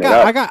round. I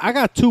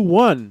got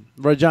 2-1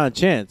 Rajan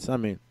Chance. I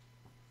mean.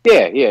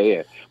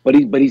 Yeah. But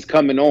he's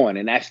coming on,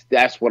 and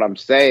that's what I'm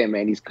saying,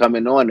 man. He's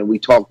coming on, and we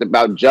talked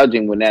about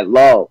judging when that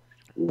low.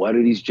 What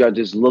are these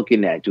judges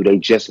looking at? Do they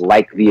just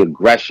like the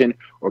aggression,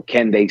 or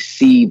can they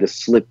see the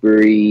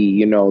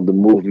slippery, the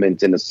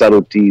movements and the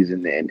subtleties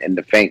and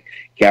the feint?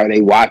 Are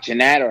they watching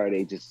that, or are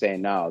they just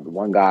saying, no, the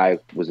one guy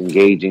was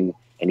engaging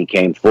and he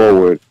came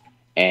forward,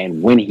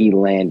 and when he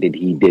landed,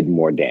 he did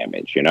more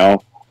damage,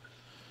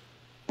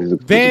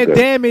 Van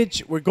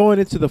Damage, we're going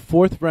into the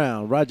 4th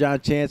round.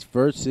 Rajan Chance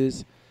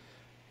versus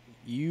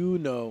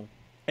Leon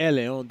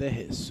de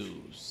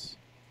Jesus.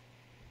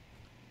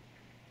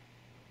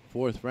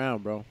 4th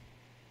round, bro.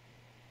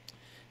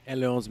 And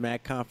Leon's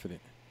mad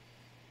confident.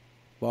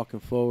 Walking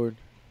forward.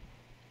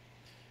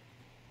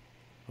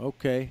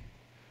 Okay.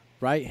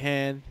 Right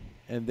hand,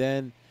 and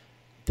then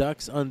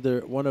ducks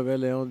under one of El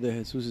Leon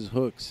de Jesus'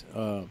 hooks.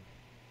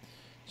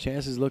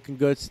 Chance is looking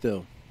good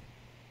still.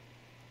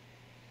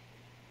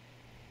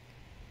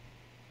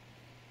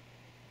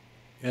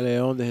 El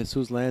Leon de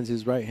Jesus lands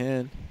his right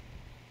hand.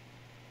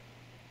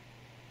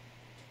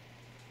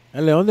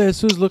 El Leon de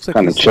Jesus looks like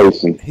Kind of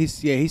chasing.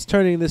 he's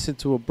turning this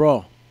into a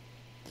brawl.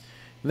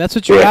 And that's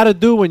what you got to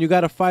do when you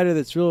got a fighter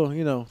that's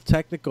real,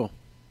 technical.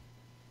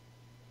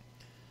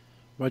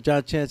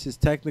 Rajan Chance is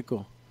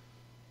technical.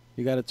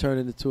 You got to turn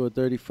it into a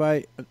dirty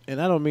fight. And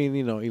I don't mean,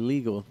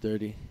 illegal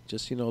dirty.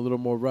 Just, a little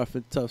more rough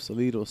and tough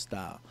Salido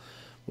style.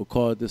 We'll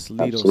call it the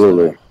Salido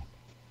style.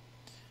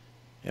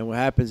 And what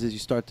happens is you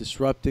start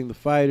disrupting the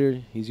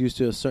fighter. He's used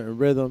to a certain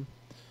rhythm.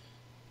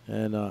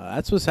 And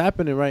that's what's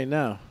happening right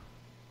now.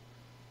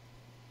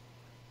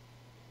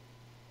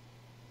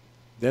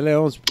 De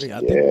Leon's, I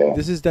think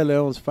this is De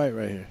Leon's fight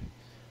right here.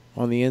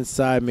 On the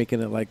inside,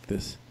 making it like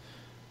this.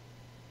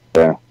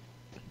 Yeah.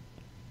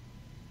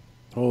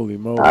 Holy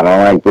moly. I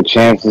don't like the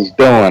Chance is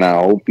doing.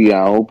 I hope he,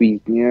 I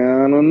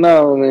don't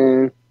know,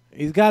 man.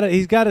 He's got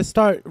to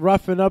start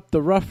roughing up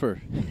the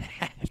rougher.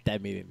 If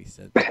that made any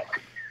sense.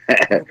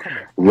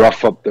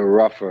 Rough up the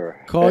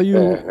rougher. Call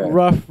you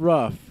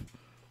rough.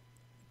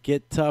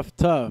 Get tough.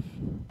 Hey,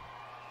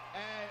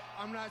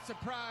 I'm not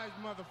surprised,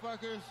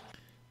 motherfuckers.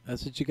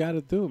 That's what you got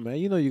to do, man.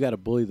 You got to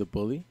bully the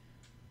bully.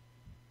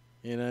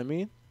 You know what I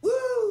mean? Woo!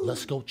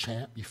 Let's go,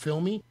 champ. You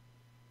feel me?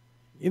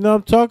 You know what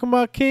I'm talking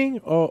about, King?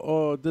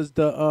 Or does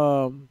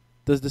the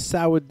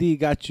Sour D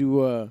got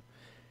you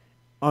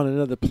on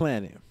another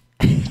planet?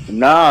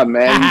 Nah,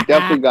 man. You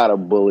definitely got to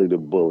bully the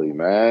bully,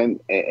 man.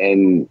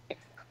 And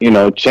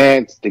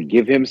Chance, to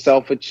give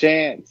himself a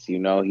chance.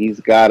 He's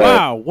got to.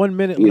 Wow, 1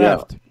 minute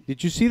left.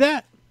 Did you see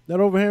that? That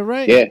overhand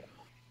right? Yeah.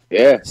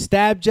 Yeah.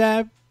 Stab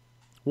jab.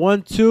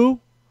 1-2.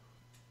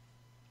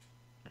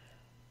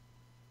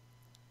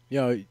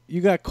 Yo,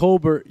 you got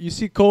Colbert. You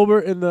see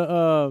Colbert in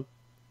the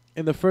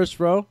first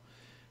row?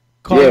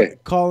 Calling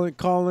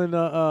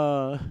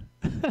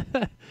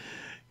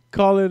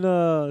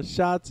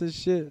shots and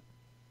shit.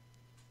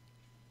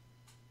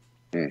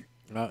 Do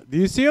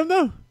you see him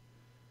though?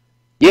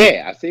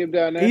 Yeah, I see him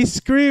down there. He's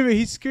screaming.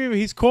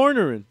 He's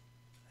cornering.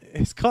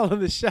 He's calling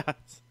the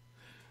shots.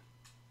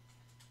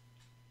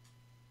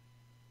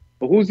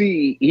 But who's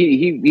he?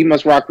 He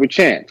must rock with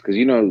Chance because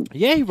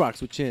Yeah, he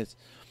rocks with Chance.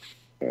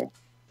 Yeah.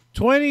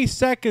 20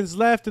 seconds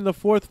left in the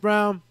fourth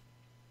round.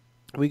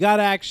 We got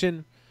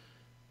action.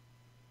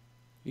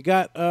 You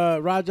got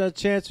Raja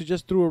Chance who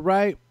just threw a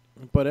right,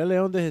 but El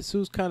Leon de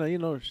Jesus kind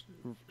of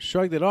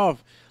shrugged it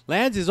off.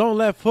 Lands his own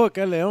left hook.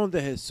 El Leon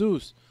de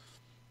Jesus.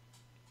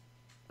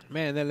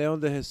 Man, El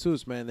Leon de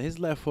Jesus, man, his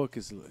left hook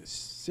is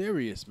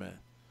serious, man.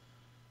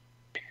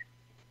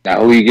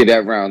 Now who you get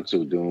that round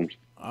to, Doom?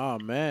 Oh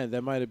man,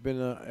 that might have been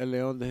El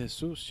Leon de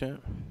Jesus,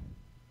 champ.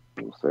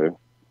 Okay.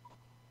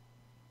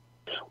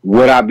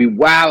 Would I be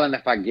wilding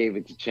if I gave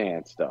it to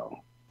Chance, though?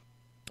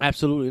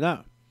 Absolutely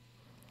not.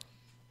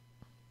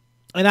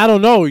 And I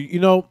don't know,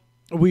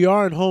 we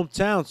are in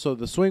hometown, so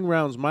the swing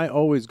rounds might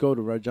always go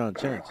to Rajan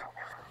Chance.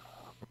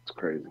 It's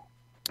crazy.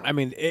 I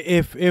mean,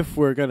 if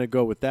we're gonna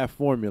go with that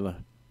formula,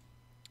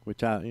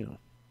 which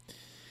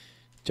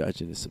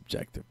judging is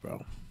subjective,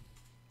 bro.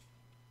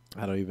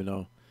 I don't even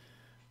know.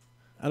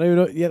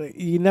 Yeah,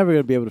 you're never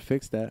gonna be able to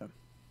fix that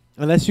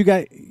unless you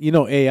got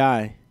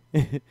AI.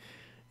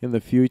 In the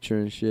future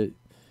and shit,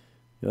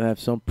 you'll have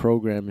some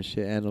program and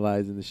shit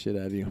analyzing the shit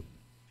out of you.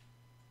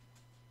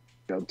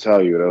 They'll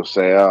tell you, they'll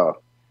say, oh,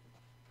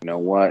 you know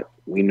what?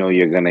 We know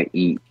you're going to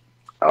eat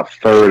a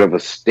third of a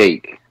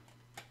steak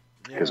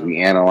because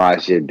we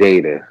analyze your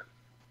data.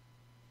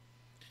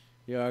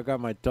 Yeah, I got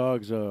my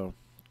dog's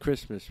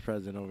Christmas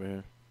present over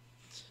here.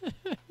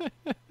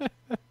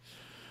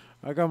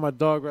 I got my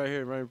dog right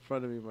here, right in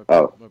front of me, my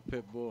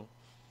pit bull.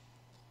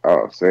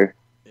 Oh, see?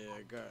 Yeah,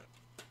 I got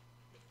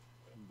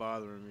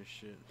bothering me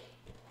shit.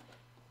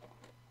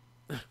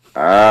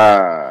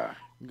 Got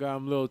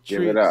him little treats.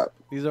 Give it up.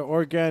 These are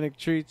organic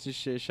treats and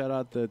shit. Shout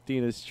out to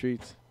Athena's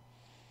Treats.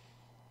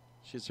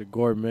 Shit's a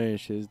gourmet and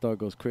shit. His dog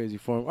goes crazy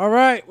for him. All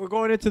right, we're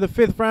going into the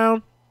fifth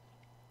round.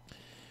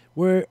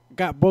 We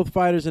got both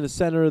fighters in the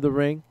center of the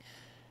ring.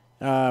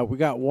 We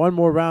got one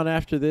more round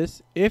after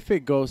this if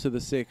it goes to the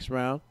sixth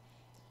round.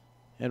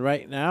 And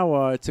right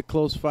now, it's a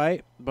close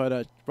fight,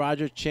 but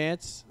Roger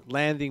Chance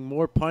landing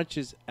more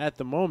punches at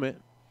the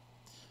moment.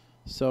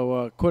 So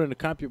according to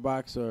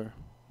CompuBox or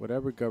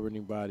whatever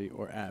governing body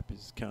or app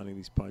is counting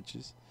these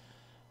punches,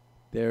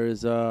 there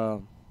is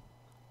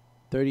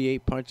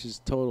 38 punches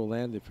total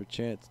landed for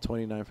Chance,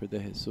 29 for De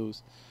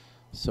Jesus.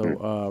 So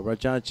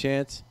Rajan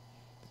Chance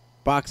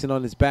boxing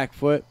on his back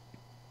foot.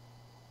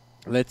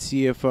 Let's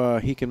see if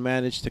he can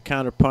manage to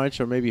counter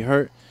punch or maybe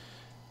hurt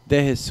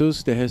De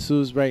Jesus. De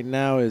Jesus right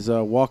now is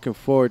walking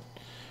forward,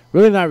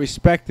 really not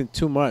respecting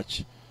too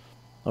much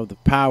of the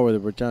power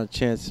that Rajan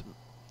Chance,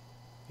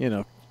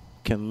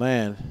 can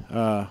land.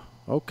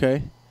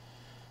 Okay.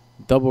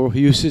 Double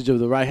usage of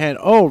the right hand.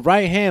 Oh,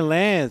 right hand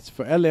lands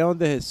for El Leon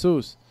de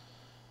Jesus.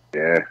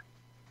 Yeah.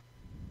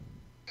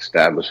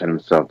 establishing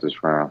himself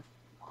this round.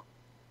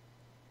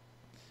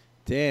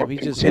 Damn, Or he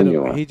just hit him.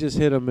 continuing. He just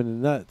hit him in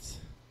the nuts.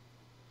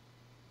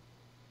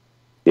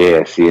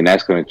 Yeah, see, and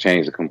that's going to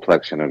change the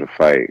complexion of the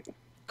fight.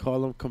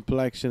 Call him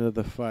complexion of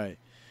the fight.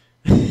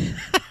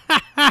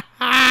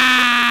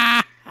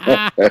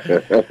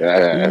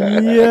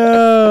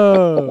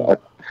 Yo,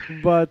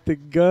 about the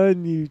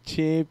gun, you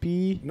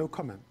champy. No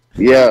comment.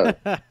 Yeah.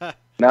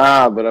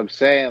 Nah, but I'm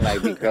saying,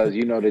 like, because,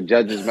 you know, the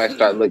judges might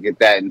start looking at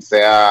that and say,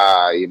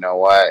 you know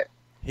what?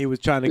 He was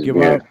trying to It's give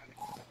weird. up.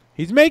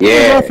 He's making it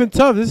Yeah. rough and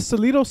tough. This is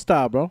Salido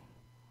style, bro.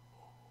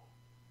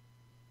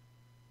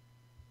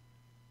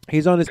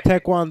 He's on his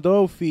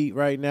Taekwondo feet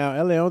right now.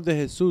 El Leon de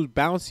Jesus,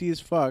 bouncy as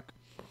fuck.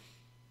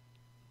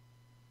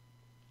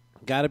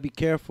 Gotta be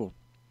careful.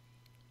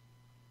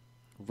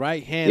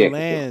 Right hand Yeah.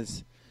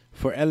 lands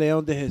for El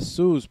Leon de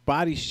Jesus.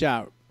 Body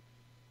shot.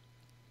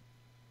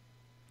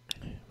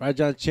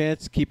 Rajan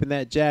Chance keeping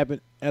that jab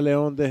in El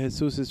Leon de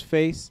Jesus'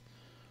 face.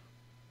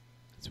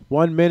 It's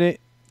 1 minute,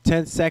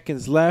 10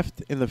 seconds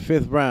left in the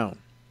 5th round.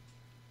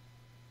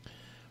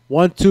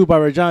 1-2 by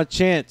Rajan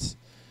Chance.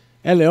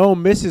 El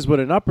Leon misses with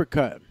an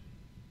uppercut.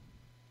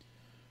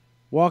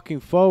 Walking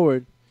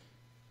forward,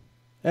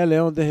 El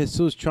Leon de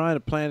Jesus trying to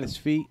plant his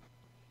feet.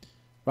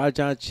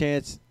 Rajan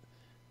Chance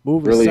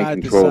moving Really side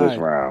to control this side.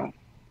 round.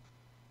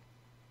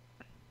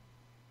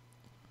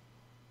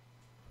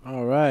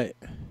 All right.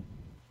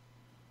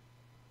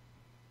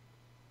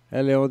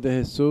 El Leon de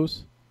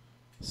Jesus.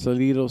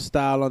 Salido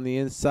style on the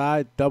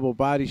inside. Double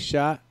body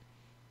shot.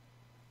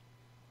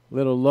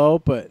 Little low,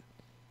 but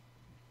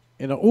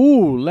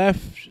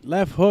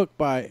left hook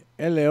by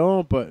El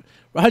Leon, but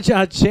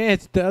Rajan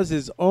Chance does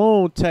his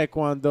own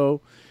Taekwondo.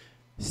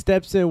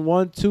 Steps in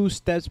 1-2,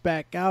 steps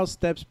back out,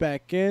 steps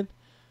back in.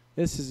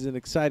 This is an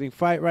exciting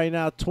fight right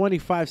now.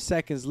 25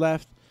 seconds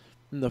left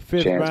in the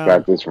 5th Chance round.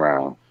 got this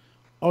round.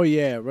 Oh,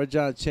 yeah,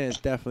 Rajan Chance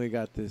definitely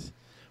got this.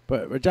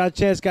 But Rajan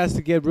Chance got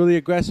to get really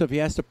aggressive. He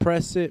has to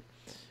press it,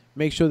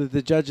 make sure that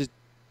the judges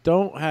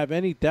don't have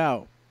any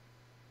doubt.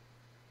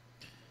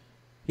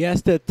 He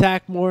has to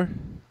attack more.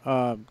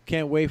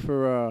 Can't wait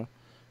for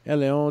El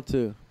Leon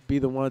to be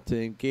the one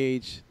to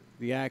engage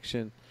the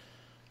action.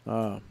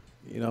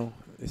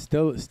 It's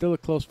still a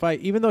close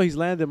fight, even though he's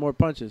landed more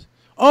punches.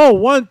 Oh,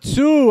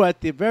 1-2 at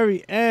the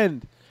very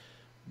end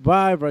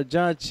by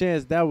Rajan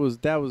Chance. That was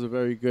a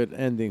very good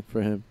ending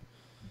for him.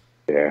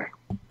 Yeah.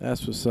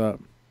 That's what's up.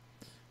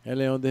 El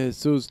Leon de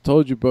Jesus,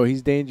 told you, bro.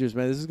 He's dangerous,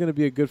 man. This is going to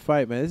be a good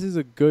fight, man. This is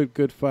a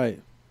good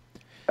fight.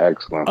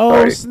 Excellent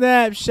Oh, fight.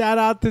 snap. Shout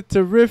out to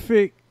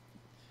Terrific.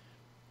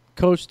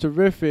 Coach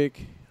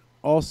Terrific,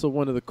 also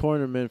one of the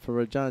cornermen for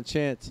Rajan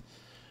Chance.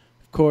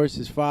 Of course,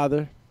 his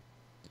father,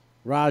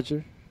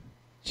 Roger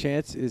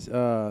Chance, is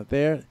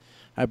there.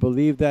 I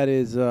believe that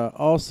is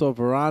also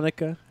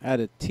Veronica at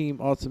a Team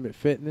Ultimate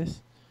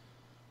Fitness.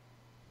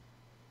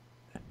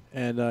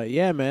 And,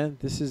 yeah, man,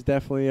 this is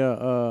definitely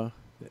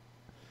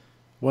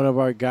one of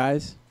our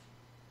guys.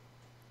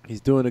 He's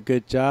doing a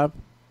good job.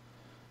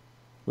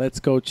 Let's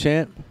go,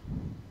 champ.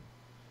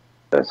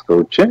 Let's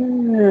go, champ.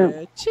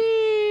 Yeah,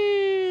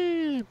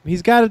 champ.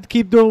 He's got to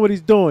keep doing what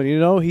he's doing, you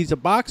know. He's a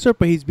boxer,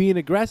 but he's being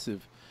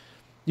aggressive.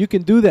 You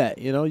can do that,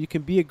 you know. You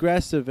can be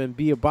aggressive and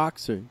be a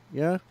boxer,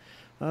 yeah?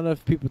 I don't know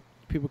if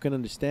people can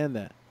understand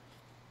that.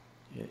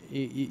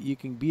 You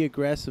can be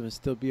aggressive and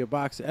still be a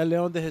boxer. El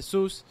Leon de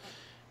Jesus,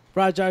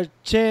 Rajan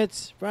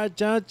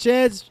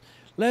Chance,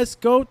 let's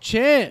go,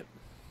 champ.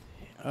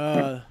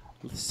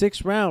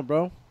 6th round,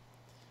 bro.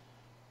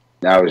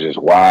 That was just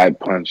wide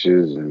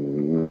punches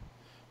and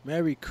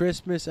Merry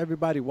Christmas,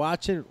 everybody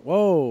watching.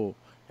 Whoa,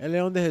 El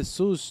Leon de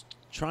Jesus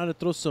trying to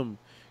throw some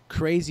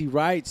crazy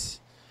rights.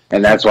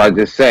 and that's why I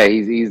just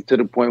say he's to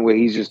the point where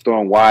he's just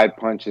throwing wide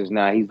punches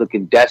now. He's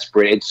looking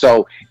desperate.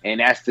 And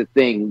that's the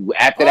thing.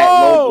 After that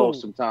low blow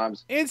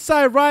sometimes.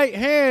 Inside right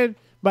hand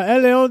by El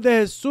Leon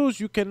de Jesus.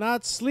 You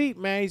cannot sleep,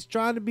 man. He's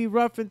trying to be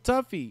rough and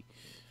toughy.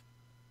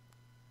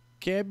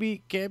 Can't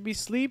be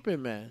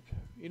sleeping, man.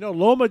 You know,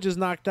 Loma just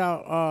knocked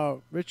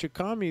out Richard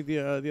Comey the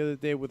other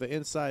day with an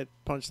inside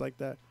punch like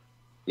that.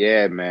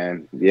 Yeah,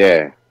 man.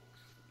 Yeah.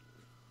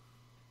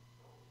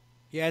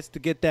 He has to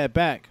get that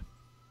back.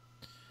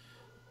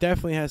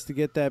 Definitely has to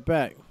get that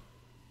back.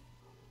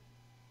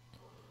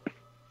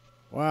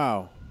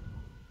 Wow.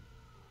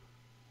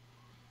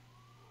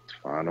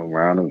 Final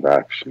round of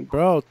action.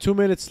 Bro, 2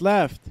 minutes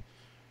left.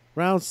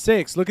 Round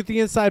 6. Look at the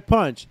inside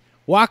punch.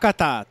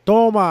 Wakata.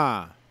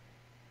 Toma.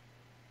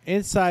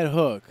 Inside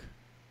hook.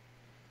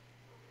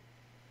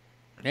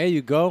 There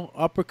you go.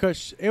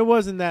 Uppercut. It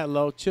wasn't that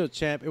low. Chill,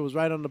 champ. It was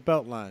right on the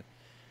belt line.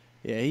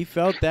 Yeah, he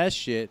felt that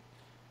shit.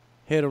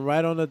 Hit him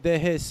right on the De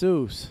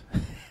Jesus.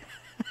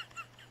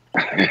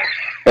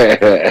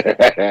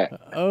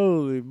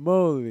 Holy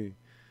moly.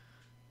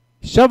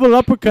 Shovel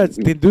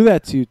uppercuts can do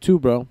that to you too,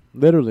 bro.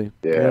 Literally.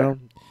 Yeah. You know?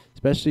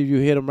 Especially if you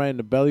hit him right in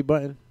the belly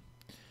button.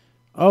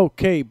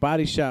 Okay,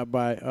 body shot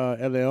by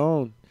El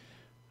Leon.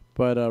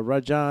 But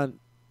Rajan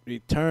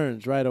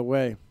returns right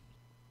away.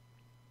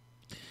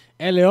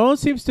 And Leon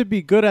seems to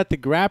be good at the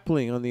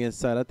grappling on the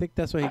inside. I think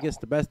that's why he gets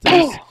the best of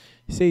us.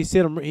 He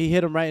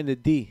hit him right in the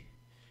D.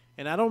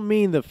 And I don't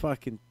mean the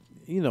fucking,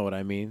 you know what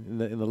I mean,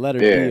 in the letter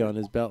D on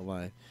his belt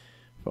line.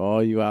 For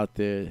all you out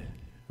there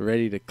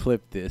ready to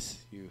clip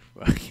this, you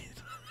fucking.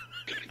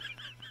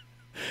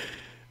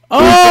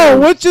 Oh,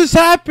 what just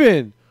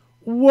happened?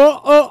 Whoa,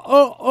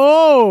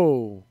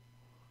 oh.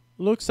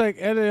 Looks like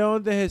El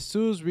Leon de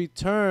Jesus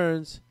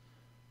returns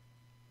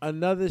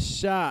another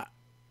shot.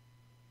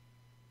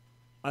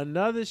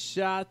 Another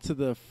shot to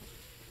the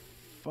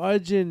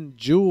fudging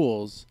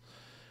jewels.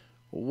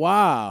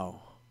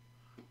 Wow.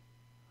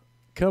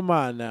 Come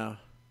on now.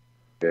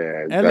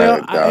 Yeah,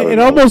 it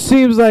almost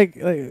seems like,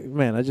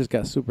 man, I just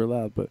got super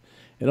loud, but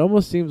it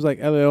almost seems like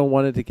El Leon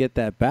wanted to get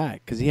that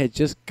back because he had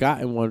just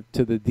gotten one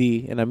to the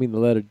D, and I mean the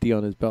letter D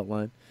on his belt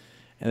line.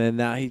 And then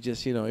now he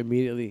just,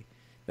 immediately.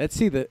 Let's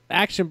see the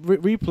action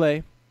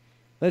replay.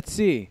 Let's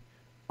see.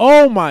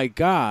 Oh, my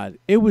God.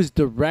 It was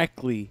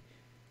directly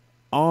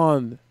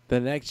on the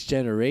Next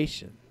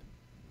Generation.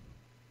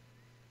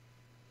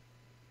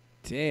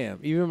 Damn.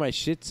 Even my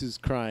Shih Tzu's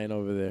crying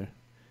over there.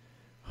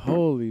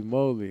 Holy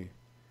moly.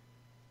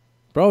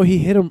 Bro, he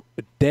hit him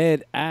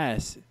dead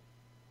ass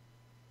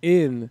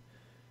in,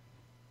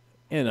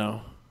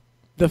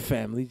 the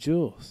family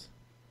jewels.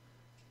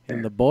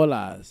 In the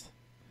bolas.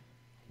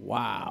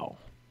 Wow.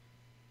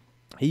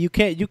 You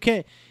can't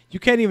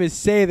even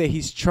say that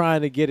he's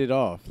trying to get it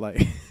off.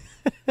 Like,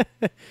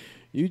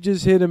 you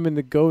just hit him in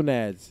the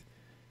gonads.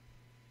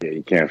 Yeah,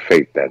 you can't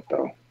fake that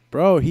though.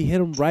 Bro, he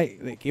hit him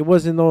right. Like, it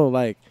wasn't no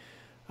like,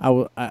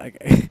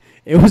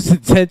 it was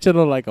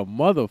intentional like a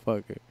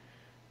motherfucker.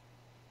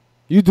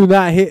 You do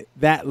not hit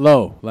that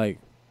low. Like,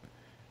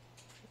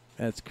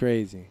 that's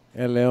crazy.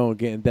 El Leon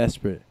getting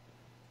desperate.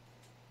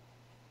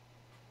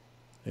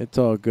 It's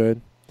all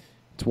good.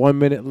 It's 1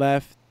 minute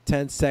left,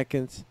 10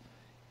 seconds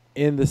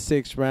in the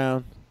 6th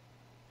round.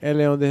 El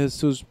Leon de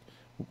Jesus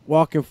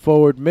walking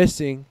forward,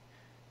 missing.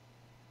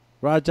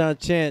 Rajan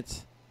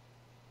Chance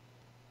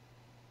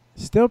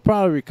still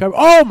probably recover.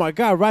 Oh, my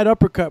God. Right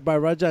uppercut by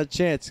Rajan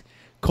Chance.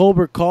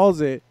 Colbert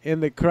calls it in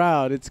the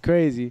crowd. It's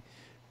crazy.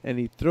 And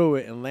he threw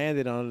it and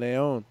landed on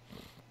Leon.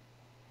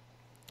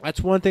 That's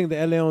one thing that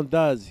El Leon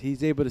does.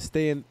 He's able to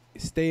stay in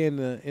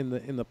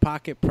the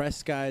pocket,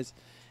 press guys,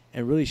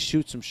 and really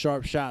shoot some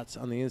sharp shots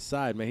on the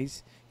inside. Man,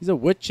 he's a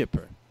wood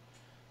chipper.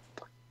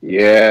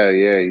 Yeah,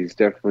 he's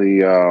definitely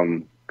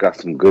got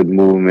some good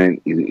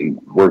movement. He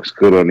works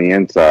good on the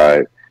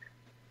inside.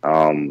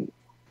 How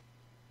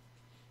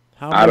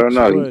I don't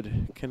know.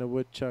 Wood can a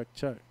woodchuck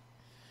chuck?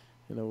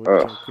 And a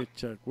woodchuck could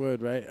chuck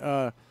wood,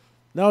 right?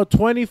 No,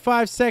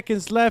 25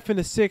 seconds left in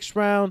the 6th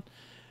round.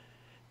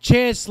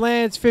 Chance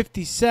lands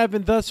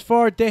 57 thus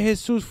far. De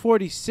Jesus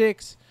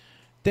 46.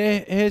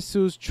 De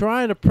Jesus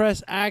trying to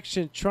press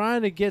action,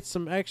 trying to get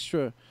some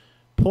extra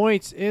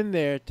points in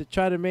there to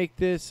try to make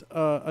this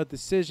a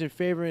decision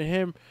favoring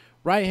him.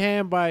 Right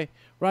hand by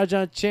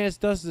Rajan Chance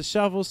does the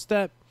shovel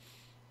step.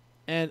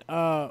 And,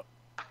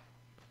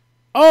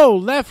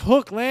 left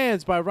hook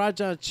lands by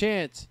Rajan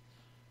Chance.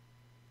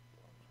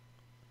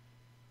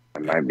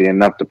 It might be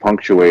enough to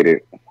punctuate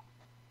it.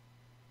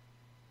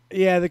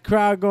 Yeah, the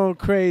crowd going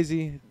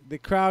crazy. The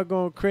crowd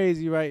going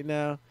crazy right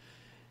now.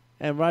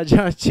 And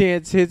Rajan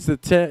Chance hits the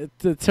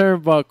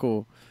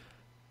turnbuckle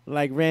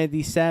like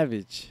Randy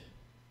Savage.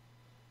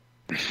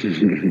 You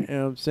know what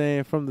I'm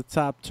saying? From the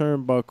top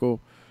turnbuckle.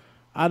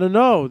 I don't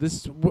know.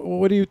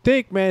 What do you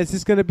think, man? Is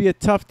this going to be a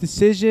tough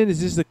decision?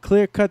 Is this a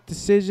clear-cut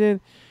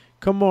decision?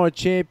 Come on,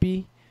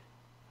 Champy.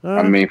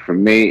 I mean, for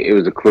me, it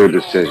was a clear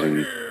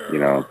decision.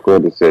 Clear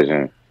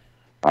decision.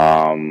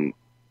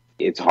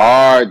 It's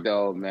hard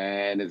though,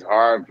 man. It's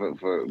hard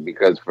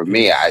because for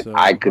me,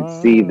 I could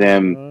see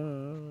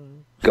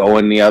them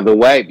going the other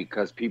way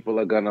because people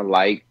are gonna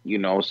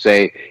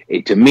say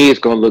to me it's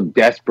gonna look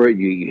desperate.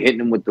 You hitting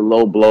them with the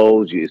low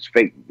blows. It's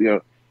fake,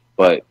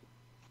 But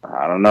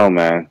I don't know,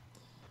 man.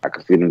 I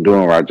could see them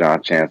doing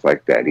Rajan Chance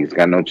like that. He's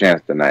got no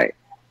chance tonight,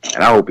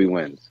 and I hope he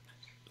wins.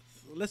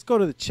 Let's go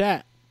to the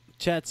chat.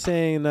 Chat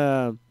saying,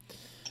 some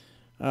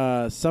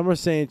are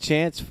saying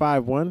Chance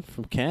 5-1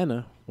 from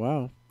Canna.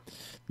 Wow.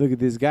 Look at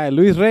this guy.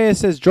 Luis Reyes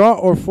says draw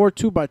or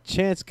 4-2, but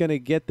Chance going to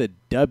get the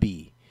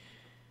dubby.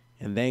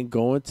 And then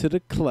going to the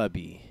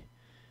clubby.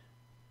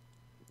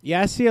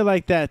 Yeah, I see it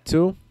like that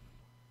too.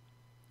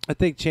 I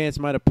think Chance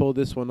might have pulled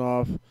this one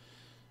off.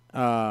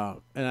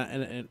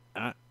 And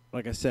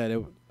like I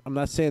said, I'm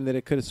not saying that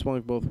it could have swung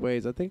both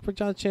ways. I think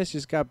Rajan Chance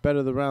just got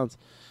better the rounds.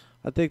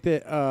 I think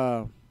that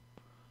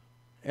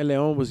El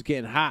Leon was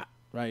getting hot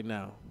right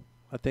now.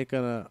 I think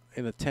in a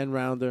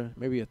 10-rounder,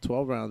 maybe a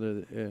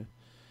 12-rounder,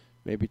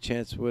 maybe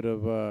Chance would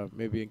have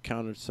maybe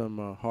encountered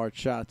some hard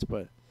shots.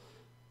 But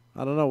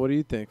I don't know. What do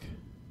you think?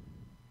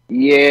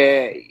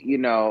 Yeah,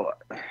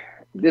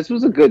 this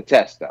was a good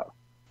test, though.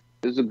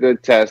 This was a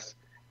good test.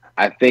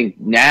 I think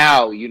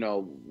now,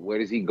 where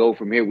does he go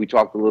from here? We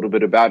talked a little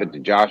bit about it. The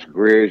Josh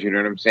Greers, you know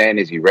what I'm saying?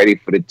 Is he ready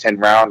for the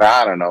 10-rounder?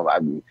 I don't know.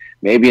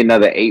 Maybe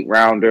another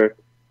 8-rounder.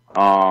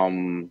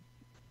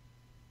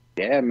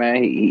 Yeah,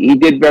 man, he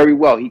did very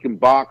well. He can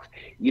box.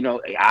 You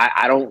know,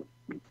 I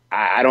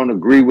don't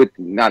agree with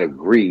not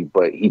agree,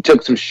 but he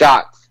took some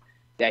shots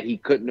that he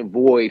couldn't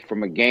avoid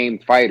from a game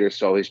fighter.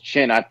 So his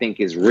chin, I think,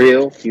 is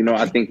real. You know,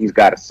 I think he's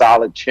got a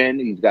solid chin.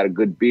 He's got a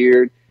good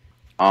beard.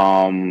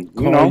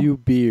 Call you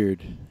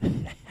beard.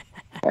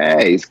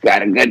 Hey, he's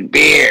got a good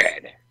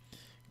beard.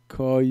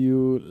 Call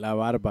you La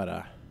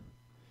Barbara.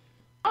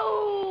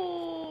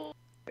 Oh.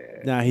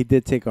 Nah, he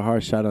did take a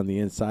hard shot on the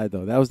inside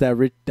though. That was that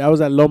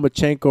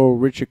Lomachenko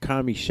Richard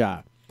Kami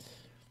shot.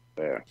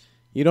 Yeah.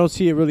 You don't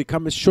see it really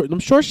coming short. Them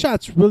short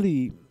shots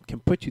really can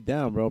put you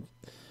down, bro.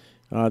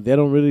 They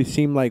don't really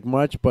seem like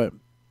much, but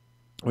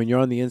when you're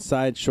on the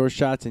inside, short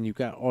shots, and you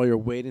got all your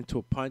weight into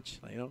a punch,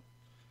 you know,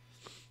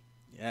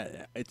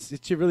 yeah,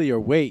 it's really your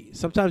weight.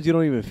 Sometimes you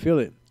don't even feel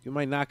it. You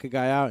might knock a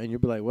guy out, and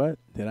you'll be like, "What?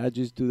 Did I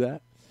just do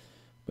that?"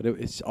 But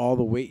it's all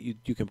the weight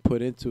you can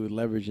put into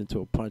leverage into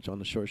a punch on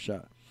the short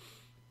shot.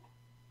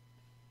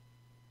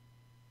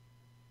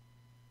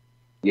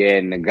 Yeah,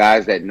 and the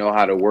guys that know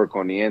how to work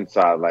on the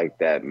inside like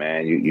that,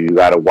 man, you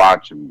got to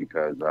watch them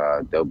because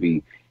they'll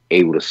be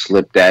able to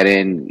slip that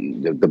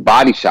in. The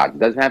body shot. It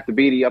doesn't have to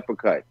be the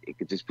uppercut. It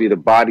could just be the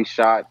body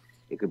shot.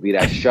 It could be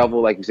that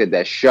shovel, like you said,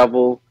 that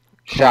shovel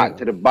shot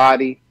to the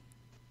body,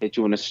 hit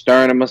you in the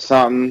sternum or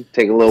something,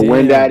 take a little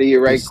wind out of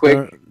you right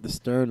quick. The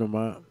sternum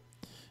out.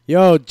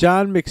 Yo,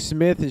 John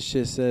McSmith and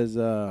shit says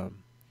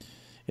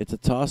it's a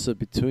toss-up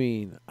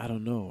between, I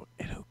don't know,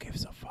 and who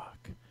gives a fuck?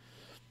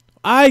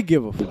 I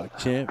give a fuck,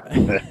 champ.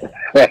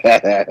 What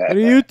are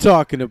you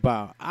talking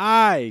about?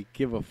 I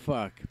give a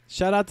fuck.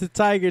 Shout out to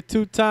Tiger,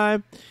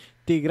 2-time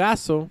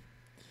Tigrazo.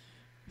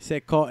 He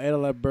said, call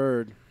Ella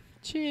Bird.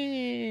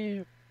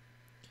 Champ.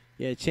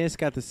 Yeah, Chance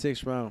got the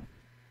 6th round.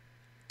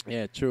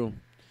 Yeah, true.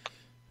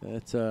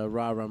 That's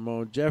Ra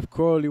Ramon. Jeff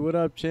Crowley, what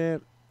up,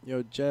 champ?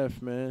 Yo,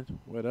 Jeff, man.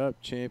 What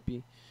up,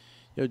 champy?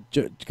 Yo,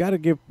 gotta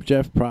give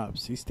Jeff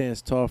props. He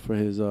stands tall for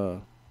his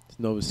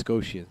Nova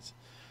Scotians.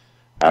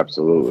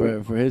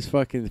 Absolutely. For his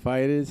fucking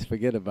fighters,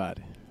 forget about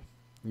it.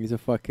 He's a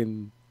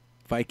fucking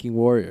Viking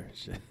warrior.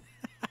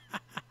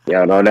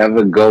 Yeah, don't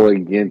ever go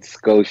against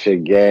Scotia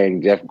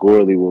gang. Jeff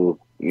Gorley will,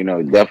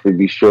 definitely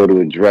be sure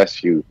to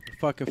address you.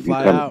 Fucking if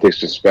fly you come out.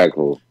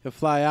 Disrespectful. He'll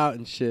fly out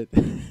and shit.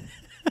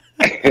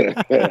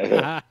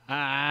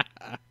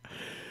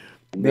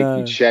 Make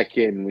you check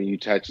in when you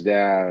touch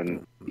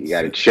down. You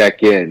got to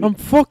check in. I'm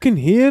fucking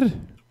here.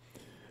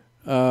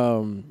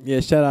 Yeah,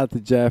 shout out to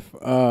Jeff.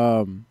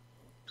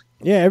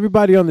 Yeah,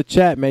 everybody on the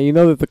chat, man. You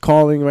know that the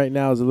calling right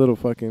now is a little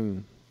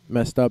fucking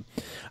messed up.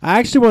 I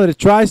actually wanted to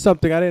try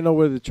something. I didn't know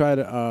whether to try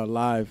it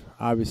live.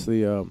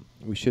 Obviously,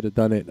 we should have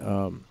done it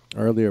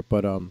earlier.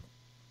 But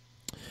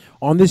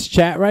on this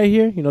chat right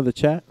here, you know the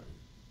chat?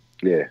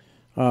 Yeah.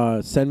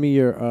 Send me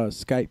your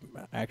Skype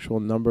actual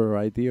number or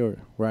ID or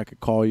where I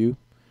could call you.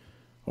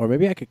 Or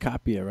maybe I could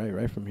copy it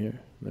right from here.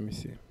 Let me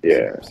see.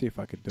 Yeah. See if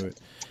I could do it.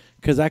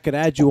 Because I could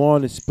add you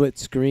on a split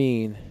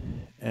screen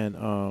and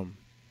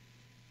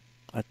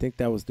I think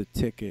that was the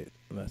ticket.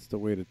 That's the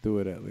way to do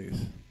it, at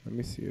least. Let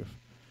me see if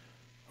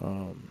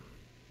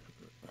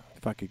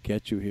I could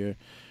get you here.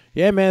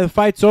 Yeah, man, the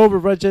fight's over.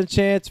 Rajan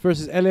Chance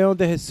versus Leon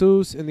de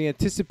Jesus in the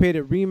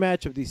anticipated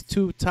rematch of these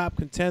two top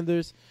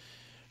contenders.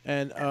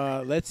 And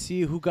let's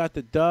see who got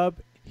the dub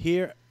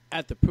here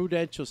at the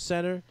Prudential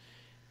Center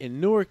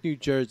in Newark, New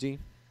Jersey.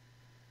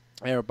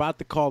 They're about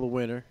to call the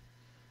winner.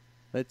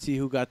 Let's see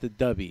who got the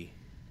dubby.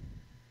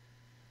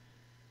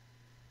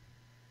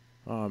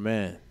 Oh,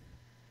 man.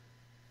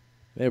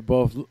 They're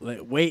both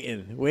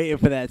waiting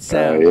for that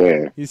sound.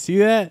 Yeah. You see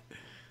that?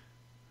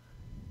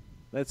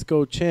 Let's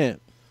go,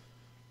 champ.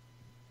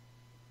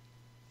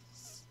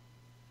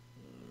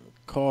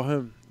 Call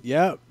him.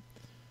 Yep.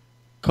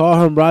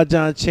 Call him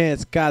Rajan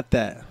Chance. Got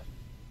that.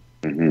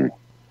 Mm-hmm.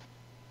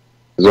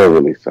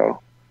 Deservedly so.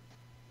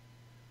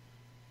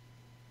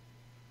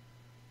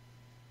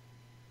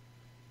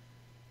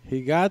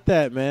 He got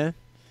that, man.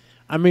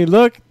 I mean,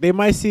 look, they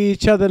might see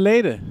each other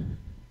later.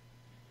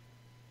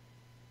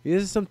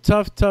 These are some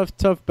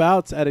tough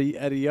bouts at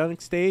a young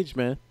stage,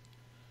 man.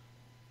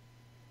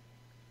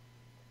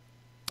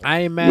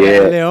 I ain't mad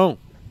at Leon.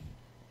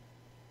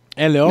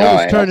 And Leon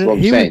was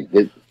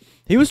turning.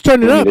 He was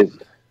turning up.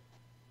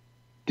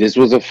 This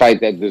was a fight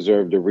that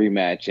deserved a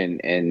rematch,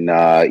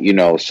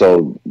 and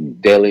so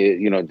De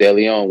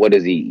Leon, what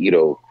is he?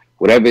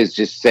 Whatever is,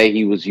 just say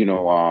he was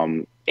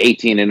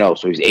 18-0,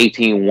 so he's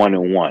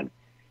 18-1-1.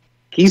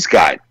 He's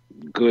got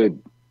good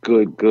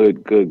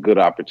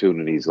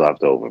opportunities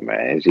left over,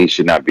 man. He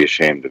should not be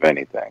ashamed of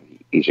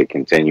anything. He should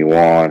continue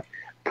on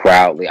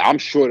proudly. I'm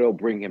sure they'll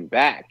bring him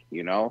back,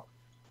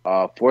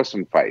 for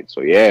some fights.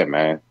 So yeah,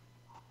 man.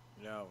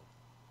 No.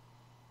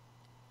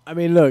 I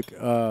mean, look,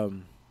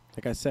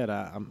 like I said,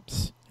 I'm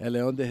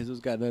Leon de Jesus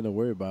got nothing to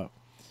worry about.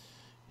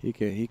 He's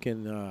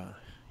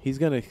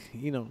gonna,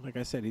 like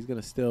I said, he's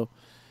gonna still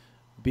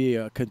be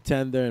a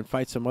contender and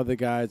fight some other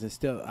guys, and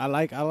still, I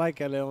like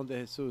Leon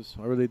de Jesus.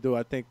 I really do.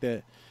 I think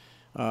that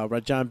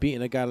Rajan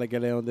beating a guy like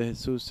Leon de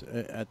Jesus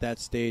at that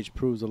stage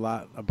proves a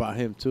lot about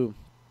him too.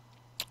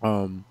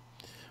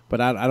 But But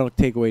I don't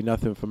take away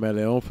nothing from El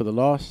Leon for the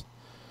loss.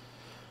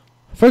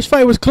 First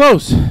fight was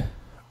close.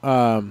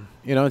 And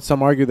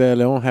some argue that El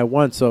Leon had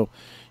won. So,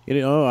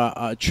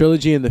 a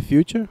trilogy in the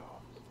future,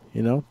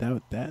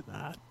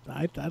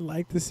 I'd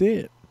like to see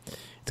it.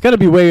 It's got to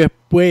be way,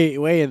 way,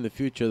 way in the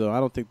future, though. I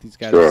don't think these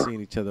guys are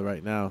seeing each other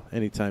right now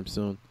anytime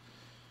soon,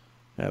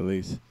 at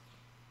least.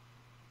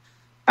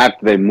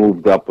 After they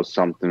moved up or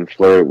something,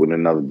 flirted with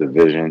another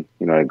division,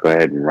 they go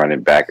ahead and run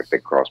it back if they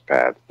cross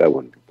paths. That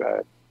wouldn't be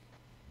bad.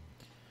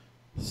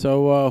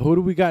 So, who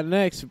do we got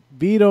next?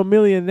 Vito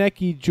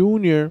Milianecki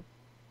Jr.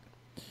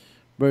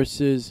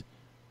 versus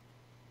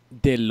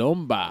De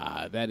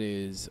Lomba. That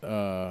is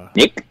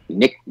Nick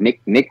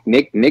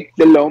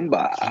De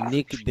Lomba.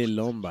 Nick De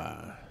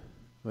Lomba.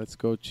 Let's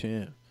go,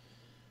 champ.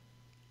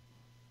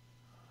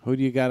 Who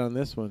do you got on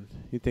this one?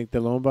 You think De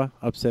Lomba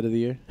upset of the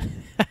year?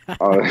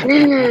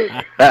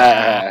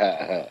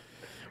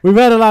 We've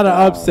had a lot of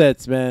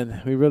upsets,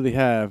 man. We really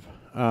have.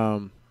 I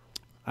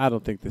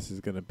don't think this is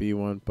gonna be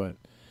one, but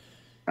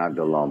not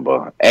De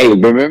Lomba. Hey,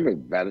 remember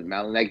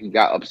Malinecki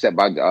got upset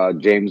by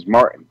James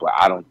Martin, but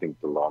I don't think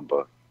De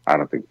Lomba.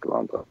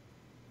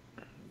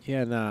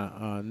 Yeah,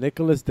 nah.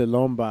 Nicholas De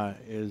Lomba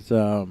is.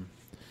 I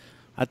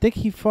think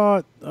he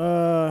fought.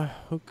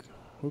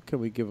 Who can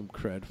we give him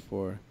credit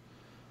for?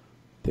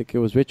 I think it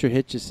was Richard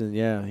Hitchison.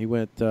 Yeah, he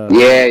went.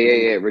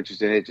 Yeah.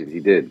 Richardson Hitchens. He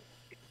did.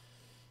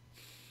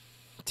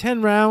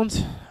 10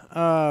 rounds,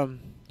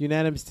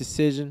 unanimous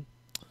decision.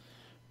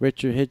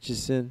 Richard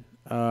Hitchison.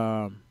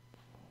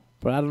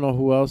 But I don't know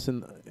who else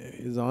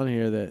is on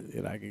here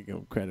that I could give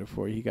him credit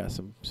for. He got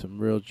some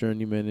real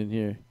journeymen in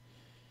here.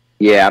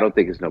 Yeah, I don't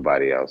think it's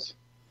nobody else.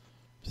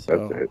 So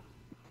that's it.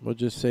 We'll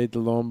just say De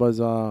Lomba's.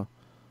 De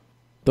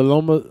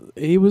Lomba.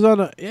 He was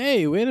on a.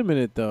 Hey, wait a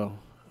minute though.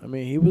 I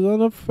mean, he was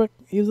on a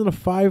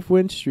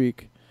 5-win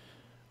streak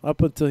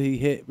up until he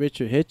hit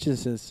Richard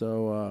Hitchison.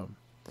 So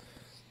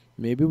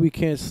maybe we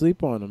can't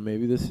sleep on him.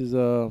 Maybe this is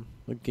a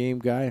game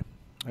guy.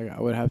 I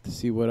would have to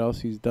see what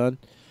else he's done.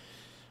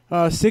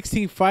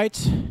 16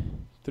 fights,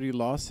 3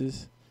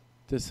 losses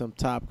to some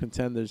top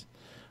contenders.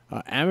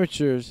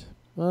 Amateurs,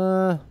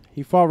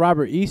 he fought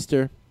Robert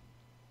Easter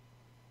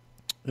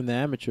in the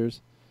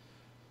amateurs.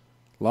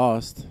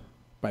 Lost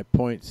by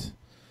points.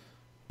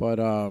 But,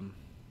 I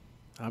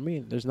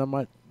mean, there's not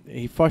much.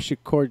 He fought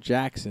Shakur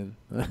Jackson.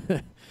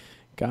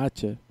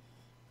 Gotcha.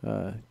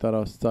 Thought I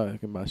was talking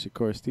about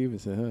Shakur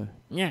Stevenson,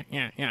 huh? Yeah.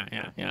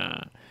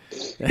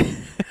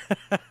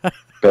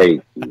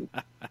 Fake.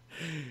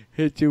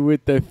 Hit you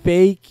with the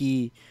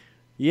fakey.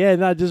 Yeah,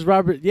 not just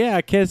Robert. Yeah,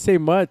 I can't say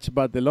much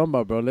about De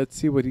Lomba, bro. Let's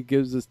see what he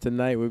gives us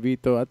tonight with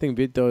Vito. I think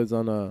Vito is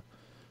on a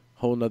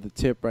whole nother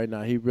tip right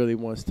now. He really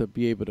wants to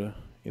be able to,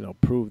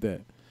 prove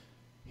that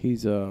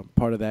he's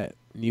part of that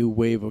new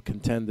wave of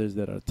contenders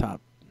that are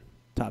top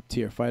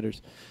tier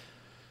fighters.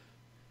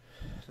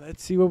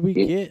 Let's see what we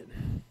get.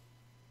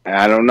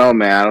 I don't know,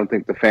 man. I don't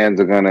think the fans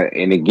are gonna.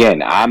 And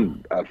again,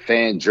 I'm a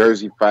fan.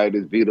 Jersey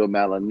fighters, Vito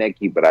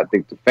Malinecki, but I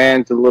think the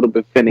fans are a little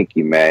bit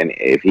finicky, man.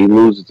 If he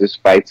loses this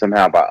fight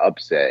somehow by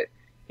upset,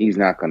 he's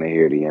not gonna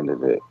hear the end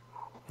of it.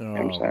 You know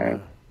what I'm saying?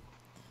 Man.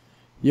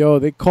 Yo,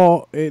 they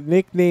call it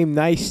nickname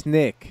Nice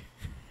Nick.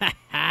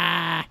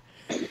 Call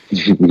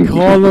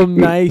him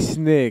Nice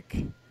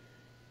Nick.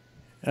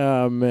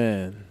 Oh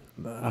man,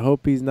 I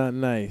hope he's not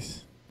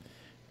nice.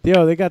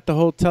 Yo, they got the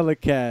whole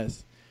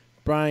telecast.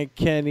 Brian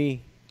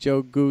Kenny,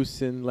 Joe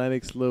Goosen,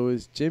 Lennox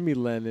Lewis, Jimmy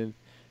Lennon,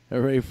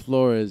 and Ray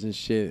Flores and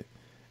shit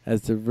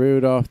as the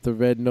Rudolph the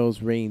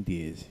Red-Nosed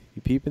Reindeers.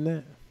 You peeping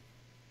that?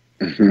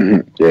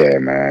 Yeah,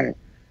 man.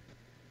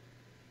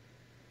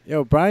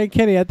 Yo, Brian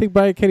Kenny, I think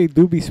Brian Kenny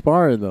do be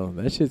sparring, though.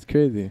 That shit's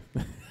crazy.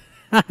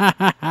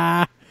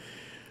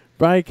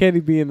 Brian Kenny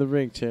be in the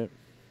ring, champ.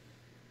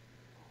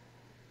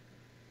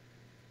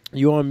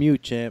 You on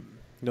mute, champ.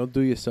 Don't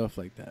do yourself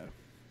like that.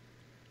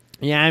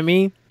 Yeah, I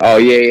mean? Oh,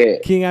 yeah.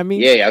 King, I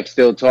mean? Yeah, I'm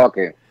still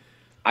talking.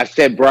 I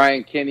said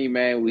Brian Kenny,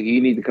 man, he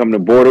need to come to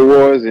Border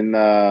Wars, and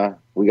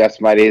we got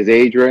somebody his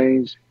age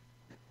range.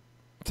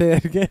 Say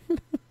that again?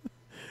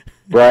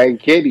 Brian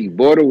Kenny,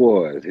 Border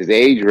Wars, his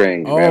age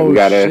range, man. We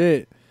got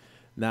shit.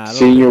 A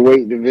senior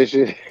weight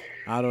division.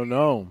 I don't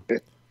know.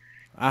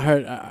 I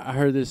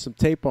heard there's some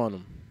tape on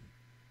him.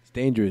 It's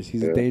dangerous.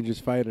 He's a dangerous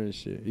fighter and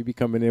shit. He be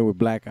coming in with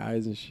black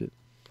eyes and shit.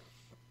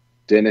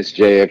 Dennis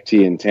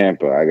JFT in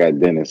Tampa. I got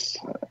Dennis.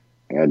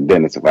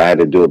 If I had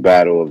to do a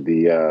battle of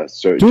the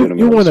certain gentlemen,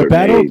 you want a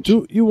battle? age.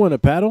 You want a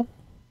battle?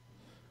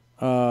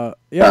 So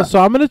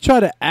I'm gonna try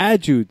to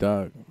add you,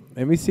 dog.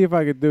 Let me see if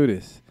I can do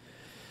this.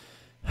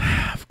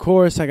 Of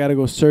course, I gotta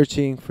go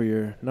searching for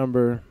your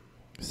number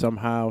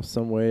somehow,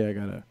 some way. I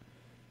gotta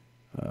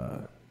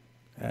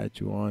add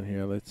you on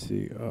here. Let's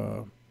see,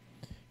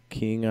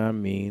 King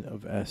Amin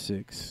of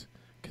Essex,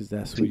 because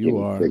that's who you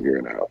are. Figure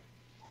it out.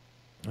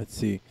 Let's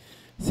see.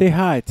 Say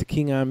hi to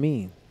King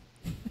Amin.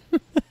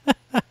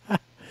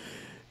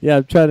 Yeah,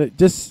 I'm trying to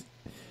just,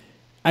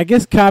 I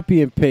guess,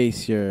 copy and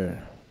paste your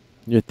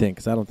thing,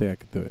 because I don't think I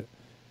could do it.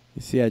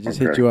 You see, I just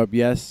hit you up.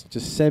 Yes,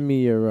 just send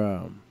me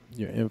your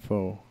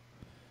info.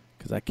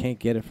 because I can't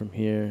get it from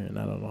here, and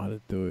I don't know how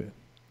to do it.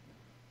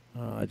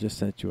 I just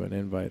sent you an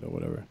invite or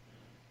whatever.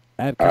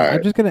 I'm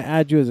just going to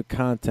add you as a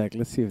contact.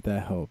 Let's see if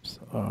that helps.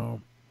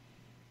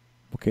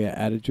 Okay, I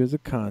added you as a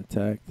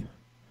contact.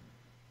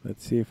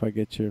 Let's see if I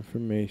get your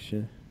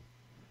information.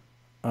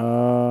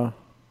 Okay,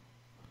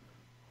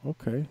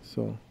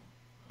 so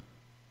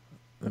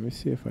let me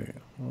see if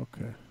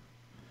okay.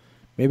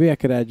 Maybe I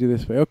could add you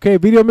this way. Okay,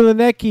 Vito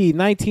Milanecki,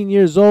 19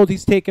 years old.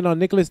 He's taking on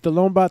Nicholas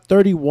Delomba,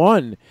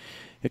 31.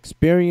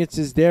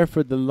 Experiences there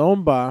for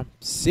Delomba.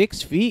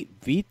 6 feet,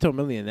 Vito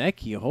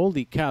Milanecki.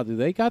 Holy cow, do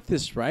they got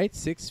this right?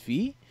 6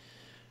 feet?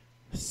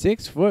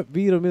 6 foot,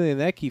 Vito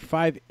Milanecki.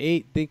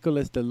 5'8",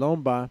 Nicholas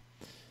Delomba.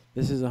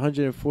 This is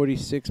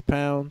 146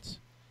 pounds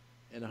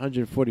and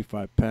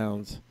 145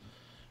 pounds.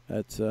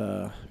 That's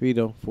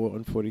Vito,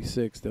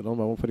 146.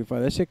 Delomba,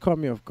 145. That shit caught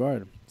me off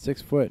guard.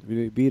 6 foot,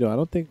 Vito. I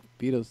don't think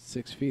Vito's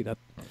 6 feet. I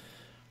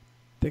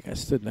think I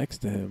stood next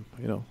to him.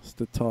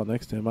 Stood tall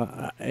next to him.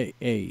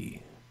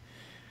 Hey,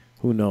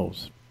 who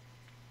knows?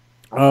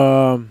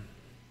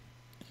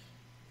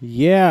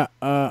 Yeah.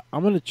 I'm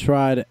gonna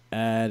try to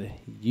add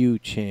you,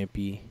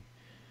 Champy,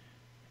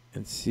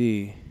 and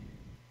see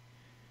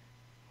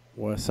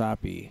what's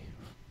up.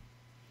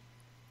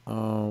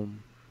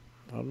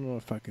 I don't know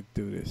if I could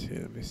do this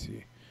here. Let me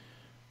see.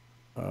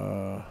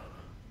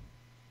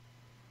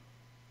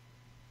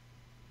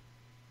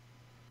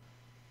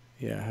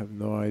 Yeah, I have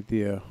no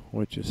idea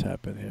what just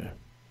happened here.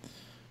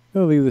 I'm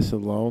going to leave this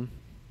alone.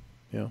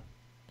 Just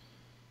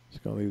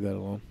going to leave that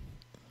alone.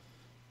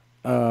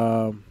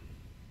 I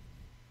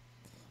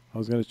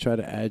was going to try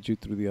to add you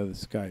through the other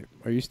Skype.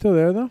 Are you still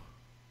there, though?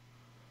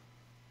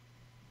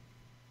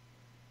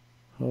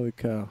 Holy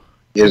cow.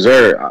 Yes,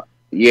 sir.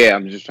 Yeah,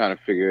 I'm just trying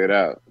to figure it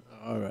out.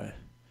 All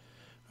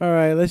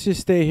right, let's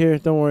just stay here.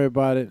 Don't worry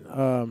about it.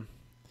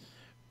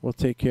 We'll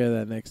take care of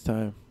that next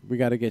time. We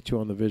got to get you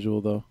on the visual,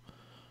 though,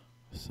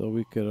 so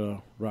we could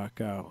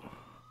rock out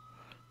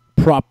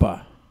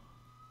proper.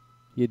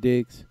 You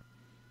digs?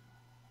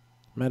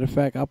 Matter of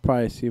fact, I'll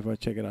probably see if I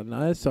check it out.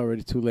 Now, it's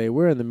already too late.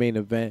 We're in the main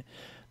event.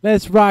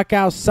 Let's rock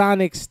out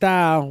Sonic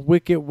style,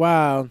 Wicked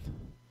Wild.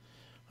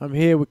 I'm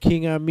here with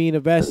King Amin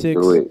of Essex,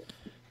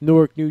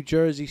 Newark, New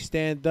Jersey.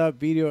 Stand up,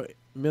 Vito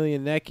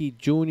Milanecki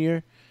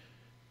Jr.,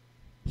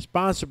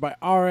 sponsored by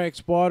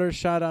RX Water.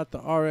 Shout out to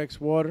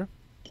RX Water,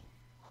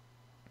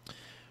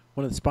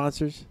 one of the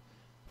sponsors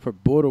for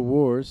Border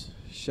Wars.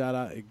 Shout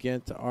out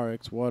again to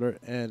RX Water.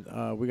 And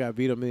we got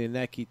Vito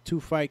Milanecki,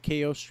 2-fight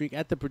KO streak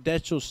at the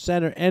Prudential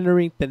Center,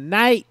 entering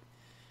tonight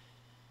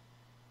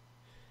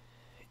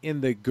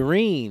in the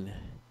green.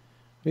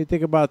 What do you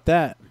think about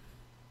that?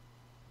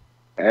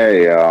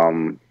 Hey,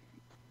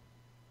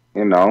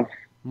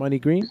 Money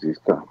Green?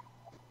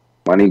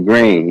 Money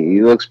Green.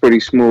 He looks pretty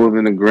smooth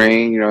in the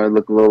green. He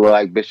look a little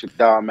like Bishop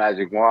Don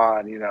Magic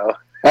Wand, He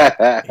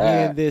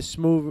and this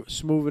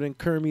smoother than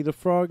Kermit the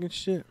Frog and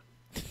shit.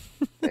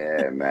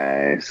 Yeah,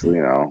 man. It's,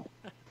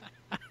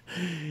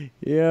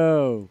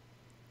 Yo.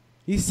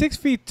 He's 6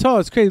 feet tall.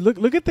 It's crazy.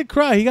 Look at the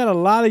crowd. He got a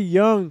lot of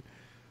young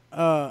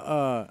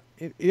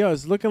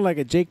it's looking like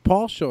a Jake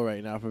Paul show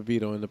right now for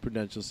Vito in the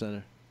Prudential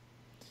Center.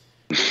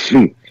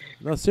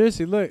 No,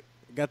 seriously, look.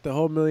 Got the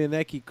whole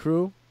Milanecki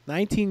crew.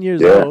 19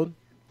 years old.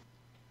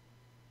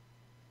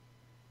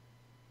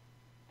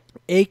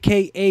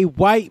 A.K.A.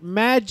 White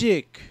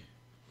Magic.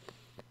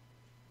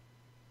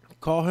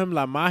 Call him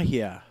La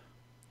Magia.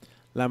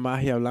 La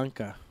Magia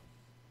Blanca.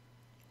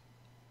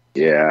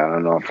 Yeah, I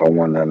don't know if I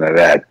want none of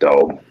that,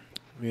 though.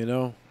 You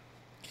know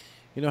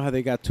how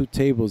they got 2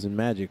 tables in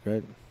Magic,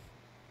 right?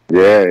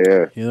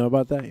 Yeah. You know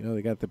about that?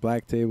 They got the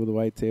black table, the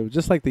white table.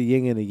 Just like the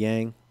yin and the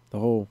yang. The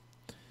whole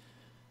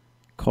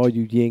call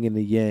you yin and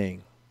the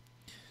yang.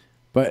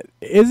 But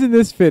isn't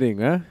this fitting,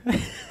 huh?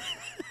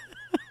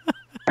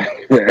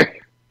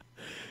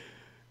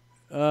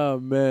 Oh,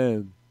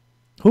 man.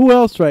 Who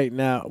else right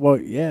now? Well,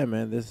 yeah,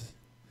 man. There's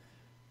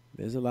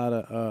a lot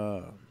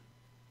of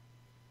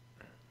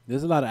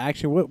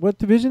action. What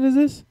division is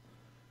this?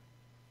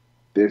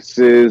 This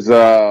is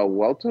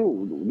welter.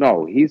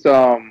 No, he's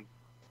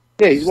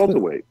he's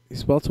welterweight.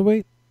 He's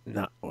welterweight?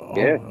 No.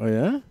 Yeah. Oh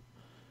yeah.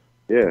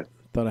 Yeah.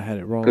 Thought I had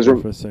it wrong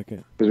for a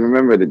second. Because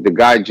remember, the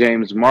guy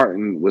James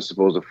Martin was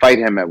supposed to fight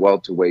him at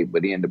welterweight,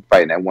 but he ended up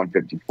fighting at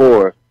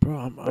 154. Bro,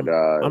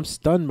 I'm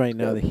stunned right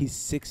now that he's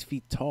 6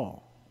 feet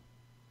tall.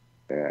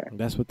 Yeah.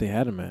 That's what they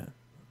had him at.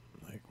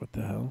 Like, what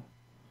the hell?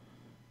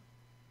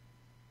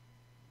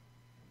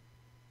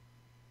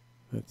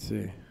 Let's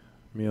see.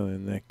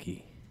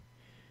 Milanecki.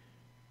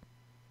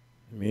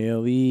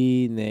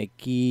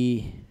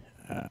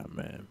 Ah,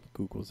 man.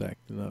 Google's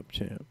acting up,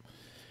 champ.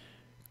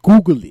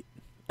 Google it.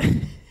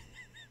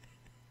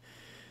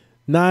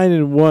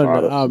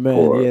 9-1. Oh,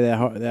 man.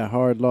 Yeah, that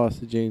hard loss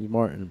to James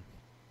Martin.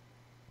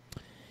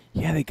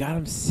 Yeah, they got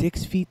him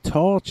 6 feet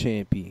tall,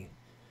 champy.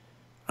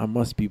 I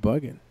must be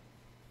bugging.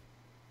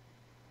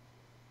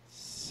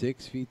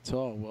 6 feet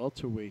tall,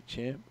 welterweight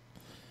champ.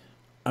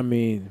 I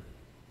mean,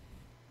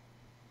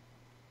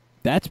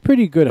 that's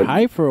pretty good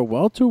height for a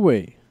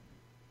welterweight.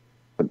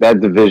 But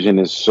that division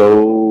is so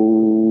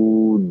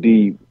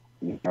deep.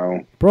 You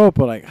know, Bro,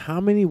 but like,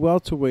 how many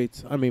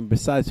welterweights? I mean,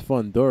 besides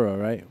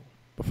Fundora, right?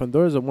 But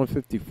Fundora's a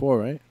 154,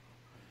 right?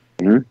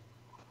 Mhm.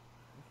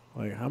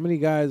 Like, how many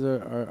guys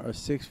are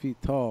 6 feet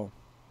tall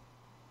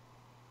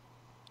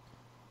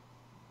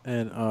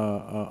and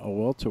a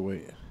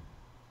welterweight?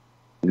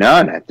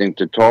 none. I think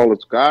the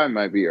tallest guy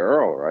might be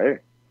Earl, right?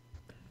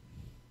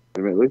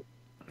 Ultimately,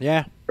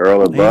 Yeah,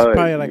 Earl or he's Bud.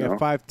 probably like you know? a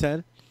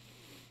 5'10".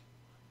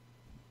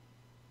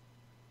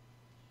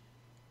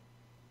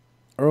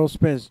 Earl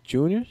Spence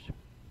Jr.?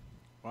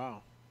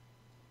 Wow.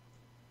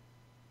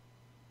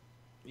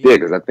 Yeah,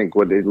 because I think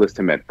what they list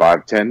him at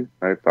 5'10",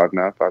 right?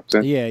 5'9",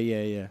 5'10".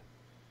 Yeah.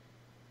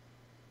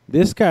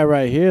 This guy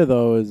right here,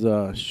 though,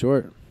 is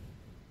short.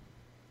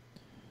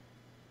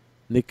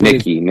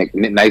 Nicky,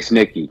 nice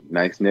Nicky,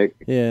 nice Nick.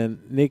 Yeah,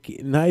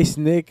 Nice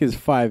Nick is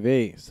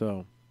 5'8",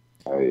 so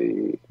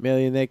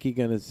Million Nicky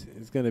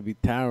is gonna be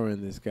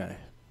towering this guy.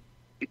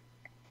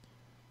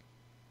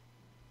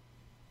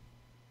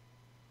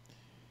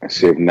 I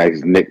see if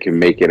nice Nick can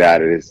make it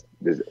out of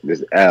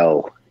this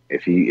L.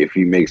 If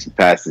he makes it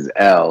past his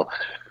L.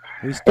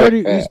 He's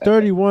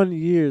 31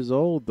 years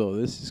old though.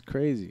 This is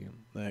crazy.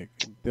 Like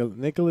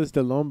Nicholas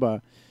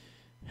Delomba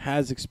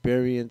has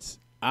experience.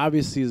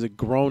 Obviously, is a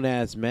grown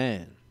ass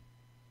man.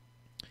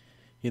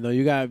 You know,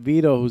 you got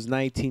Vito, who's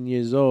 19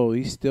 years old.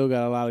 He's still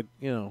got a lot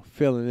of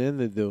filling in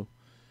to do.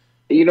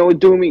 You know what,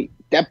 Doomy?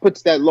 That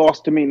puts that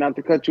loss to me. Not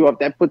to cut you off.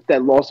 That puts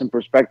that loss in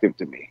perspective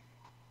to me.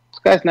 This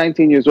guy's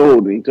 19 years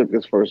old and he took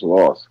his first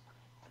loss.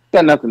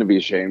 Got nothing to be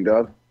ashamed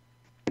of.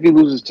 If he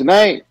loses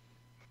tonight,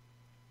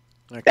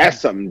 that's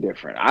something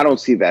different. I don't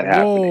see that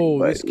happening.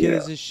 Whoa, this kid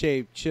is in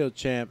shape. Chill,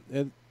 champ.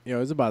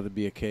 It's about to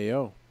be a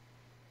KO.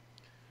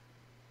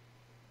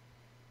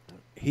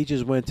 He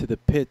just went to the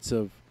pits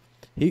of...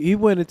 He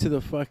went into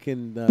the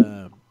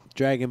fucking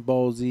Dragon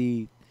Ball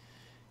Z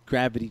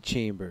gravity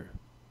chamber.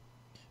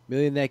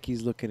 Million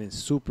Necky's looking in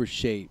super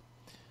shape.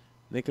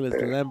 Nicholas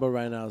Delemba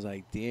right now is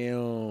like,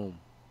 damn.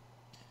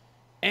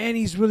 And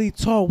he's really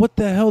tall. What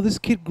the hell? This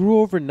kid grew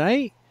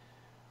overnight?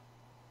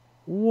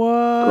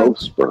 What?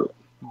 Growth spurt.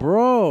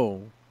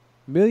 Bro.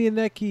 Million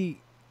Necky,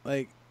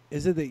 like,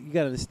 is it that you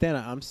got to understand?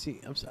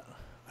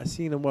 I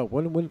seen him,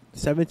 when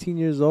 17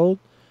 years old?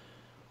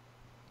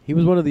 He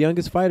was one of the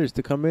youngest fighters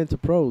to come into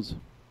pros.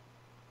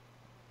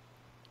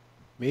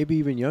 Maybe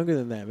even younger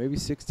than that. Maybe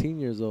 16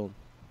 years old.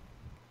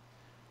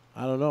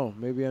 I don't know.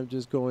 Maybe I'm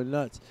just going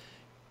nuts.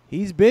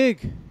 He's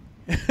big.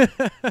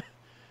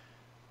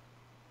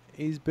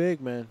 He's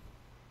big, man.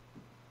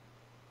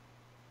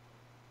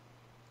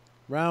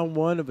 Round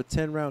 1 of a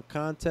 10-round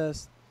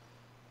contest.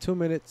 2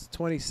 minutes,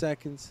 20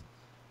 seconds.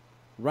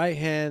 Right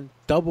hand,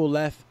 double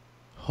left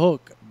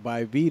hook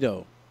by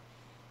Vito.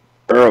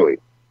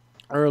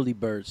 Early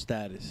bird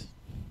status.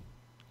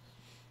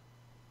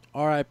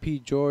 R.I.P.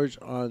 George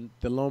on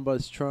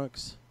Delomba's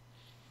trunks.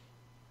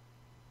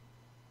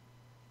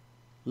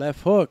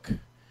 Left hook.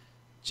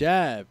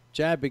 Jab.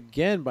 Jab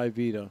again by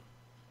Vito.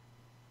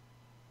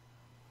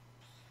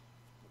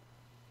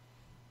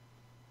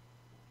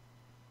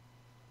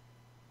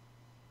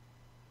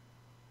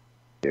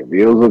 Yeah,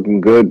 Vito's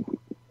looking good,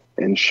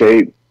 in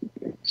shape.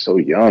 So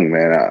young,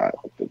 man.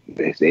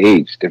 His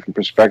age, different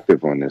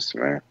perspective on this,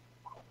 man.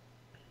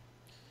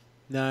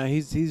 Nah,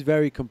 he's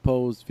very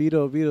composed.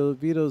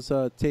 Vito's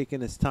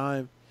taking his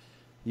time,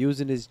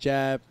 using his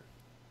jab,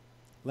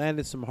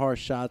 landing some hard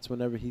shots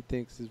whenever he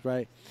thinks is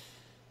right.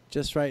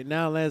 Just right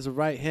now, lands a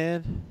right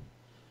hand.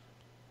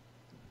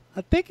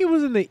 I think it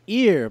was in the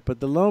ear, but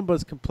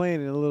Delomba's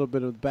complaining a little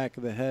bit of the back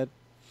of the head.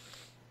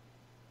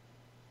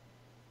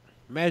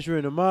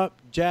 Measuring him up,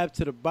 jab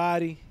to the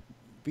body.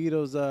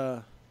 Vito's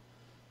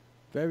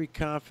very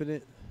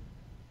confident.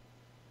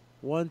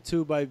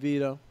 1-2 by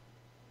Vito.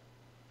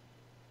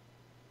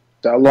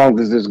 How long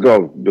does this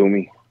go,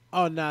 Doomy?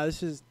 Oh, nah,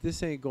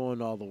 this ain't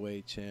going all the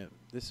way, champ.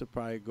 This will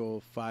probably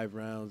go 5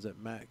 rounds at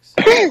max.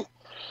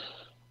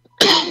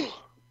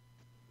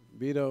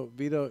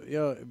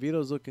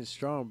 Vito's looking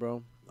strong,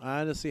 bro.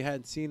 I honestly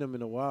hadn't seen him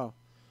in a while.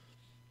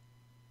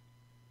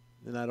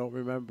 And I don't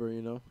remember,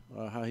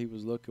 how he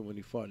was looking when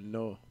he fought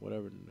Noah,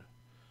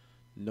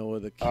 Noah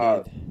the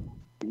Kid.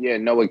 Yeah,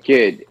 Noah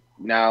Kid.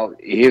 Now,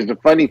 here's the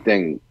funny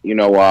thing.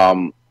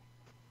 Noah,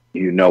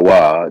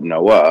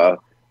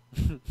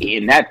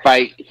 in that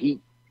fight, he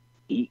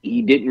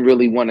didn't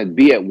really want to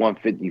be at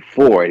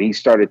 154, and he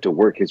started to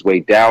work his way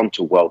down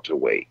to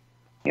welterweight.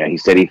 He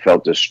said he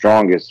felt the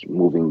strongest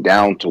moving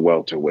down to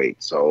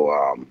welterweight.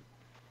 So,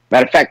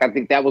 matter of fact, I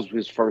think that was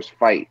his first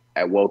fight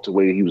at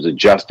welterweight. He was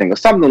adjusting or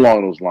something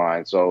along those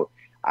lines. So,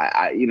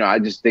 I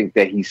just think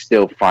that he's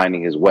still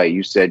finding his way.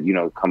 You said,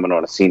 coming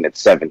on the scene at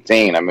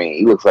 17. I mean,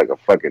 he looks like a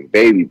fucking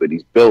baby, but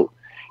he's built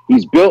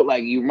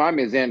like, you remind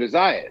me of Xander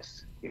Zayas.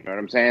 You know what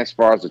I'm saying? As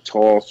far as a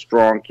tall,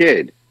 strong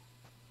kid.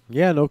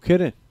 Yeah, no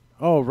kidding.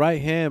 Oh,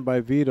 right hand by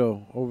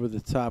Vito over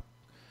the top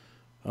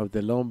of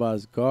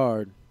Delomba's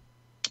guard.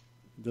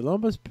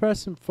 Delomba's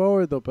pressing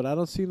forward, though, but I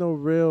don't see no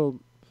real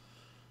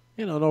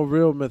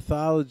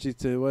mythology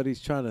to what he's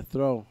trying to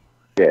throw.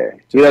 Yeah,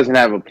 he doesn't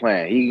have a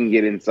plan. He can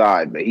get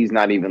inside, but he's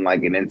not even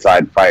like an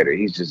inside fighter.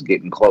 He's just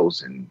getting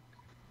close and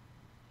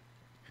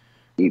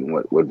eating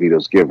what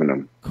Vito's giving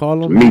him.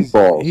 Call him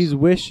meatballs. He's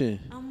wishing.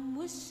 I'm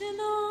wishing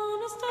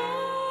on a star.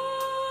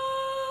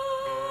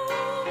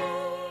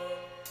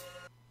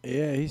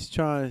 Yeah, he's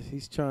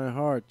trying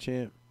hard,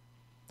 champ.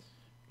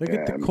 Look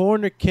at the Yeah.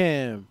 corner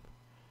cam.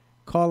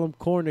 Call him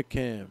corner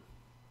cam.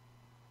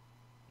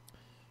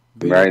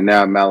 Right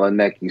now,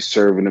 Malinecki's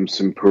serving him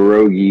some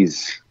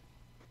pierogies.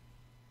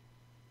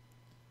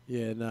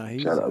 Yeah, nah,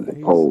 he's Shout out to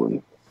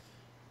Poland.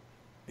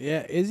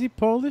 Yeah, is he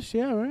Polish?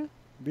 Yeah, right.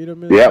 Vito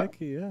Yep.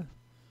 Milecki, yeah.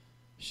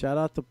 Shout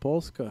out to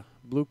Polska,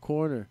 blue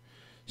corner.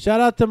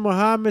 Shout out to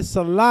Mohammed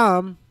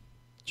Salam,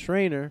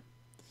 trainer,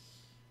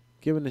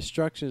 giving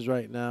instructions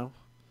right now.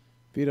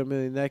 Vito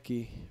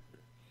Milecki,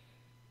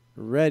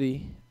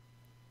 ready.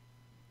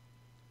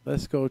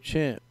 Let's go,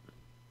 champ.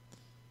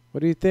 What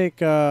do you think?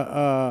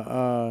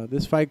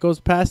 This fight goes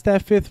past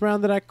that 5th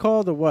round that I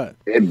called, or what?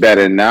 It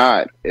better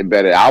not. It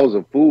better. I was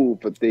a fool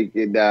for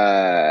thinking,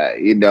 our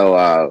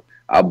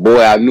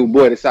new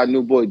boy. This our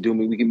new boy,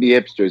 Doomy. We can be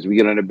hipsters. We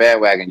get on the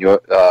bandwagon. Your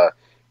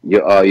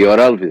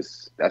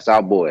Elvis. That's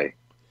our boy.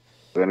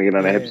 We're gonna get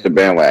on the hipster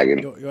bandwagon.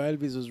 Your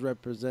Elvis was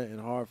representing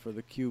hard for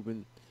the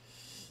Cuban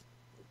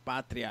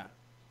patria.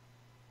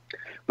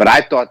 But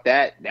I thought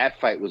that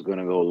fight was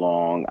gonna go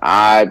long.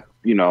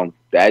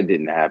 That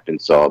didn't happen.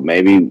 So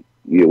maybe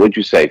what'd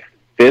you say,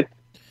 5th?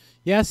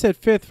 Yeah, I said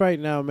 5th right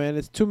now, man.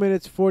 It's 2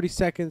 minutes 40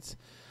 seconds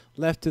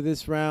left to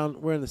this round.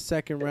 We're in the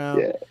 2nd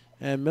round, Yeah.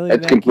 and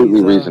That's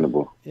completely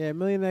reasonable. Yeah,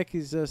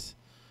 Milecki's just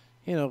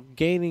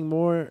gaining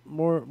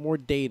more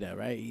data,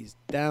 right? He's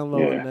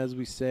downloading, as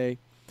we say.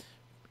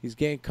 He's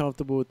getting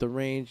comfortable with the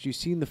range. You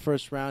seen the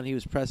first round, he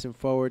was pressing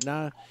forward.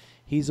 Now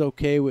he's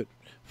okay with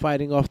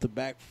fighting off the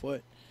back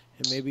foot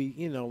and maybe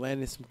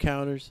landing some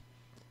counters.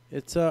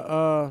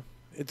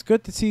 It's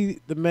good to see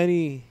the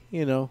many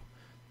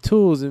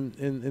tools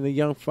in the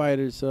young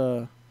fighter's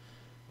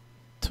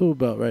tool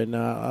belt right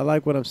now. I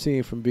like what I'm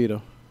seeing from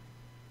Vito.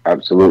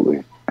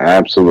 Absolutely.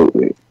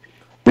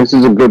 This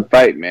is a good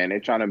fight, man. They're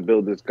trying to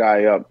build this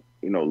guy up,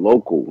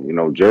 local,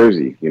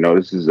 Jersey.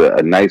 This is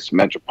a nice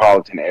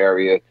metropolitan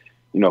area,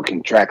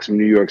 can track some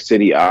New York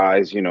City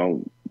eyes,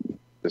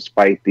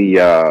 despite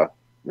the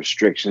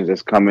restrictions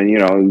that's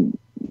coming,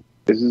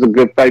 this is a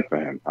good fight for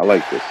him. I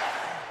like this.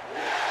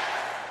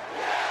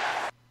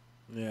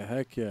 Yeah,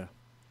 heck yeah.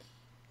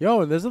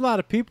 Yo, and there's a lot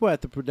of people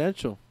at the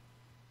Prudential.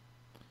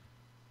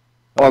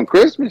 On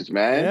Christmas,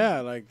 man.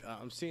 Yeah,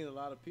 I'm seeing a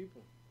lot of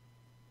people.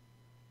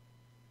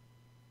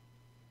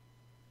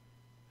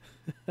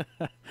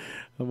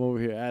 I'm over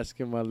here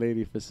asking my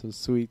lady for some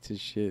sweets and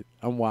shit.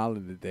 I'm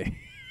wilding today.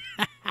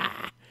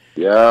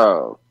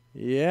 Yo.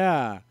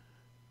 Yeah.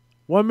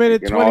 1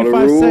 minute, Breaking all the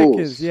 25 rules.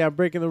 seconds. Yeah, I'm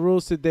breaking the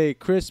rules today.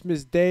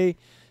 Christmas Day.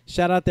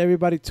 Shout out to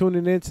everybody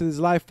tuning in to this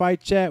live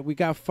fight chat. We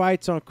got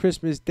fights on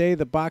Christmas Day.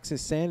 The Boxing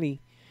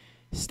Sandy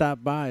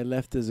stopped by,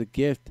 left as a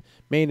gift.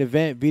 Main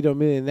event, Vito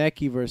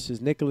Milecki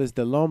versus Nicholas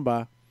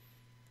Delomba.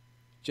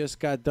 Just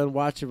got done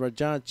watching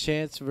Rajan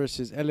Chance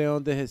versus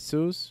Eleon de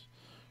Jesus.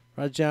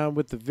 Rajan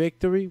with the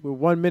victory with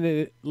 1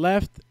 minute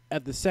left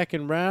at the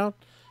 2nd round.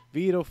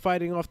 Vito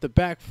fighting off the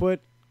back foot,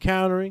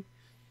 countering,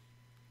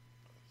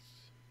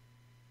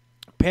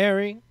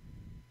 parrying.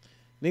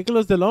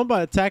 Nicholas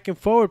Delomba attacking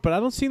forward, but I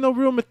don't see no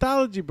real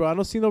mythology, bro. I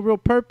don't see no real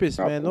purpose,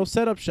 man. No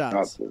setup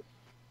shots.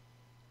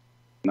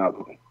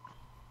 Nothing.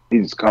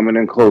 He's coming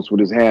in close with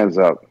his hands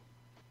up.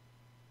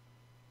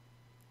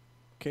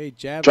 Okay,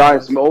 jab. He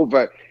tried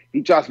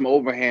some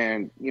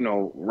overhand,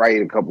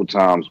 right a couple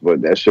times,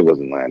 but that shit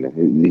wasn't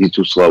landing. He's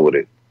too slow with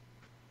it.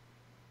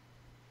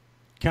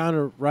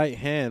 Counter right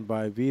hand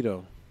by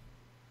Vito.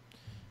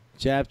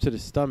 Jab to the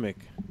stomach.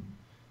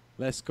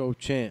 Let's go,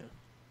 champ.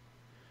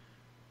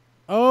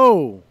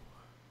 Oh!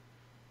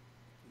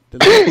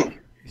 You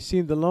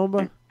seen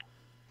Delomba?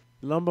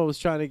 Delomba was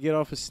trying to get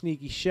off a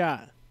sneaky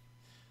shot.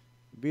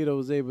 Vito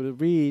was able to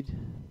read.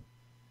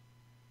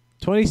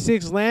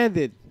 26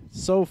 landed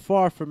so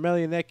far for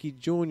Milecki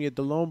Jr.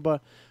 Delomba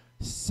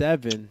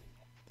 7.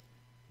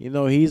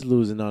 He's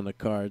losing on the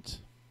cards.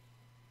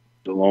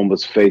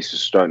 Delomba's face is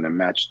starting to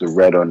match the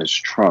red on his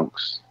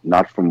trunks.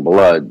 Not from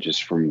blood,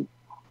 just from...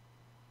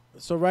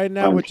 So right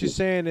now what you're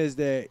saying is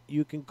that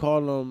you can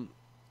call him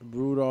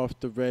Rudolph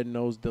the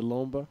Red-Nosed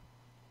Delomba?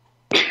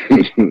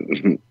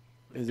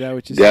 Is that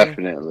what you're saying?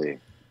 Definitely.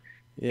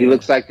 Yeah. He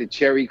looks like the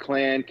Cherry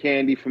Clan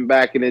candy from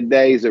back in the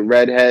day. He's a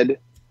redhead.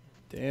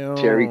 Damn.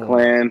 Cherry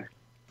Clan.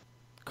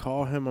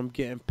 Call him. I'm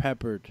getting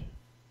peppered.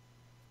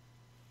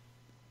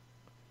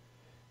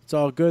 It's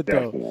all good,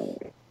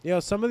 Definitely. though.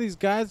 Some of these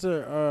guys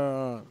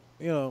are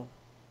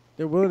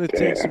they're willing to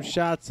take some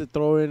shots to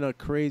throw in a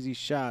crazy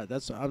shot.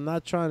 I'm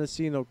not trying to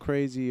see no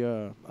crazy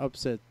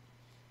upset.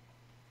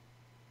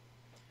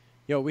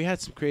 We had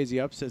some crazy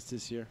upsets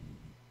this year.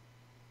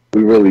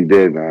 We really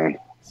did, man.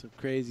 Some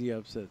crazy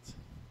upsets.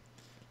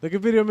 Look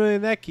at Vito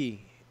Milecki,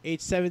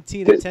 age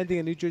 17, attending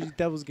a New Jersey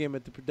Devils game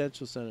at the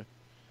Prudential Center.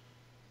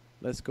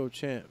 Let's go,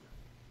 champ.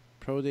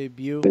 Pro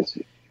debut.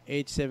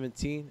 age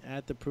 17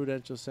 at the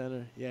Prudential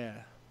Center. Yeah.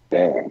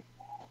 Damn.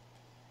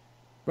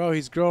 Bro,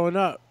 he's growing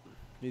up.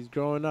 He's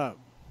growing up.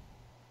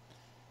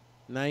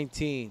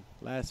 19,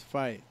 last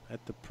fight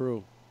at the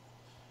Pru.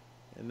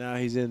 And now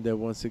he's in there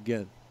once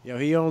again. Yo,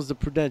 he owns the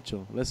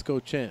Prudential. Let's go,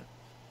 champ.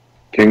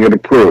 King of the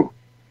Pru.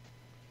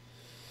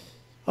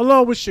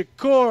 Along with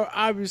Shakur,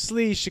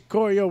 obviously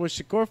Shakur. Yo, when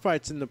Shakur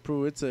fights in the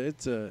Pru, it's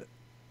an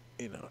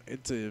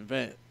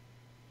event.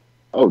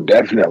 Oh,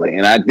 definitely.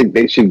 And I think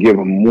they should give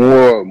him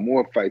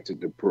more fights at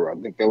the Pru.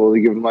 I think they'll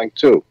only give him like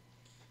 2.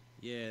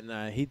 Yeah,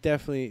 nah, he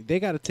definitely. They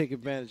got to take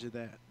advantage of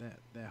that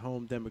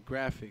home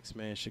demographics,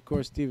 man.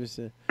 Shakur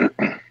Stevenson, you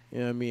know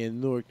what I mean, in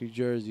Newark, New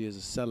Jersey, is a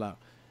sellout.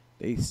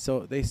 They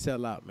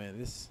sell out, man.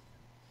 It's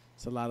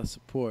a lot of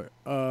support.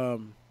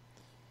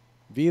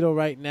 Vito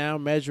right now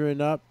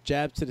measuring up,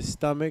 jab to the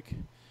stomach,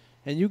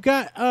 and you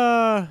got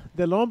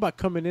De Lomba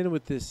coming in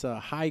with this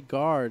high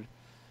guard,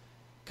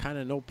 kind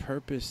of no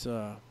purpose.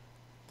 I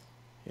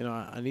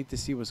need to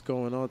see what's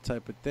going on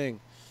type of thing.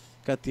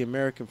 Got the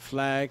American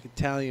flag,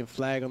 Italian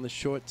flag on the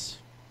shorts.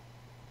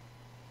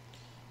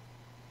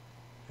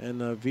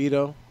 And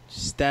Vito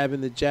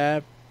stabbing the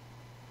jab.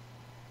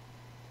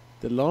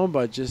 De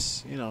Lomba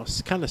just,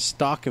 kind of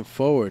stalking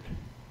forward.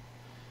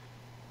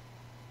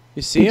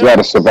 You see him? He's got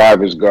to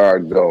survive his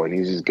guard going.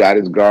 He's just got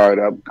his guard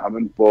up,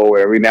 coming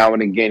forward. Every now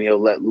and again, he'll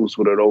let loose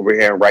with an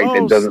overhand right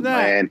that doesn't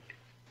land.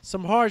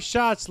 Some hard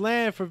shots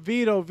land for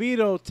Vito.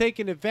 Vito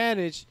taking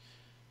advantage.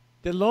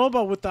 De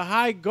Lomba with the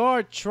high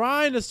guard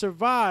trying to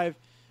survive.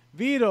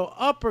 Vito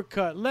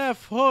uppercut,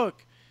 left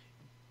hook,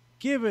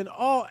 giving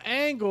all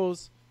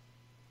angles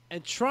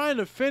and trying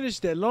to finish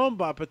De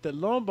Lomba. But De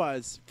Lomba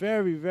is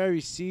very, very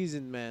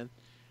seasoned, man.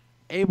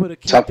 Able to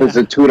keep tough as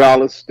a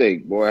 $2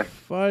 steak, boy.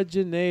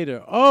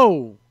 Fudginator.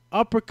 Oh,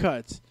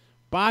 uppercuts,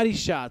 body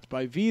shots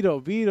by Vito.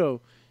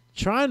 Vito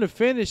trying to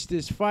finish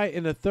this fight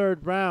in the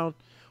third round.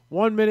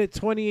 1 minute,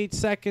 28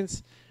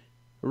 seconds.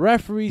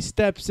 Referee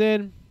steps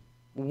in,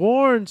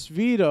 warns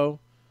Vito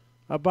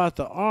about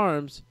the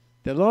arms.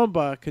 De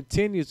Lomba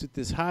continues with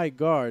this high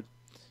guard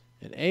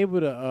and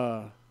able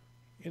to,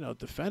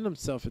 defend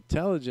himself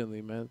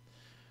intelligently, man.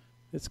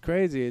 It's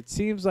crazy. It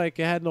seems like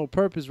it had no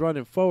purpose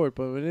running forward,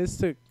 but when it's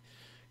to,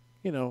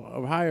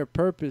 a higher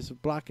purpose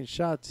of blocking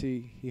shots,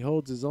 he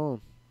holds his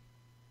own.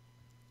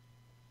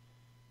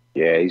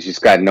 Yeah, he's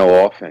just got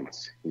no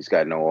offense. He's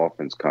got no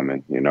offense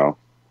coming,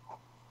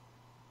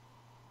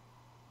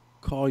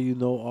 Call you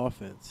no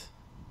offense.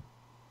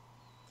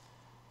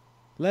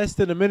 Less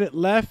than a minute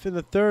left in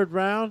the third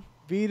round.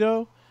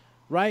 Vito,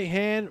 right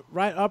hand,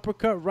 right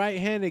uppercut, right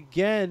hand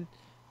again.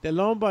 De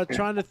Lomba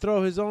trying to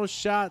throw his own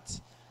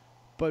shots,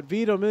 but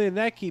Vito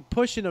Milanecki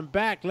pushing him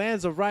back,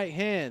 lands a right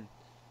hand.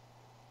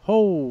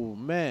 Oh,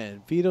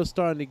 man. Vito's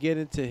starting to get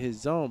into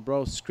his zone,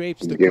 bro.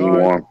 Scrapes the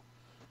guard. Warm.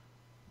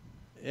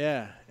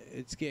 Yeah,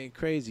 it's getting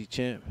crazy,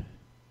 champ.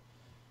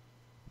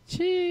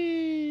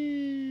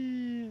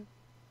 Champ.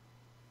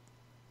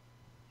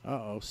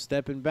 Uh-oh,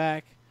 stepping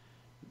back,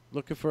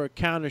 looking for a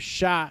counter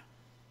shot.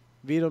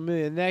 Vito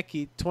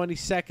Milanecki, 20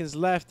 seconds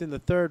left in the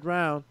third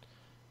round.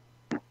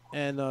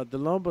 And De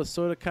Lomba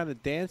sort of kind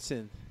of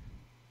dancing.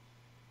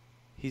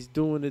 He's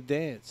doing the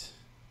dance.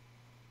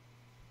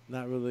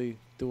 Not really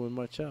doing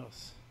much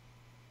else.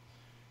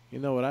 You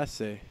know what I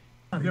say.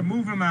 Yeah,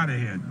 move him out of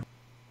here.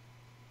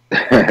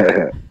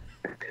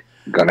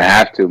 Gonna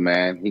have to,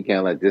 man. He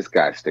can't let this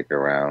guy stick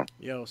around.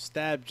 Yo,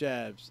 stab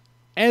jabs.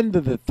 End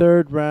of the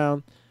third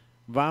round.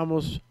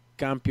 Vamos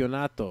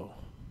campeonato.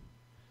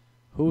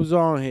 Who's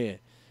on here?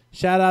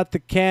 Shout out to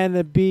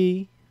Canada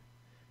B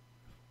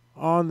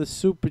on the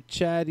Super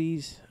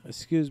Chatties.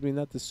 Excuse me,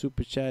 not the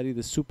Super Chatty,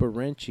 the Super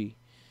Wrenchy.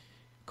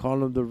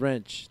 Call him the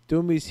Wrench.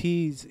 Doomies,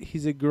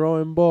 he's a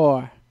growing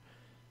boy.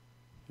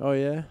 Oh,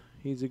 yeah?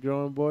 He's a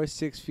growing boy,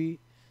 6 feet,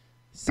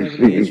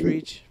 70-inch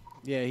reach.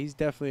 Yeah, he's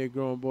definitely a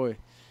growing boy.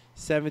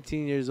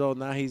 17 years old,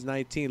 now he's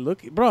 19.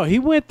 Look, bro, he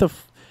went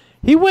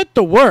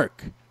to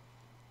work.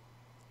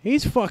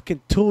 He's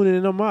fucking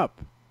tuning him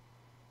up.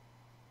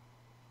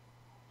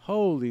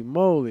 Holy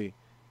moly.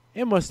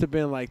 It must have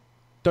been like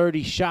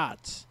 30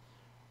 shots.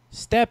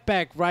 Step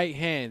back right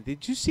hand.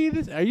 Did you see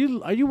this? Are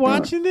you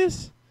watching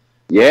this?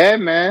 Yeah,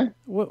 man.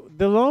 What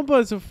De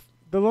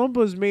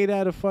Lomba is made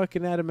out of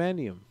fucking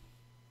adamantium.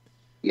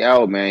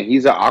 Yo, man,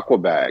 he's an aqua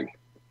bag.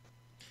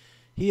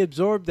 He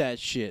absorbed that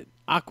shit.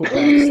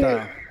 Aquabag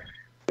style.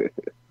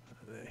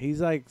 He's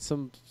like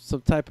some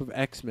type of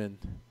X-Men.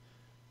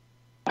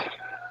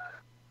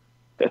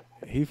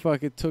 He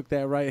fucking took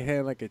that right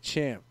hand like a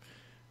champ.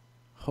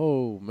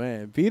 Oh,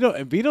 man.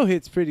 Vito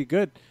hits pretty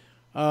good.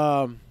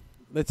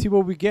 Let's see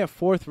what we get.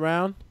 Fourth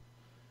round.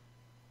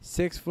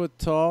 6 foot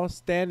tall,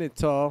 standing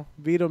tall.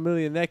 Vito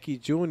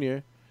Milanecki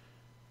Jr.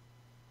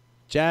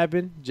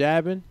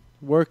 Jabbing,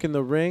 working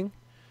the ring.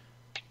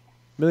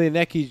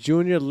 Milanecki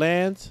Jr.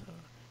 lands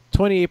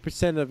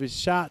 28% of his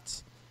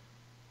shots.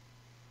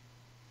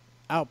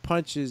 Out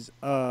punches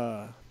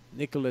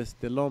Nicolas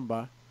De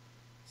Lomba.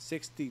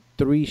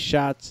 63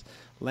 shots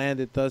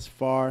landed thus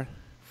far.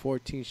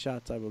 14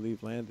 shots, I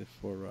believe, landed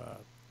for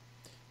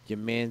Your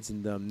man's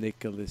in them,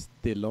 Nicholas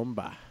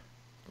DeLomba.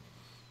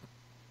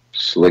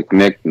 Slick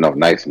Nick? No,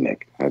 Nice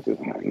Nick. That's his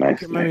name.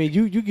 Nice I Nick. mean,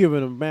 you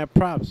giving him mad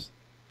props.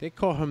 They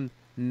call him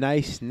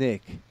Nice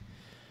Nick.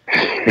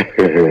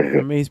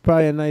 I mean, he's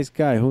probably a nice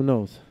guy. Who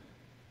knows?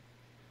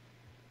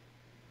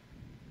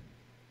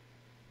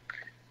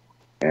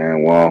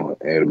 And, well,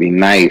 it'll be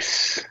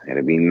nice.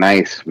 It'll be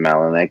nice,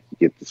 Malinek.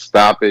 Get the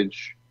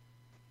stoppage.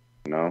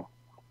 You know,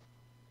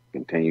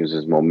 continues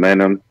his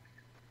momentum.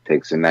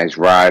 Takes a nice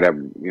ride up,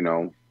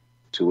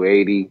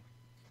 280.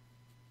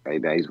 Right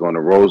now he's going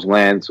to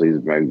Roseland, so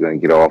he's maybe going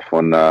to get off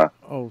on.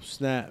 Oh,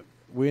 snap.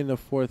 We're in the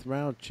 4th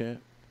round,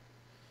 champ.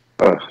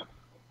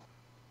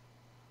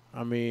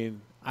 I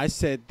mean, I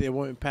said they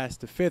went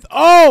past the 5th.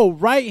 Oh,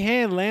 right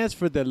hand lands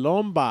for the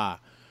Lomba.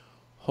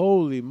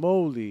 Holy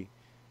moly.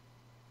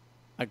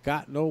 I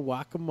got no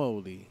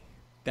guacamole.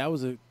 That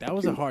was a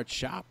hard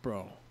shot,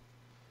 bro.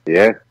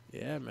 Yeah.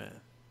 Yeah,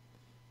 man.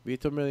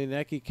 Vitor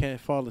Milianecki can't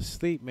fall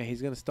asleep, man.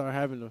 He's going to start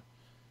having to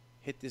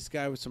hit this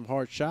guy with some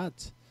hard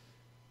shots.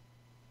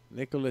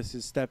 Nicholas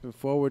is stepping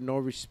forward, no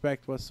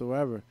respect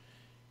whatsoever.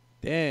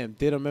 Damn,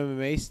 did him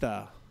MMA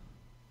style.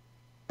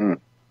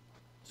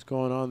 What's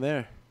going on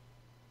there?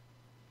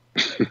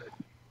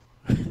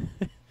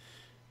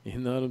 You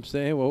know what I'm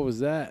saying? What was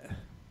that?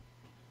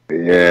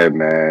 Yeah,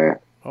 man.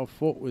 Oh,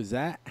 what was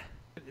that?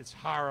 It's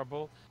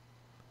horrible.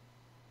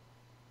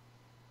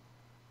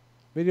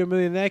 Vitor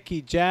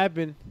Milianecki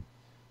jabbing.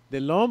 The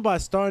Lomba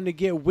starting to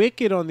get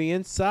wicked on the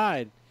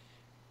inside.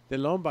 The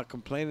Lomba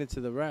complaining to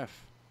the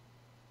ref.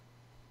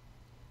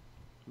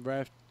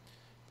 Now,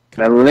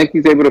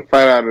 Lenecki's able to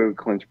fight out of the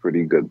clinch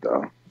pretty good,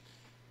 though.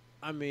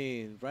 I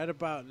mean, right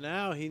about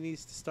now, he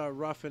needs to start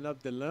roughing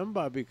up the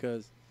Lomba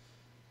because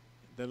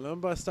the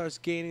Lomba starts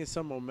gaining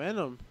some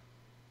momentum.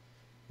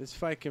 This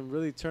fight can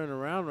really turn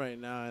around right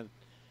now, and,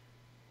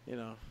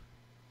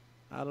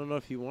 I don't know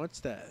if he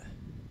wants that.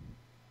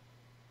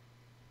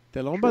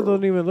 The Lomba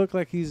don't even look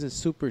like he's in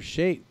super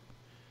shape.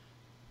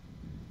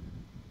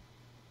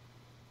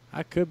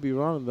 I could be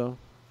wrong, though.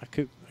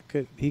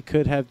 He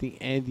could have the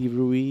Andy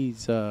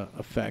Ruiz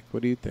effect.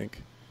 What do you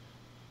think?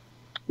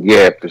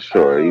 Yeah, for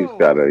sure. He's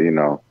got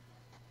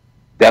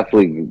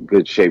definitely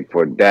good shape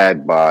for a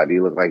dad bod. He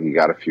looked like he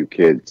got a few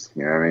kids.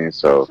 You know what I mean?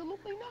 So,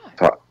 absolutely not.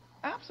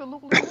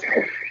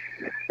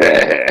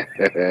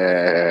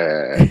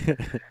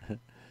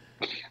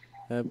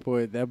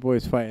 That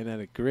boy's fighting at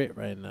a grit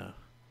right now.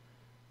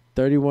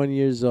 31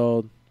 years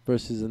old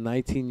versus a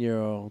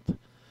 19-year-old.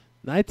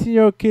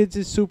 19-year-old kid's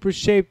in super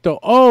shape, though.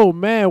 Oh,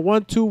 man.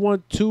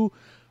 1-2,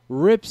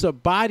 rips a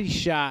body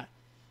shot.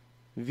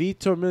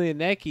 Vitor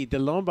Milianecki. The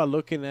Lomba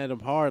looking at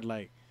him hard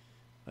like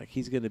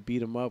he's going to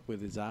beat him up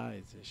with his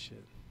eyes and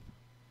shit.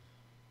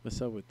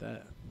 What's up with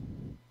that?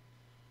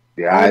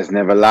 The eyes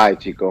never lie,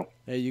 Chico.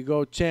 There you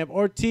go, champ.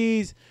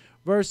 Ortiz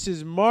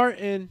versus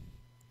Martin.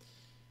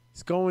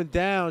 It's going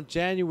down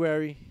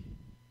January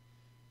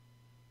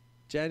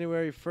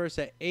 1st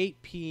at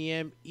 8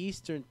 p.m.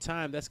 Eastern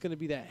Time. That's going to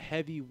be that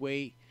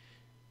heavyweight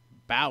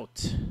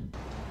bout.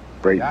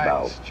 Great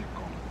bout. Chico.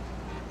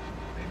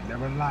 They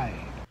never lie.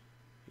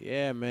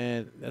 Yeah,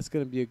 man. That's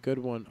going to be a good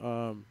one.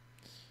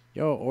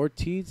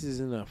 Ortiz is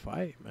in a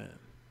fight, man.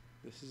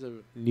 This is a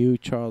new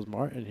Charles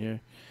Martin here.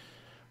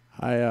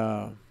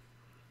 I've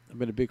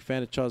been a big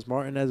fan of Charles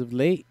Martin as of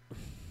late.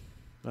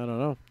 I don't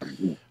know.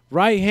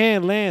 Right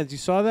hand lands. You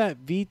saw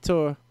that?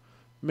 Vitor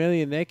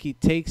Milianecki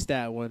takes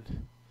that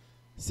one.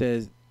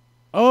 Says,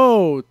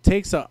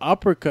 takes an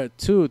uppercut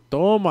too.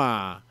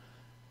 Toma.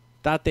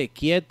 Tate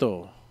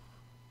quieto.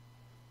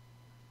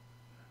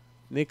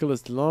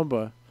 Nicholas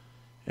Lomba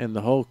and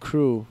the whole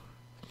crew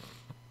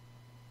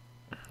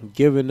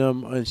giving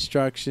them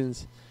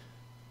instructions.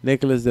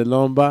 Nicholas De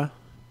Lomba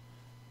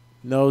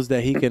knows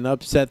that he can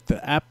upset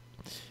the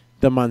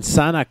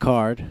Manzana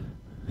card.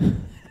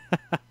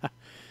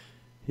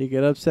 He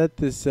can upset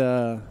this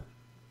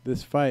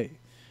fight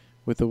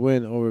with a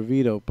win over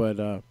Vito, but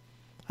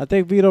I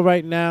think Vito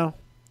right now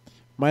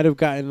might have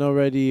gotten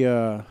already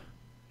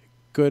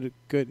good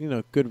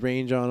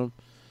range on him.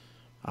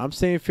 I'm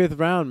saying 5th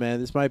round, man.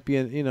 This might be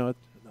a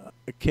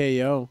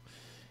KO.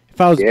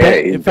 If I was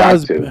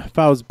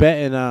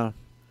betting,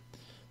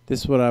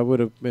 this is what I would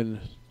have been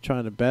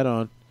trying to bet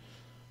on.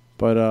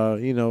 But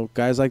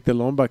guys like De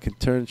Lomba can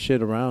turn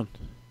shit around.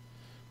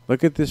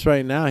 Look at this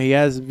right now. He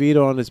has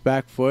Vito on his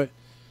back foot,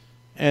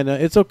 and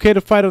it's okay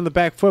to fight on the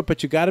back foot,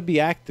 but you got to be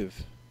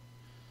active.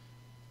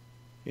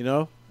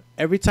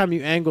 Every time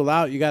you angle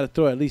out, you got to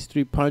throw at least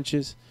 3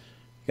 punches.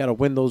 You got to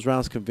win those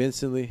rounds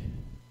convincingly.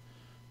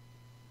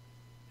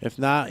 If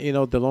not, De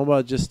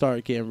Lomba just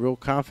start getting real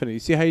confident.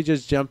 You see how he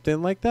just jumped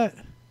in like that?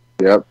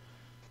 Yep.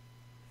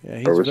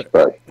 Yeah, no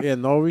respect.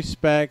 No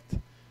respect.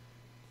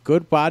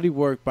 Good body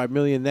work by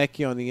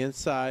Milianecki on the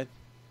inside.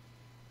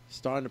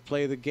 Starting to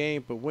play the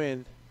game, but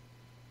win.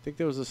 I think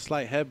there was a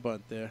slight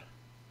headbutt there.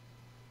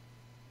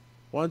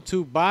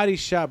 1-2 body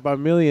shot by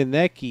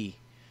Milianecki.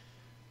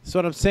 That's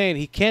what I'm saying.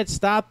 He can't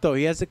stop though.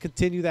 He has to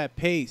continue that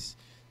pace.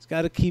 He's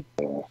got to keep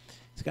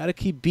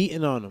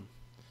beating on him.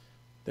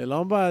 De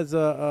Lomba is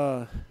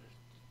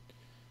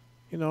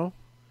you know.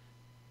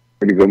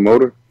 Pretty good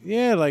motor.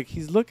 Yeah, like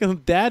he's looking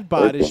dad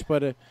bodish,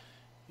 but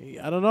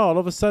I don't know. All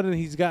of a sudden,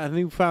 he's got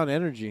newfound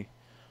energy.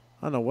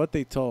 I don't know what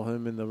they told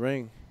him in the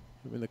ring,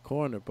 in the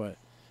corner, but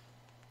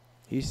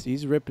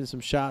he's ripping some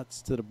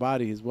shots to the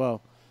body as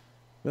well.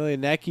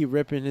 Milianecki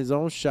ripping his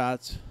own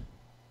shots.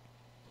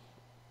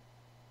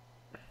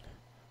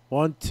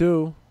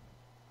 1-2.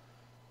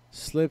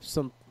 Slipped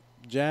some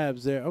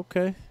jabs there.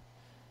 Okay.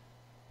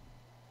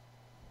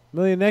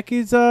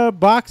 Milianecki's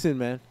boxing,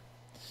 man.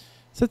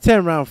 It's a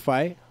 10-round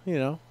fight, you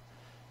know.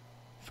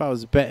 If I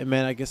was a betting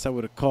man, I guess I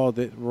would have called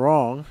it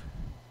wrong.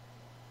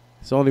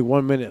 There's only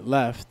 1 minute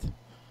left.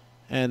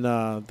 And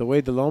the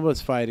way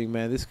DeLomba's fighting,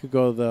 man, this could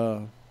go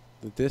the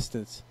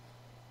distance.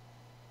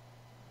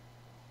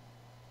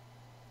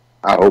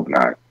 I hope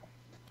not.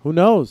 Who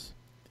knows?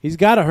 He's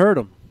got to hurt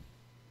him.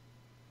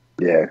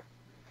 Yeah.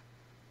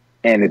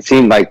 And it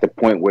seemed like the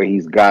point where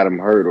he's got him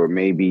hurt, or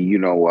maybe, you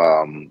know,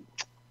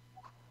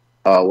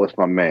 what's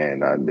my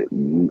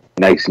man?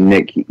 Nice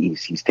Nick.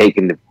 He's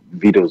taking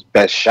Vito's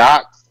best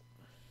shots.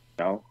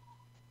 You know?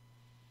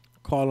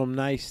 Call him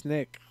Nice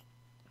Nick.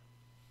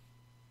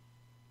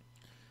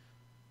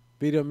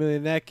 Vito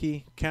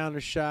Milianecki,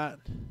 counter shot.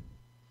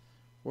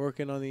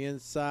 Working on the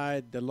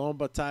inside.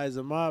 DeLomba ties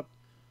him up.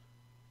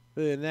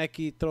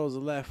 Milianecki throws a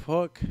left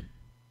hook.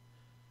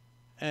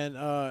 And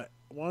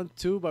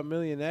 1-2 by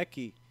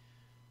Milianecki.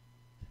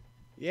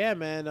 Yeah,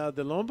 man.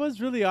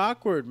 DeLomba's really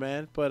awkward,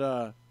 man.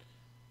 But,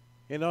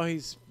 you know,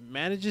 he's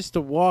manages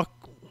to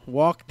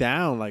walk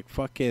down like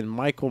fucking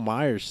Michael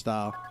Myers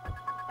style.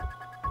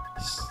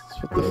 That's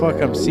what the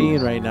fuck I'm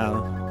seeing right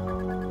now.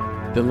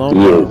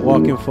 DeLomba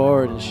walking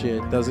forward and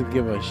shit. Doesn't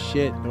give a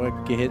shit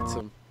what hits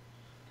him.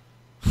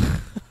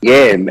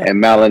 Yeah, and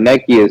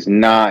Milianecki is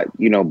not,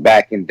 you know,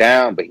 backing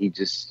down, but he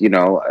just, you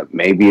know,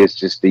 maybe it's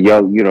just the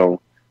young, you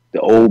know,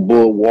 the old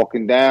bull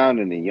walking down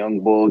and the young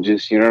bull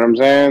just, you know what I'm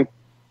saying?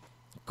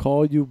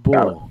 Call you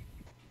bull.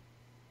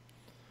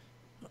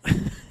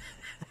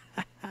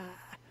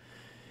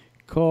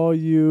 Call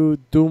you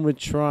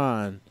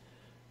Doomatron.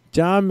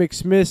 John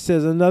McSmith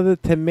says another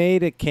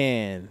tomato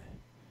can.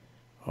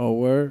 Oh,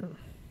 word.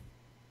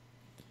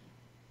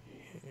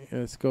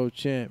 Let's go,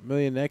 champ.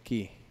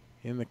 Milianecki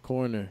in the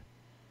corner.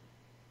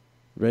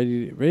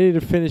 Ready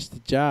to finish the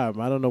job.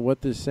 I don't know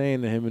what they're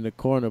saying to him in the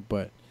corner,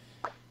 but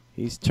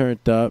he's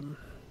turned up.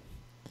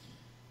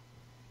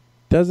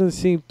 Doesn't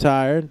seem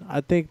tired.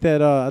 I think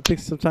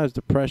sometimes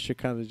the pressure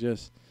kind of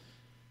just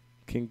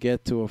can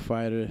get to a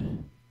fighter,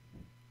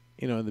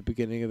 you know, in the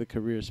beginning of the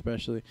career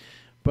especially.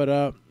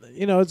 But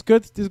you know, it's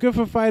good. It's good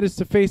for fighters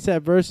to face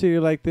adversity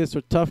like this,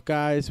 or tough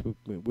guys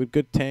with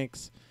good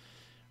tanks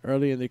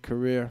early in their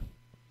career.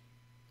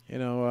 You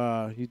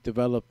know, you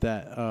develop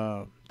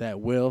that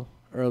will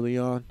early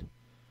on.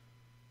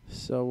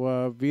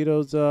 So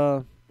Vito's,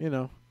 you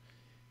know,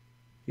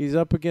 he's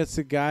up against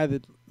a guy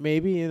that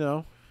maybe, you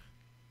know,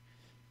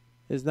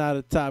 is not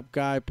a top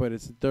guy, but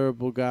it's a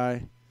durable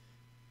guy,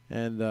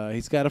 and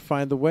he's got to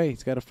find a way.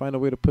 He's got to find a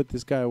way to put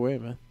this guy away,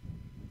 man.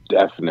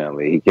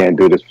 Definitely. He can't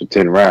do this for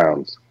 10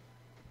 rounds.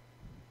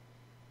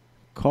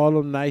 Call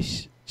him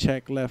Nice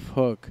Check Left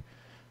Hook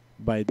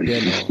by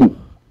Demo.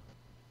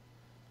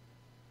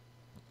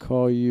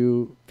 Call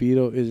you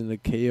Vito isn't a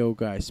KO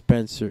guy.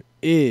 Spencer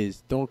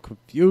is. Don't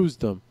confuse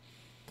them.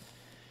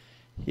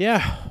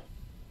 Yeah.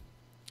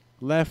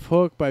 Left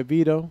hook by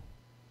Vito.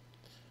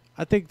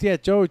 I think, yeah,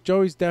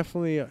 Joey's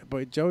definitely,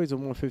 but Joey's a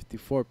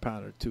 154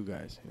 pounder too,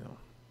 guys. You know,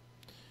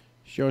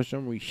 show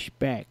some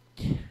respect.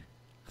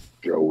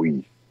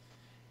 Joey.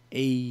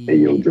 Hey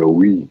yo,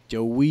 Joey.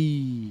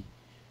 Joey.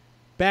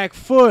 Back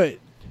foot.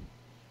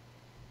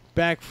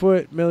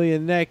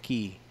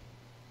 Milianecki.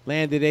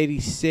 Landed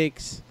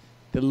 86.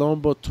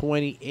 DeLomba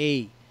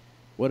 28.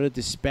 What a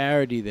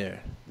disparity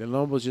there.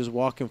 DeLomba's just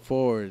walking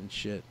forward and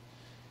shit.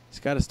 He's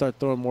got to start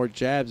throwing more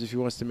jabs if he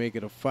wants to make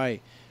it a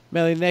fight.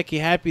 Milianecki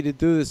happy to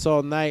do this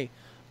all night.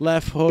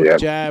 Left hook,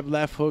 jab,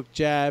 left hook,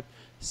 jab.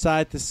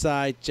 Side to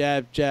side,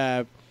 jab,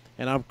 jab.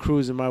 And I'm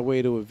cruising my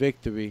way to a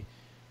victory.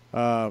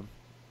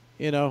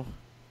 You know,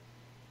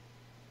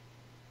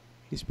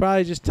 he's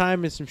probably just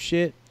timing some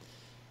shit.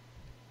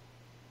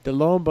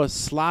 DeLomba's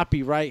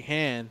sloppy right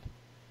hand.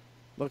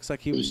 Looks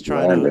like he was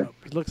trying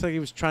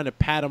to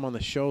pat him on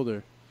the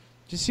shoulder.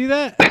 Did you see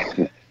that?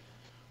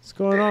 What's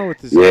going on with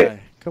this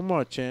guy? Come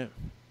on, champ.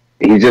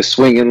 He's just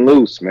swinging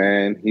loose,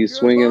 man. He's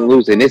swinging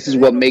loose. And this is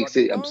what makes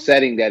it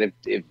upsetting, that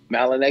if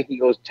Milianecki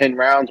goes 10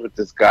 rounds with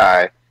this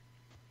guy,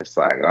 it's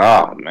like,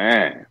 oh,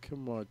 man.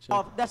 Come on, champ.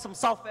 Oh, that's some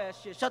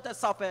soft-ass shit. Shut that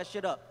soft-ass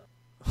shit up.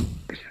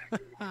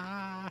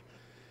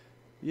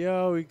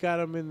 Yo, we got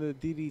him in the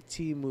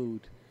DDT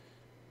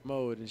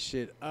mode and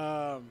shit.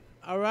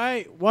 All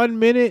right, 1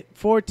 minute,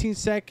 14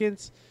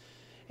 seconds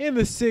in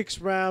the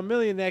 6th round.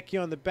 Milianecki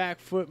on the back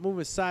foot,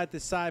 moving side to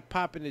side,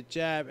 popping the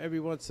jab. Every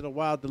once in a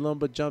while,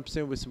 DeLomba jumps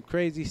in with some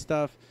crazy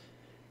stuff.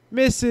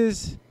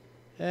 Misses,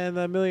 and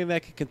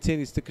Milianecki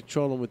continues to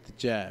control him with the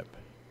jab.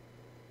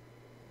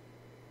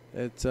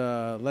 It's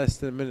less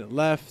than a minute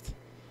left.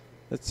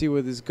 Let's see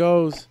where this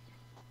goes.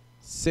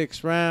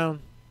 6th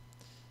round.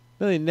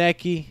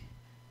 Necki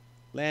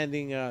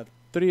landing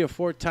 3 or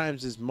 4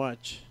 times as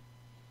much.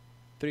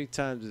 3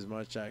 times as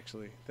much,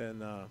 actually, than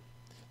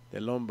De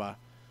Lomba.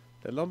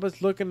 De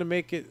Lomba's looking to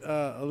make it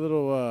a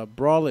little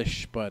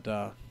brawlish, but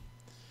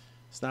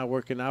it's not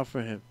working out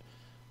for him.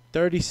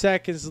 30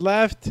 seconds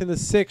left in the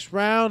 6th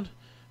round.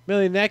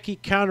 Necki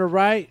counter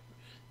right,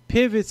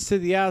 pivots to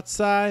the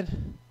outside,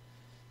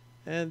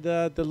 and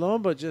De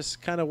Lomba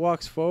just kind of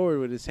walks forward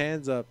with his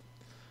hands up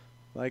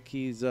like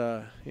he's,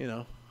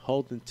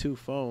 holding 2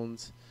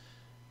 phones.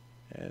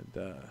 And,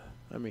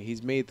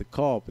 he's made the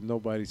call, but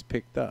nobody's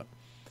picked up.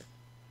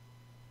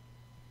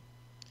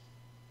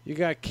 You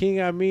got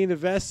King Amin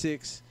of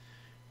Essex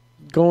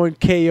going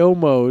KO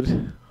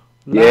mode.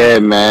 Yeah,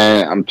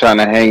 man. I'm trying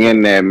to hang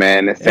in there,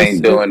 man. This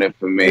ain't doing it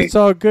for me. It's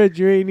all good.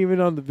 You ain't even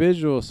on the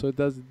visual, so it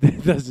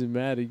doesn't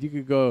matter. You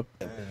could go.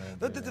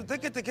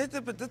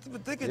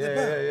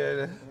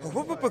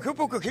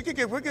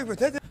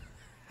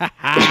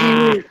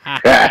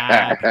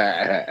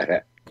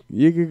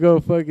 You could go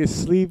fucking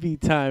sleepy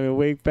time and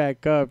wake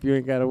back up. You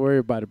ain't got to worry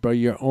about it, bro.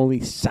 You're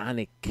only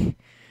Sonic.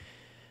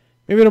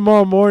 Maybe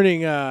tomorrow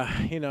morning,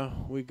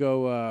 we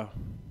go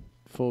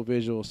full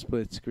visual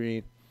split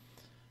screen.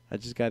 I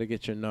just got to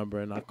get your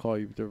number, and I'll call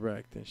you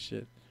direct and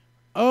shit.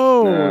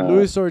 Oh,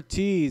 Luis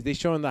Ortiz. They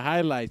showing the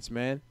highlights,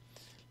 man.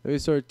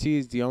 Luis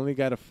Ortiz, the only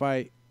guy to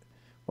fight.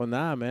 Well,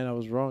 nah, man, I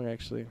was wrong,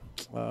 actually.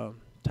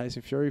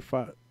 Tyson Fury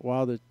fought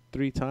Wilder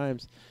 3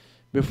 times.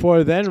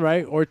 Before then,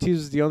 right, Ortiz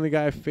was the only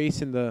guy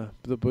facing the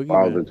boogeyman.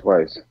 Wilder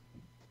twice.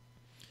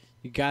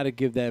 You got to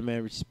give that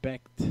man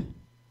respect.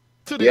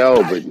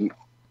 Yo, but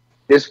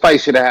this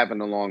fight should have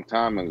happened a long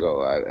time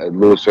ago.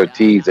 Luis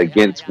Ortiz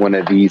against one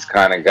of these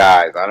kind of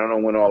guys. I don't know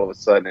when all of a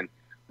sudden,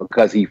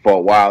 because he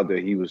fought Wilder,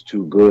 he was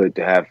too good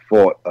to have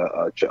fought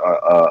a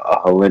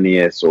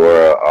Helenius or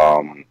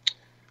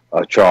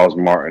a Charles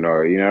Martin,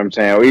 or, you know what I'm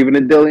saying, or even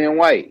a Dillian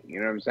White. You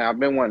know what I'm saying? I've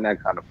been wanting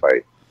that kind of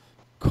fight.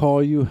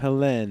 Call you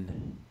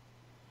Helen.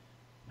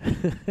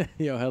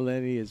 Yo,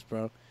 Helenius,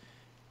 bro.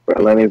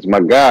 Helenius, my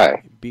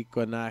guy. Beat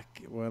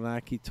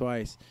Wanaki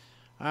twice.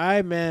 All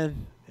right,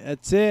 man.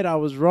 That's it. I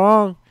was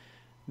wrong.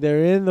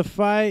 They're in the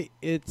fight.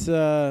 It's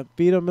Vito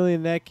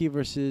Milianecki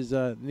versus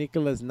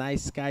Nicholas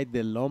Nice Guy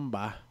De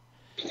Lomba.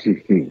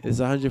 It's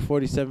a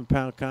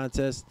 147-pound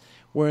contest.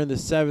 We're in the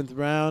 7th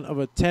round of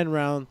a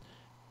 10-round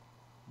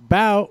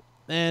bout.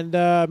 And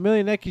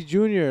Milianecki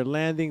Jr.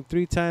 landing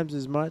 3 times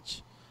as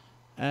much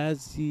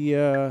as the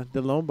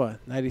De Lomba.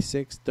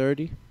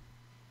 96-30.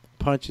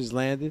 Punches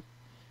landed.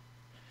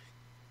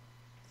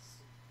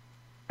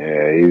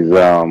 Yeah, he's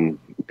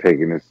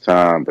taking his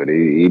time, but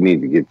he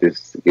needs to get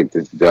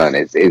this done.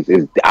 It's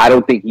I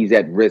don't think he's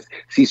at risk.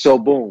 See, so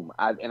boom,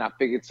 I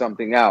figured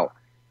something out.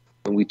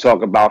 When we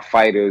talk about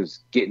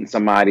fighters getting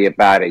somebody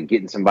about it,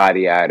 getting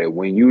somebody at it,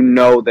 when you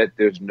know that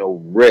there's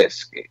no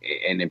risk,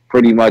 and it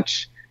pretty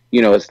much,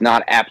 it's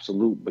not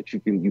absolute, but you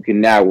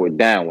can narrow it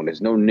down. When there's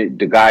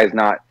the guy's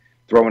not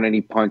throwing any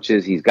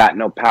punches, he's got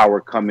no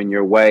power coming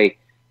your way.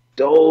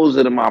 Those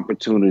are the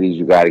opportunities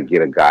you got to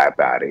get a guy up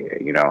out of here.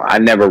 I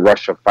never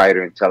rush a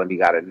fighter and tell him you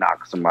got to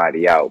knock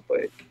somebody out.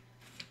 But,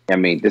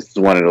 this is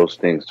one of those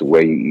things to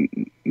where you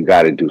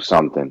got to do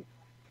something.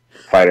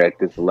 Fighter at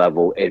this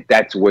level, if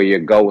that's where you're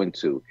going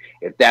to.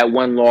 If that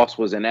one loss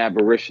was an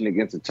aberration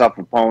against a tough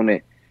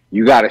opponent,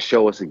 you got to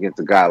show us against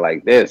a guy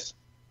like this.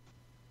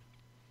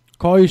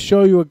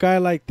 Show you a guy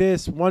like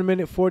this. 1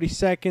 minute, 40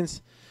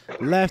 seconds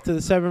left of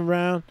the 7th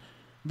round.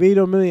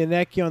 Vito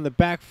Milianecki on the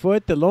back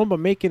foot. De Lomba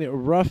making it a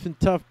rough and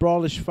tough,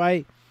 brawlish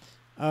fight.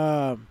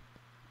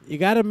 You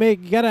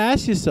gotta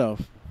ask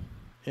yourself,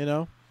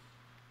 is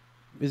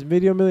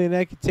Vito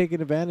Milianecki taking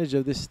advantage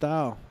of this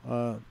style?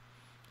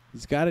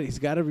 He's got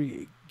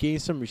to gain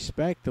some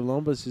respect. De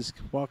Lomba's just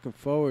walking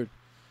forward.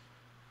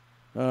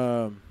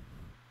 What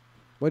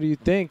do you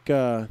think?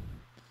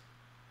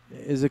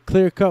 Is a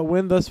clear-cut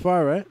win thus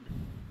far, right?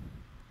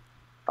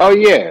 Oh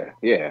yeah,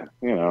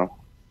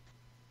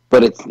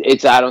 But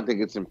it's. I don't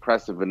think it's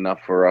impressive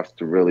enough for us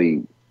to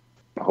really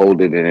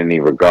hold it in any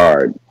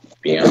regard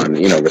beyond,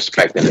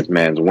 respecting this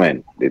man's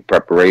win. The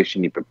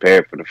preparation, he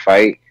prepared for the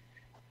fight,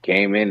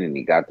 came in and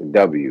he got the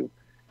W.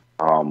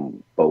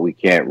 But we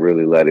can't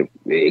really let it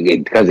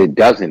because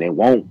it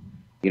won't.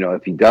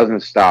 If he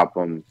doesn't stop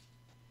him,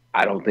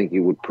 I don't think he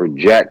would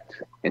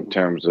project in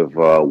terms of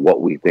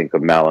what we think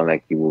of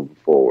Milianecki moving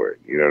forward.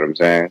 You know what I'm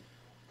saying?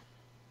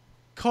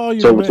 Call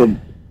you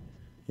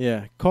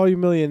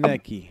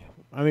Milianecki.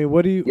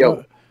 Where do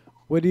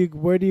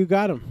you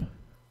got him?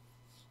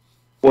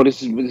 Well,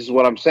 this is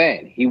what I'm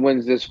saying. He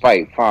wins this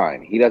fight,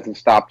 fine. He doesn't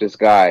stop this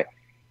guy.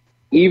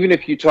 Even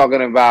if you're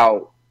talking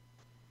about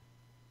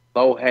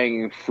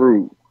low-hanging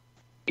fruit,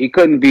 he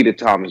couldn't beat a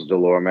Thomas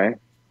Delore, man.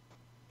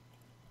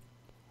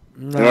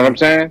 No, you know what I'm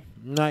saying?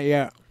 Not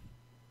yet.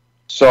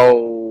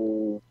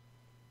 So,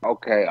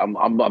 okay, I'm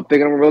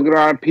thinking I'm looking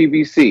around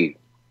PBC.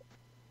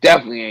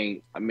 Definitely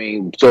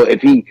ain't. So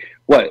if he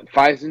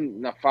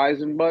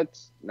Fison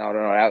Butts?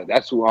 No,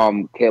 that's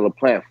who Caleb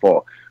Plant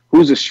fought.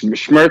 Who's a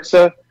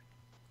Schmerza?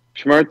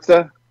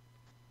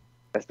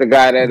 That's the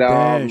guy that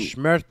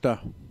Schmerta.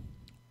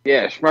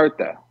 Yeah,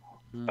 Schmerta.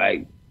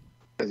 Like,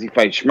 does he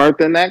fight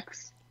Schmerta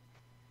next?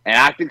 And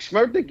I think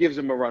Schmerta gives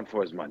him a run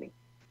for his money.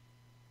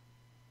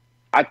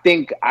 I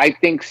think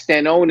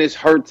Stanonis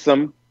hurts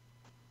him.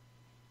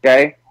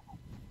 Okay.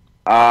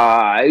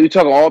 You're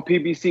talking all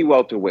PBC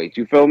welterweights.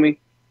 You feel me?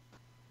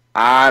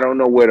 I don't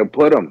know where to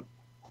put him.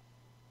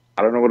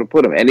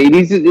 And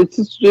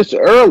it's just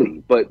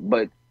early. But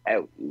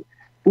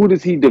who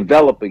does he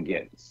develop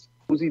against?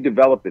 Who's he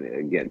developing it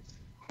against?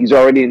 He's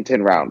already in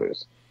 10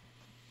 rounders.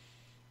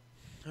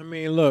 I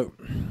mean, look,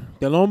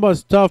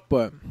 Delomba's tough,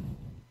 but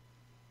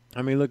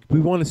I mean, look, we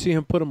want to see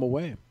him put him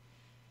away.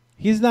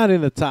 He's not in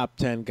the top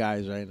 10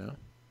 guys right now.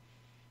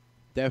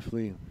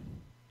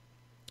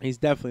 He's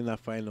definitely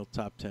not fighting no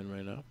top 10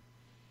 right now.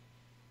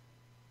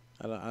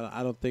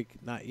 I don't think,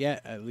 not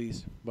yet at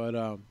least, but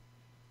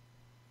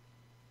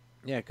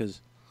yeah,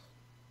 because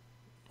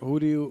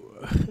who's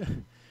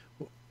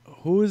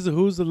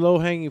the low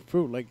hanging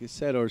fruit, like you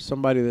said, or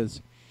somebody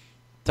that's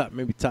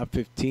maybe top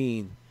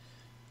 15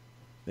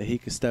 that he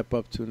could step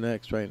up to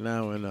next right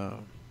now,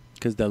 and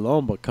because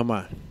Delomba, come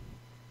on.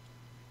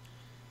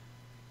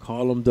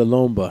 Call him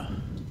Delomba.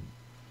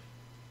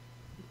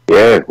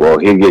 Yeah, well,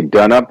 he'd get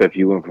done up if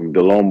you went from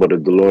Delomba to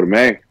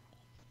Delorme.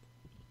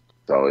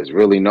 So it's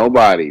really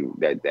nobody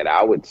that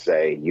I would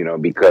say,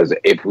 because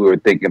if we were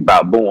thinking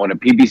about on the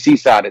PBC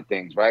side of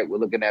things, right? We're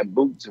looking at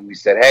Boots, and we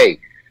said, hey,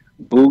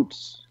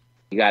 Boots,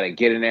 you got to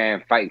get in there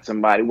and fight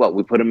somebody. What,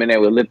 we put him in there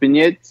with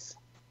Lipinets?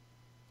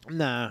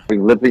 Nah.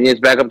 Bring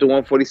Lipinets back up to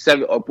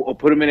 147, or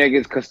put him in there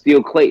against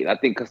Castile Clayton. I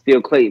think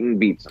Castile Clayton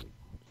beats him.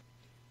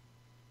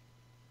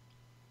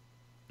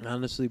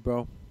 Honestly,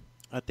 bro,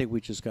 I think we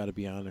just got to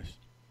be honest.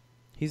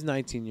 He's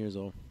 19 years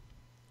old.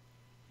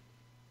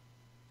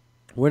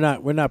 We're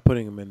not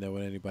putting him in there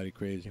with anybody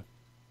crazy.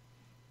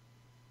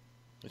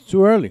 It's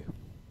too early.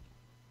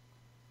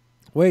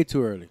 Way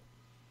too early.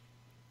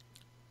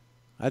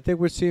 I think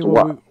we're seeing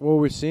what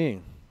we're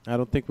seeing. I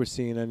don't think we're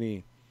seeing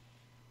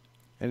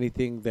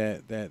anything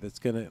that's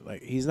gonna,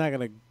 like, he's not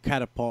gonna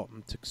catapult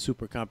into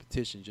super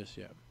competition just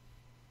yet.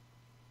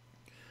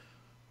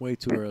 Way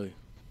too early.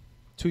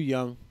 Too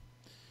young.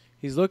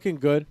 He's looking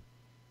good.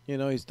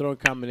 He's throwing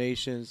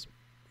combinations.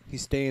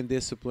 He's staying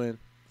disciplined.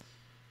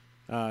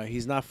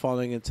 He's not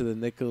falling into the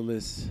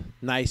Nicholas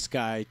nice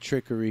guy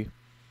trickery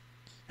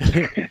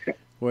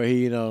where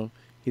he's going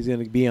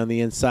to be on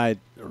the inside,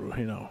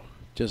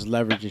 just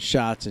leveraging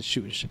shots and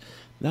shooting.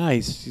 Nah,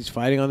 he's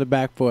fighting on the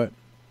back foot,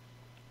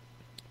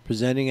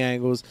 presenting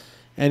angles,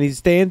 and he's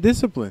staying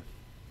disciplined.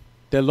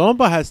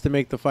 Delomba has to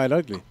make the fight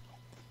ugly.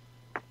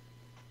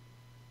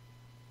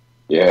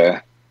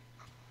 Yeah.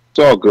 It's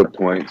all good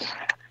points.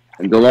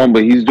 And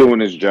Delomba, he's doing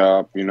his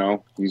job,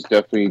 He's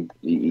definitely,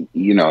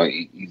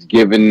 he's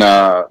giving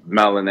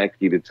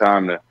Malinecki the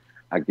time to,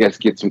 I guess,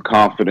 get some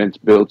confidence,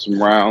 build some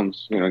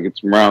rounds, get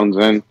some rounds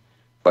in.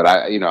 But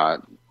I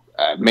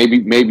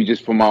maybe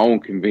just for my own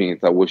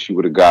convenience, I wish you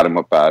would have got him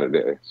up out of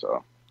there.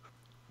 So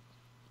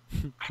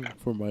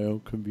for my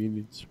own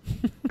convenience,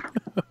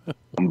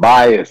 I'm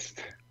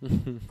biased.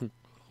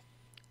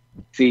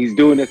 See, he's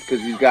doing this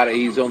because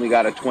he's only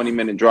got a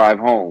 20-minute drive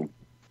home.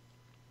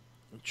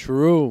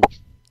 True.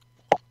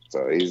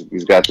 So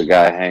he's got the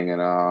guy hanging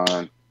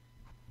on.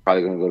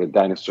 Probably gonna go to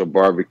Dinosaur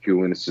Barbecue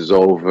when this is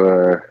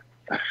over.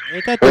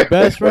 Ain't that the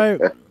best, right?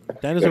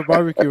 Dinosaur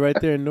Barbecue right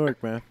there in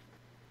Newark, man.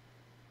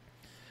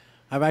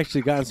 I've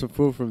actually gotten some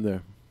food from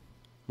there.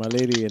 My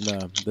lady and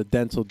the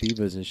dental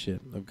divas and shit.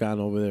 I've gone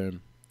over there and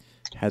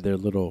had their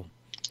little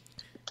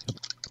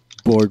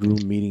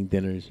boardroom meeting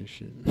dinners and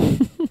shit.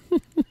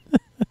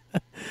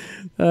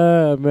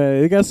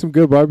 Man, they got some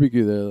good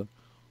barbecue there, though.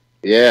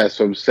 Yeah, that's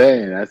what I'm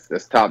saying.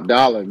 That's top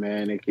dollar,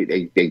 man.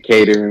 They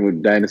catering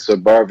with Dinosaur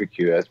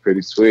Barbecue. That's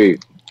pretty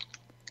sweet.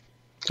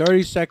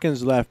 30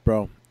 seconds left,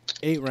 bro.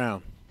 8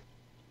 round.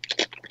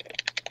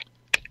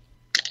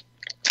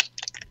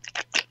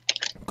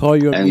 Call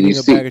you up eating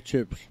a bag of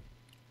chips.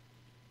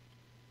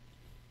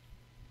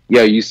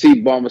 Yeah, you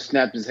see Bomber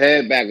snapped his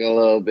head back a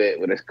little bit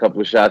with a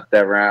couple of shots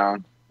that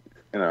round.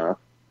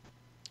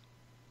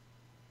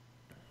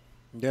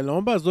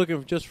 Delomba's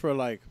looking just for,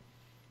 like,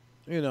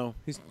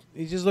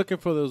 he's just looking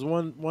for those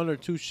one or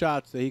two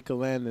shots that he could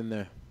land in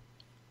there.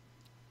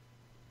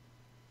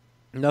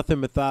 Nothing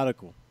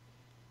methodical.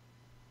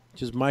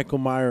 Just Michael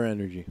Meyer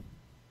energy.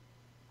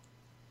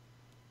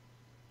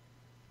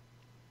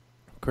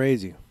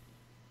 Crazy.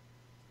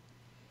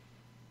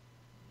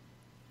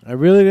 I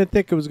really didn't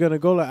think it was going to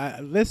go like...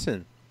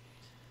 Listen,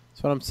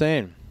 that's what I'm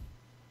saying.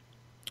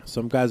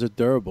 Some guys are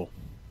durable.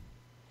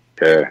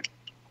 Yeah.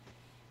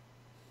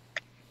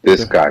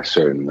 This guy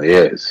certainly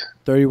is.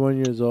 31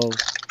 years old.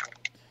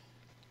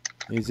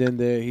 He's in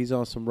there. He's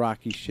on some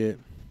Rocky shit.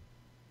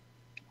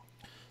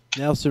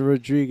 Nelson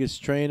Rodriguez,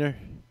 trainer.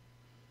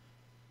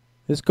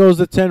 This goes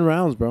to 10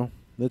 rounds, bro.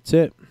 That's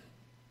it.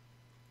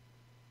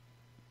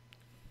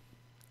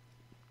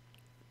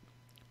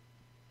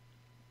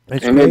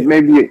 And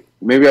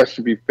maybe I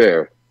should be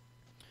fair.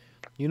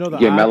 The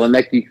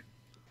Malinecki,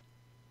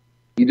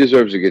 he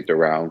deserves to get the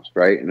rounds,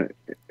 right? And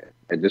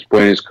at this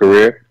point in his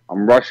career,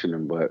 I'm rushing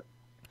him. But,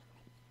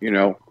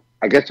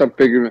 I guess I'm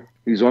figuring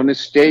he's on this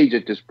stage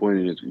at this point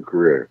in his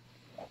career.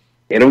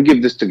 They don't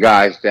give this to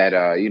guys that,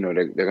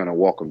 they're going to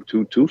walk him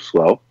too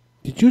slow.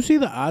 Did you see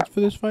the odds for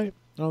this fight?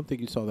 I don't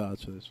think you saw the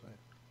odds for this fight.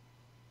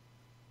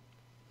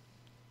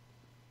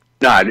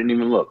 No, I didn't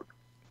even look.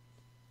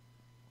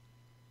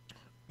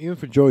 Even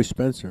for Joey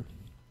Spencer.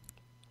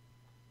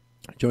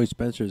 Joey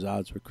Spencer's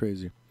odds were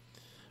crazy.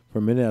 For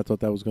a minute, I thought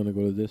that was going to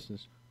go the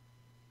distance.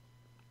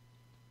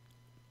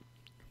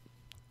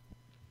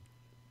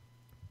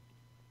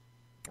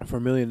 For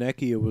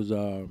Milianecki, it was,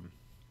 let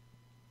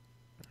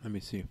me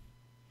see.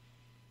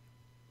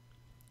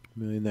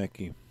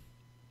 Milianecki.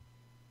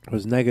 It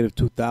was negative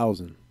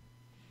 2,000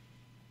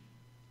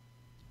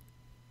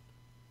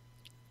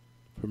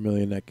 for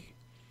Milianecki.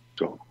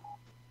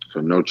 So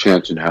no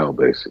chance in hell,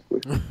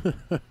 basically.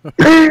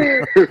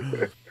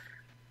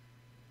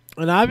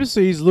 And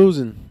obviously he's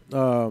losing.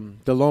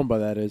 DeLomba,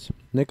 that is.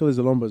 Nicholas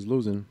DeLomba is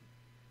losing.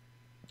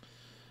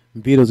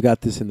 Vito's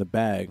got this in the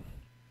bag.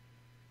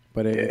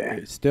 But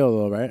it's still,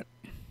 though, right?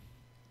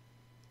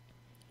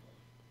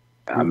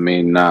 I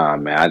mean, nah,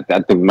 man.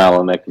 I think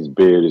Malinecki's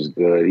beard is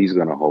good. He's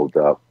going to hold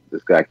up.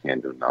 This guy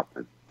can't do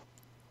nothing.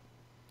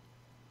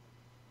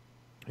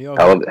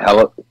 Hell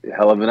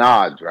of an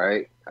odds,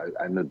 right?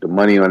 I know the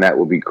money on that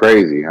would be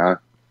crazy, huh?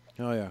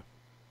 Oh, yeah.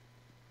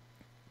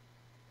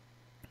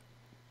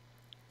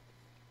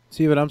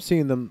 See, but I'm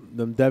seeing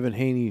them Devin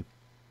Haney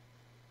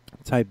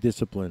type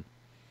discipline.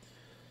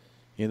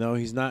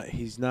 He's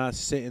not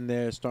sitting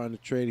there starting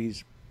to trade.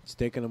 He's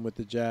sticking them with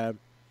the jab.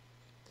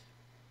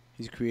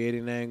 He's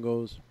creating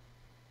angles.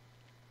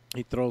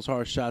 He throws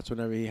hard shots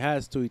whenever he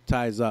has to. He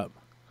ties up.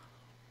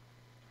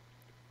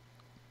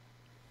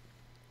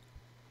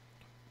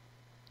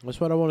 That's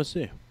what I want to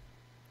see.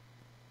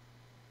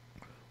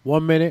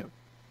 1 minute,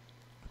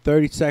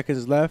 30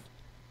 seconds left.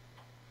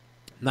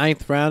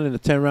 9th round in the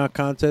 10-round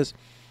contest.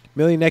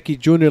 Milianecki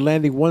Jr.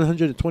 landing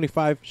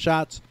 125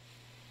 shots.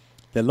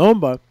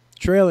 DeLomba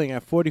trailing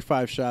at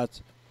 45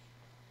 shots.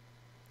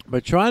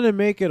 But trying to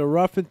make it a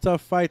rough and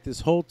tough fight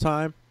this whole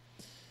time.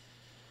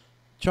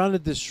 Trying to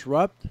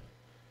disrupt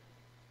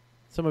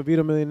some of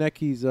Vito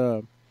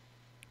Milianecki's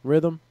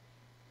rhythm.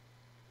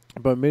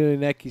 But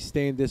Milianecki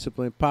staying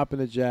disciplined, popping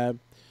the jab,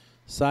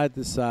 side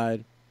to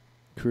side,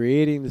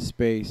 creating the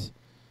space,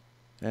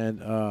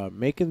 and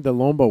making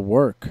DeLomba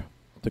work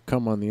to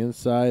come on the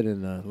inside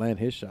and land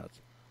his shots.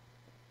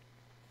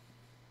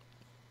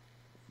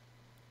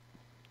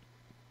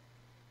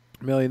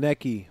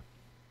 Milianecki,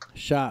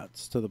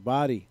 shots to the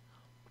body.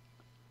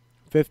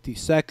 50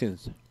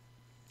 seconds.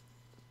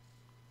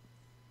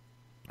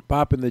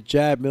 Popping the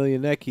jab,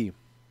 Milianecki.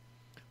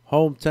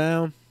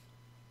 Hometown.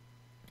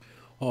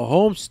 Or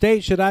home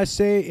state, should I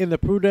say, in the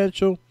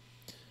Prudential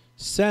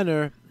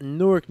Center,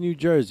 Newark, New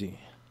Jersey.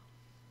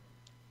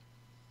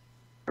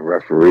 The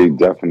referee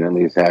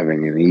definitely is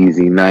having an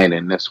easy night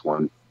in this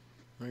one.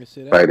 I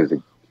see that. I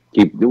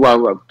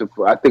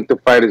think the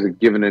fighters are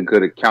giving a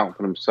good account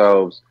for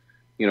themselves.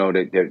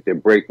 They're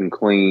breaking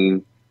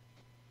clean.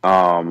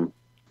 All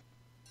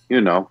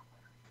he's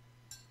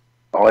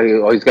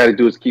got to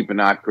do is keep an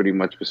eye pretty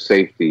much for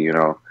safety.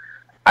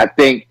 I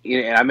think,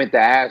 and I meant to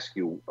ask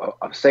you,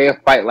 say a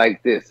fight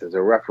like this as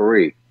a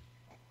referee,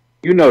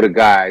 the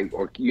guy,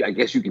 or I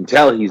guess you can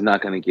tell he's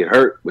not going to get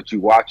hurt, but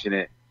you watching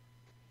it.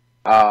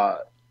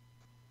 What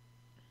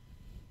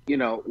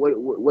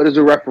is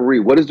a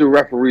referee? What is the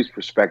referee's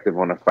perspective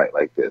on a fight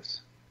like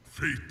this?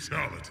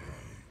 Fatality.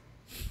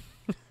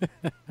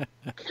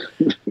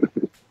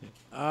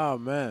 Oh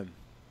man.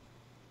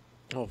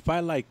 A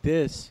fight like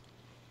this.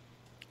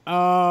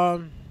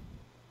 Well,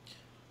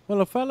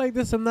 a fight like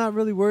this, I'm not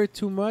really worried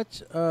too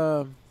much.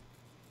 It's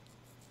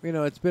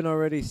been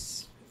already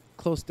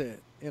close to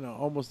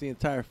almost the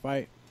entire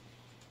fight.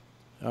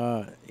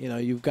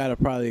 You've got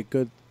probably a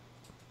good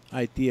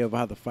idea of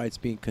how the fight's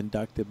being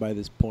conducted by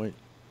this point.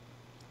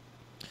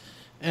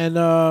 And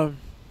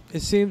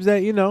it seems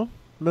that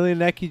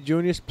Milianecki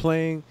Jr. is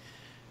playing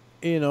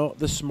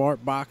the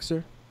smart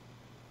boxer.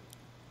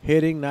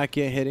 Hitting, not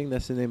getting hitting.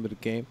 That's the name of the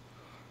game.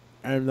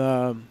 And,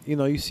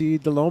 you see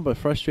DeLomba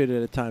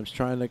frustrated at times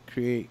trying to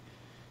create,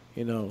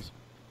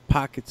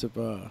 pockets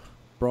of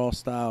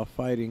brawl-style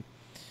fighting.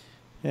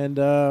 And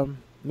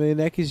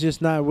Milianecki's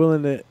just not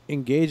willing to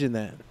engage in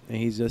that. And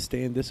he's just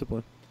staying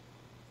disciplined.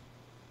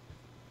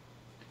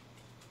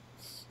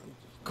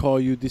 Call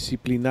you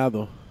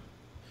disciplinado.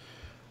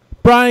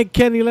 Brian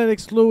Kenny,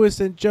 Lennox Lewis,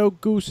 and Joe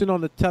Goosen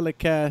on the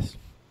telecast.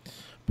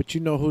 But you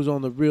know who's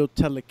on the real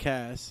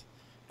telecast.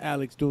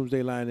 Alex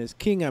Doomsday Linus,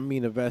 King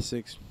Amin of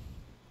Essex.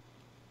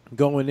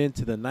 Going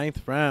into the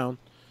 9th round.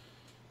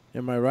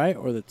 Am I right?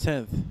 Or the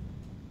 10th?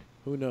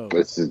 Who knows?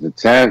 This is the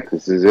 10th.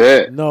 This is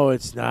it. No,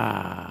 it's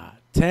not.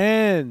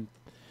 10.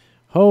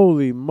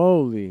 Holy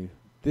moly.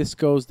 This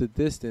goes the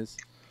distance.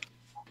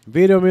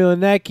 Vito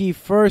Milianecki,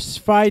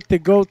 first fight to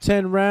go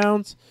 10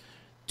 rounds.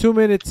 2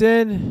 minutes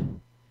in.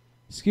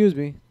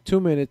 2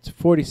 minutes,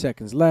 40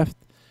 seconds left.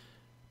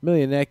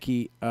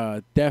 Milianecki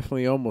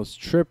definitely almost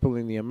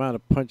tripling the amount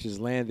of punches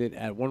landed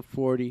at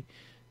 140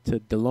 to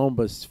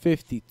Delomba's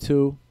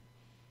 52.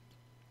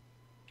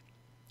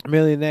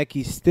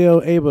 Milianecki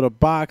still able to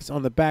box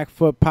on the back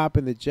foot,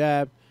 popping the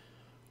jab.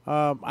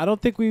 I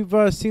don't think we've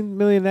seen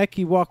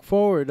Milianecki walk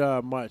forward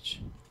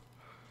much.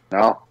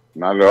 No,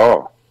 not at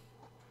all.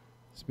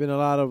 It's been a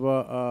lot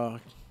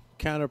of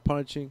counter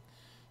punching,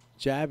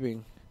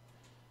 jabbing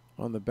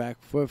on the back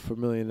foot for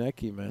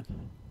Milianecki, man.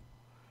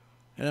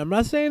 And I'm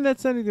not saying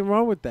that's anything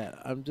wrong with that.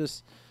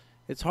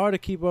 It's hard to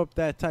keep up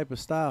that type of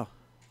style.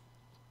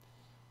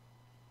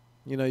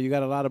 You know, you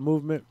got a lot of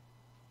movement.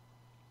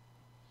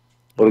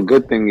 Well, the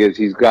good thing is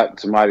he's got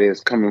somebody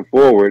that's coming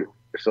forward,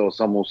 so it's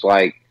almost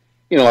like,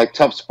 you know, like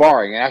tough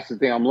sparring. And that's the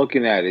thing I'm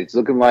looking at. It's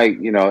looking like,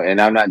 you know, and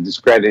I'm not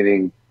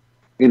discrediting,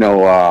 you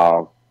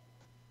know,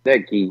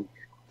 Necki,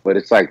 but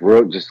it's like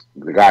real, just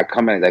the guy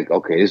coming like,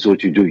 okay, this is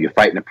what you do. You're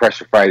fighting a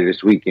pressure fighter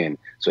this weekend,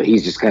 so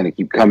he's just going to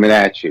keep coming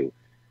at you.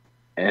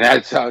 And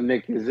that's how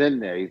Nick is in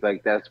there. He's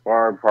like that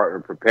sparring partner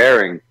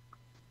preparing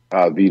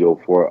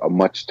Vito for a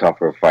much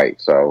tougher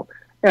fight. So,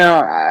 you know,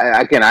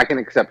 I can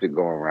accept it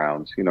going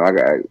rounds. You know,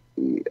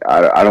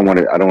 I don't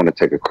want to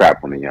take a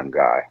crap on a young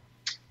guy.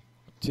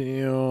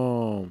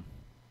 Damn.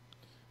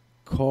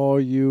 Call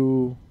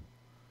you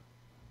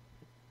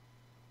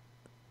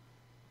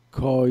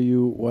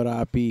what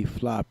I be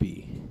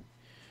floppy.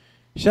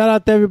 Shout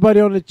out to everybody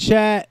on the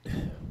chat.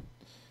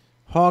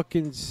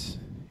 Hawkins,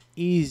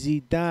 Easy,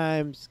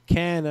 Dimes,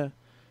 Canna,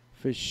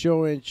 for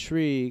sure,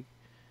 Intrigue,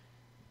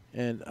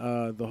 and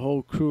the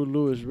whole crew,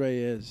 Luis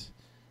Reyes,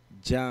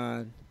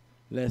 John,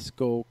 Let's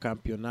Go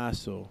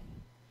Campeonazo,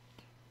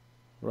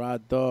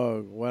 Rod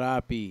Dog, what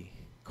I be,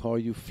 call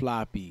you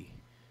floppy.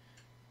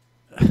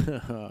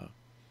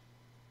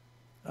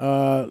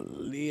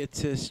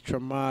 Leotis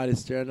Tramad,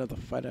 is there another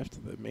fight after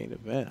the main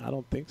event? I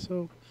don't think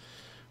so.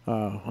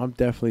 I'm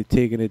definitely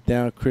taking it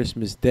down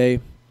Christmas Day.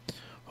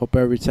 Hope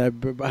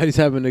everybody's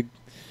having a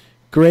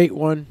great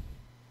one.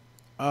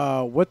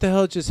 What the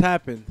hell just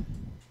happened?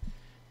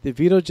 Did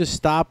Vito just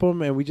stop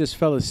him and we just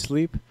fell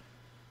asleep?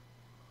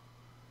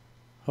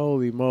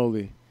 Holy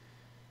moly.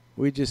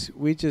 We just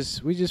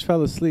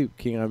fell asleep,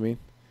 King. I mean,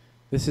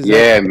 this is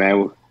epic.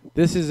 Man.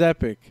 This is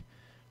epic.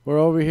 We're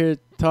over here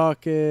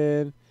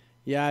talking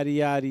yada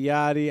yada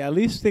yada. At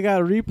least they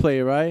got a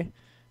replay, right?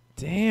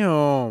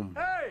 Damn.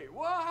 Hey,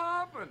 what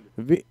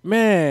happened?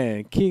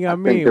 Man, King,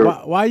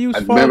 why you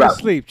falling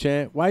asleep,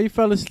 champ? Why you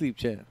fell asleep,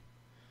 champ?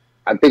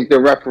 I think the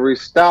referee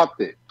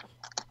stopped it.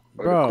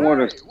 Bro, hey,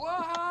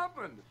 what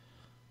happened?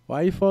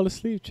 Why you fall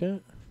asleep,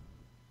 champ?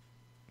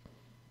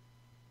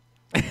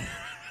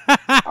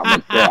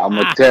 I'm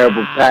a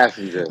terrible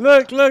passenger.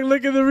 Look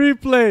at the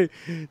replay.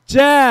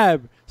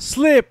 Jab,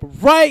 slip,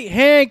 right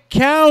hand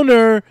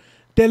counter.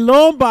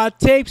 Delomba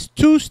takes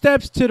 2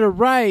 steps to the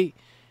right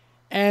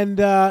and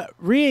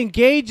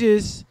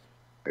re-engages.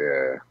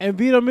 Yeah. And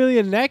Vito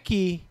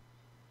Milianecki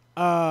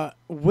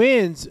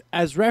wins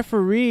as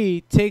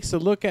referee takes a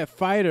look at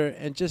fighter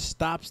and just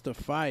stops the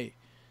fight.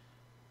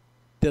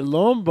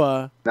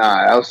 Delomba.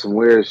 Nah, that was some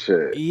weird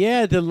shit.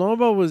 Yeah,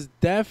 Delomba was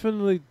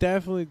definitely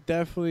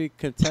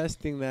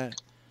contesting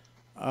that.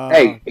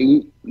 Hey,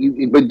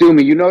 but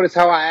Doomy, you notice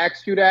how I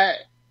asked you that?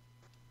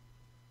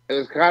 It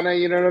was kind of,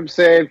 you know what I'm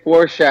saying,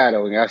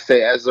 foreshadowing. I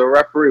say, as a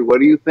referee, what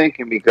are you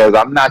thinking? Because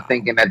I'm not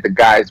thinking that the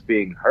guy's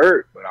being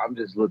hurt, but I'm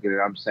just looking at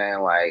it, I'm saying,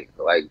 like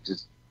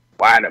just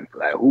why,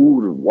 like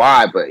who,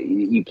 why? But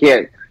you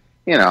can't,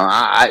 you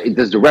know,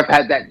 does the ref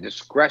have that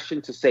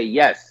discretion to say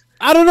yes?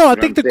 I don't know. I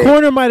think the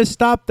corner might have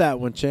stopped that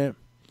one, champ.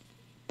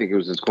 Think it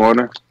was his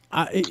corner?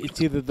 It's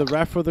either the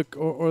ref or the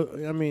corner.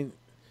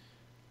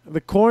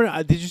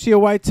 Did you see a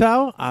white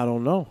towel? I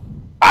don't know.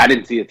 I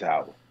didn't see a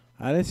towel.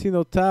 I didn't see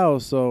no towel,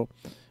 so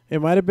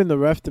it might have been the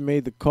ref that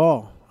made the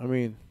call. I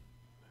mean,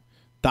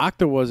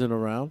 doctor wasn't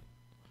around,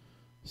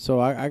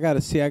 so I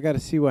gotta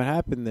see what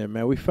happened there,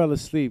 man. We fell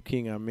asleep,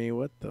 King. I mean,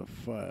 what the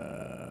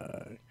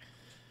fuck?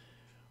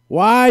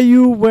 Why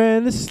you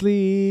went to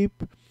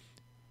sleep?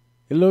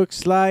 It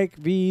looks like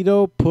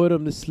Vito put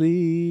him to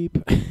sleep.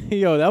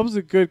 Yo, that was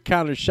a good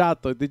counter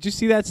shot, though. Did you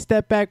see that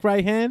step back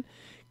right hand?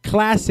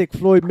 Classic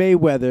Floyd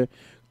Mayweather.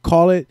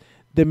 Call it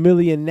the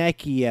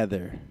Milianecki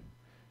ether.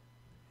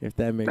 If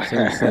that makes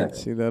any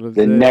sense. You know what I'm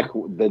saying?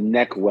 The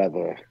neck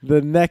weather.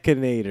 The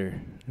neckinator.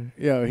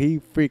 Yo, he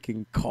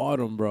freaking caught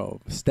him,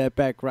 bro. Step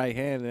back right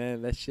hand,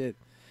 man. That shit.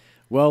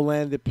 Well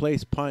landed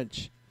place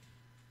punch.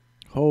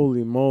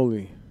 Holy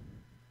moly.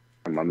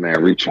 My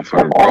man reaching for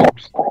the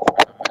ropes.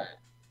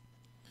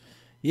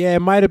 Yeah,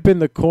 it might have been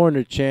the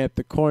corner, champ.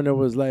 The corner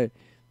was like,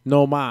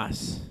 no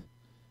mas.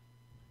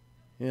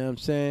 You know what I'm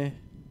saying?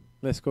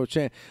 Let's go,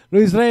 champ.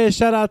 Luis Reyes,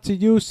 shout out to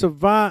you.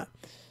 Savant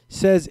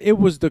says it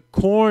was the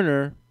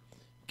corner.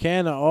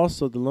 Canna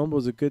also, Delomba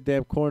was a good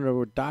damn corner.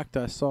 Or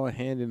Doctor, I saw a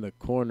hand in the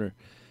corner.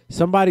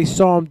 Somebody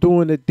saw him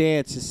doing the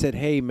dance and said,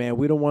 hey, man,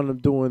 we don't want him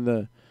doing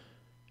the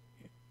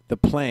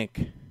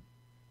plank.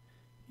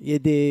 You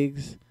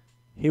digs?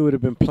 He would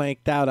have been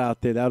planked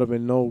out there. That would have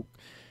been no...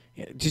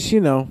 Just, you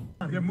know.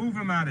 Yeah, move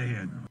him out of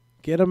here.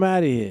 Get him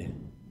out of here.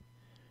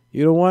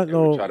 You don't want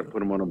no. Try to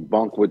put him on a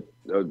bunk with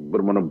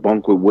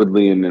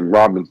Woodley and then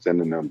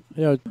Robinson and them.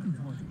 You know,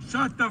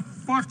 Shut the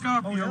fuck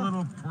up, you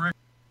little prick.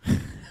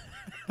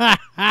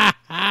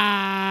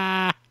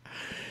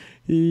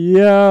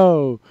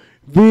 Yo,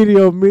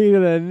 Video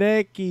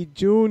Milanecki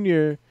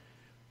Jr.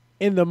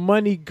 in the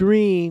money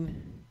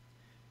green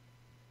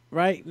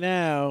right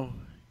now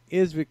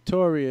is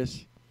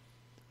victorious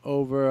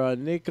over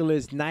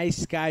Nicholas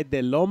Nice Guy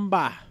de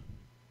Lomba.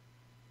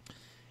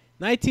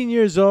 19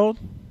 years old.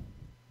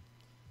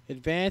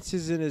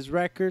 Advances in his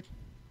record.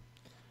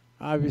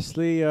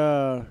 Obviously,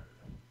 your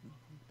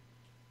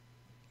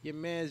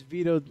man's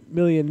Vito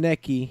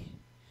Milanecki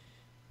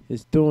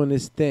is doing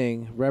his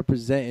thing,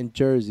 representing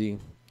Jersey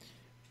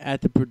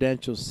at the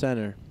Prudential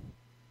Center.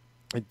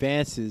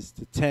 Advances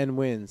to 10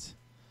 wins.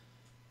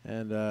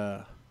 And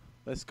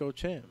let's go,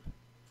 champ.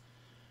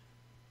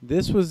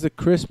 This was the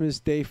Christmas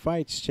Day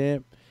Fights,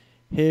 champ.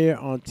 Here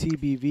on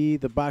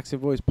TBV, the Boxing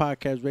Voice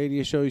Podcast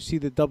Radio Show. You see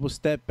the double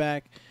step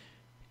back.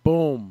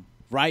 Boom.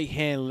 Right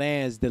hand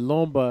lands. De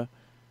Lomba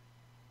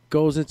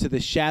goes into the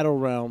shadow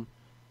realm.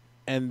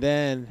 And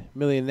then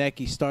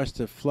Milanecki starts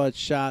to flood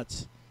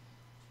shots.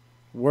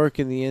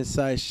 Working the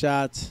inside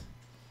shots.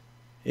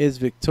 Is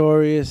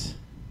victorious.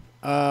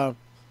 I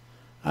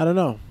don't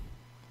know.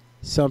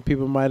 Some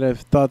people might have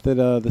thought that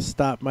the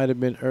stop might have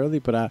been early.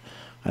 But I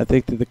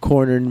think that the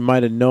corner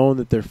might have known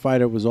that their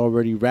fighter was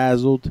already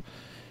razzled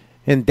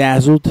and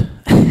dazzled.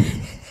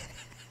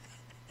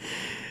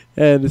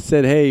 And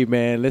said, hey,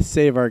 man, let's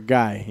save our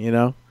guy, you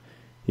know.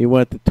 He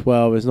went to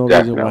 12. There's no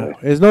reason why.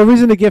 There's no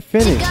reason to get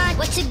finished.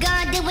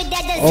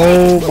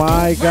 Oh,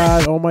 my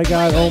God. Oh, my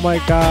God. Oh, my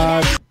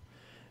God.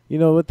 You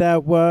know what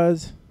that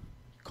was?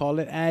 Call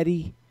it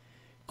Addy.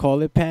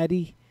 Call it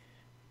Patty.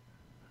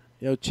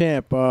 Yo,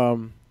 champ,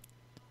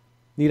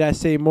 need I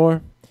say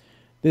more?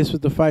 This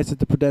was the fights at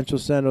the Prudential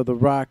Center. The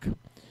Rock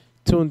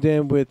tuned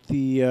in with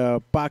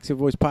the Boxing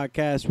Voice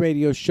Podcast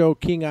Radio Show.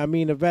 King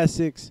Amin of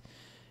Essex.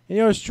 And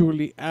yours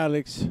truly,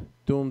 Alex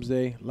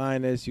Doomsday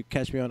Linez. You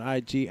catch me on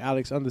IG,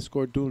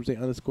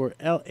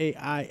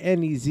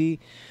 Alex_Doomsday_LAINEZ.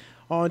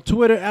 On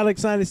Twitter,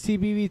 Alex Linez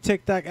TBV.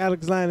 TikTok,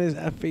 Alex Linez.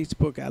 At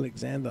Facebook,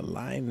 Alexander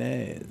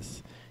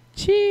Linez.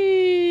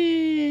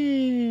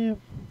 Cheap.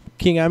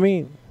 King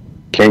Amin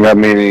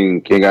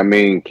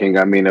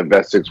of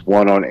Essex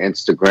 1 on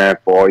Instagram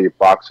for all your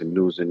boxing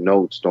news and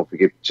notes. Don't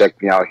forget to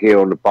check me out here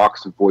on the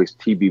Boxing Voice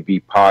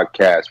TBV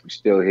podcast. We're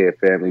still here,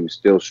 family. We're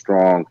still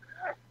strong.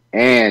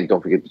 And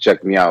don't forget to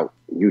check me out,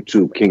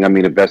 YouTube, King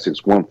Amin of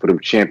Essex 1 for them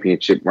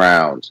championship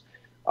rounds.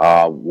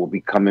 We'll be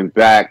coming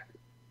back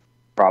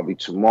probably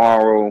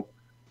tomorrow.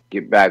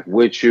 Get back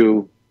with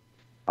you.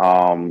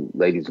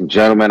 Ladies and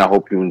gentlemen, I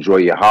hope you enjoy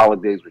your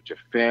holidays with your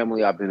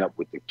family. I've been up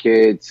with the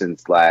kids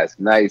since last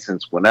night,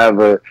 since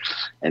whenever.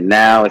 And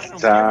now it's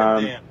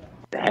time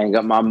to hang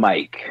up my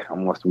mic.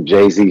 I'm on some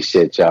Jay-Z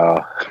shit,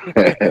 y'all.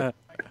 I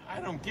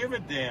don't give a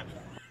damn.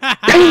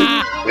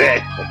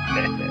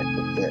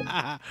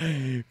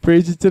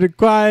 Preach it to the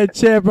choir,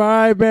 champ. All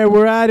right, man,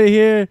 we're out of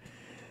here.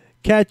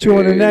 Catch you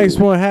on the next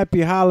one.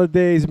 Happy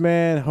holidays,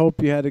 man.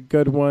 Hope you had a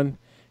good one.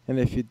 And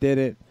if you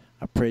didn't,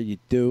 I pray you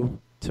do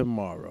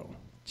tomorrow.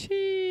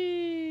 Cheers.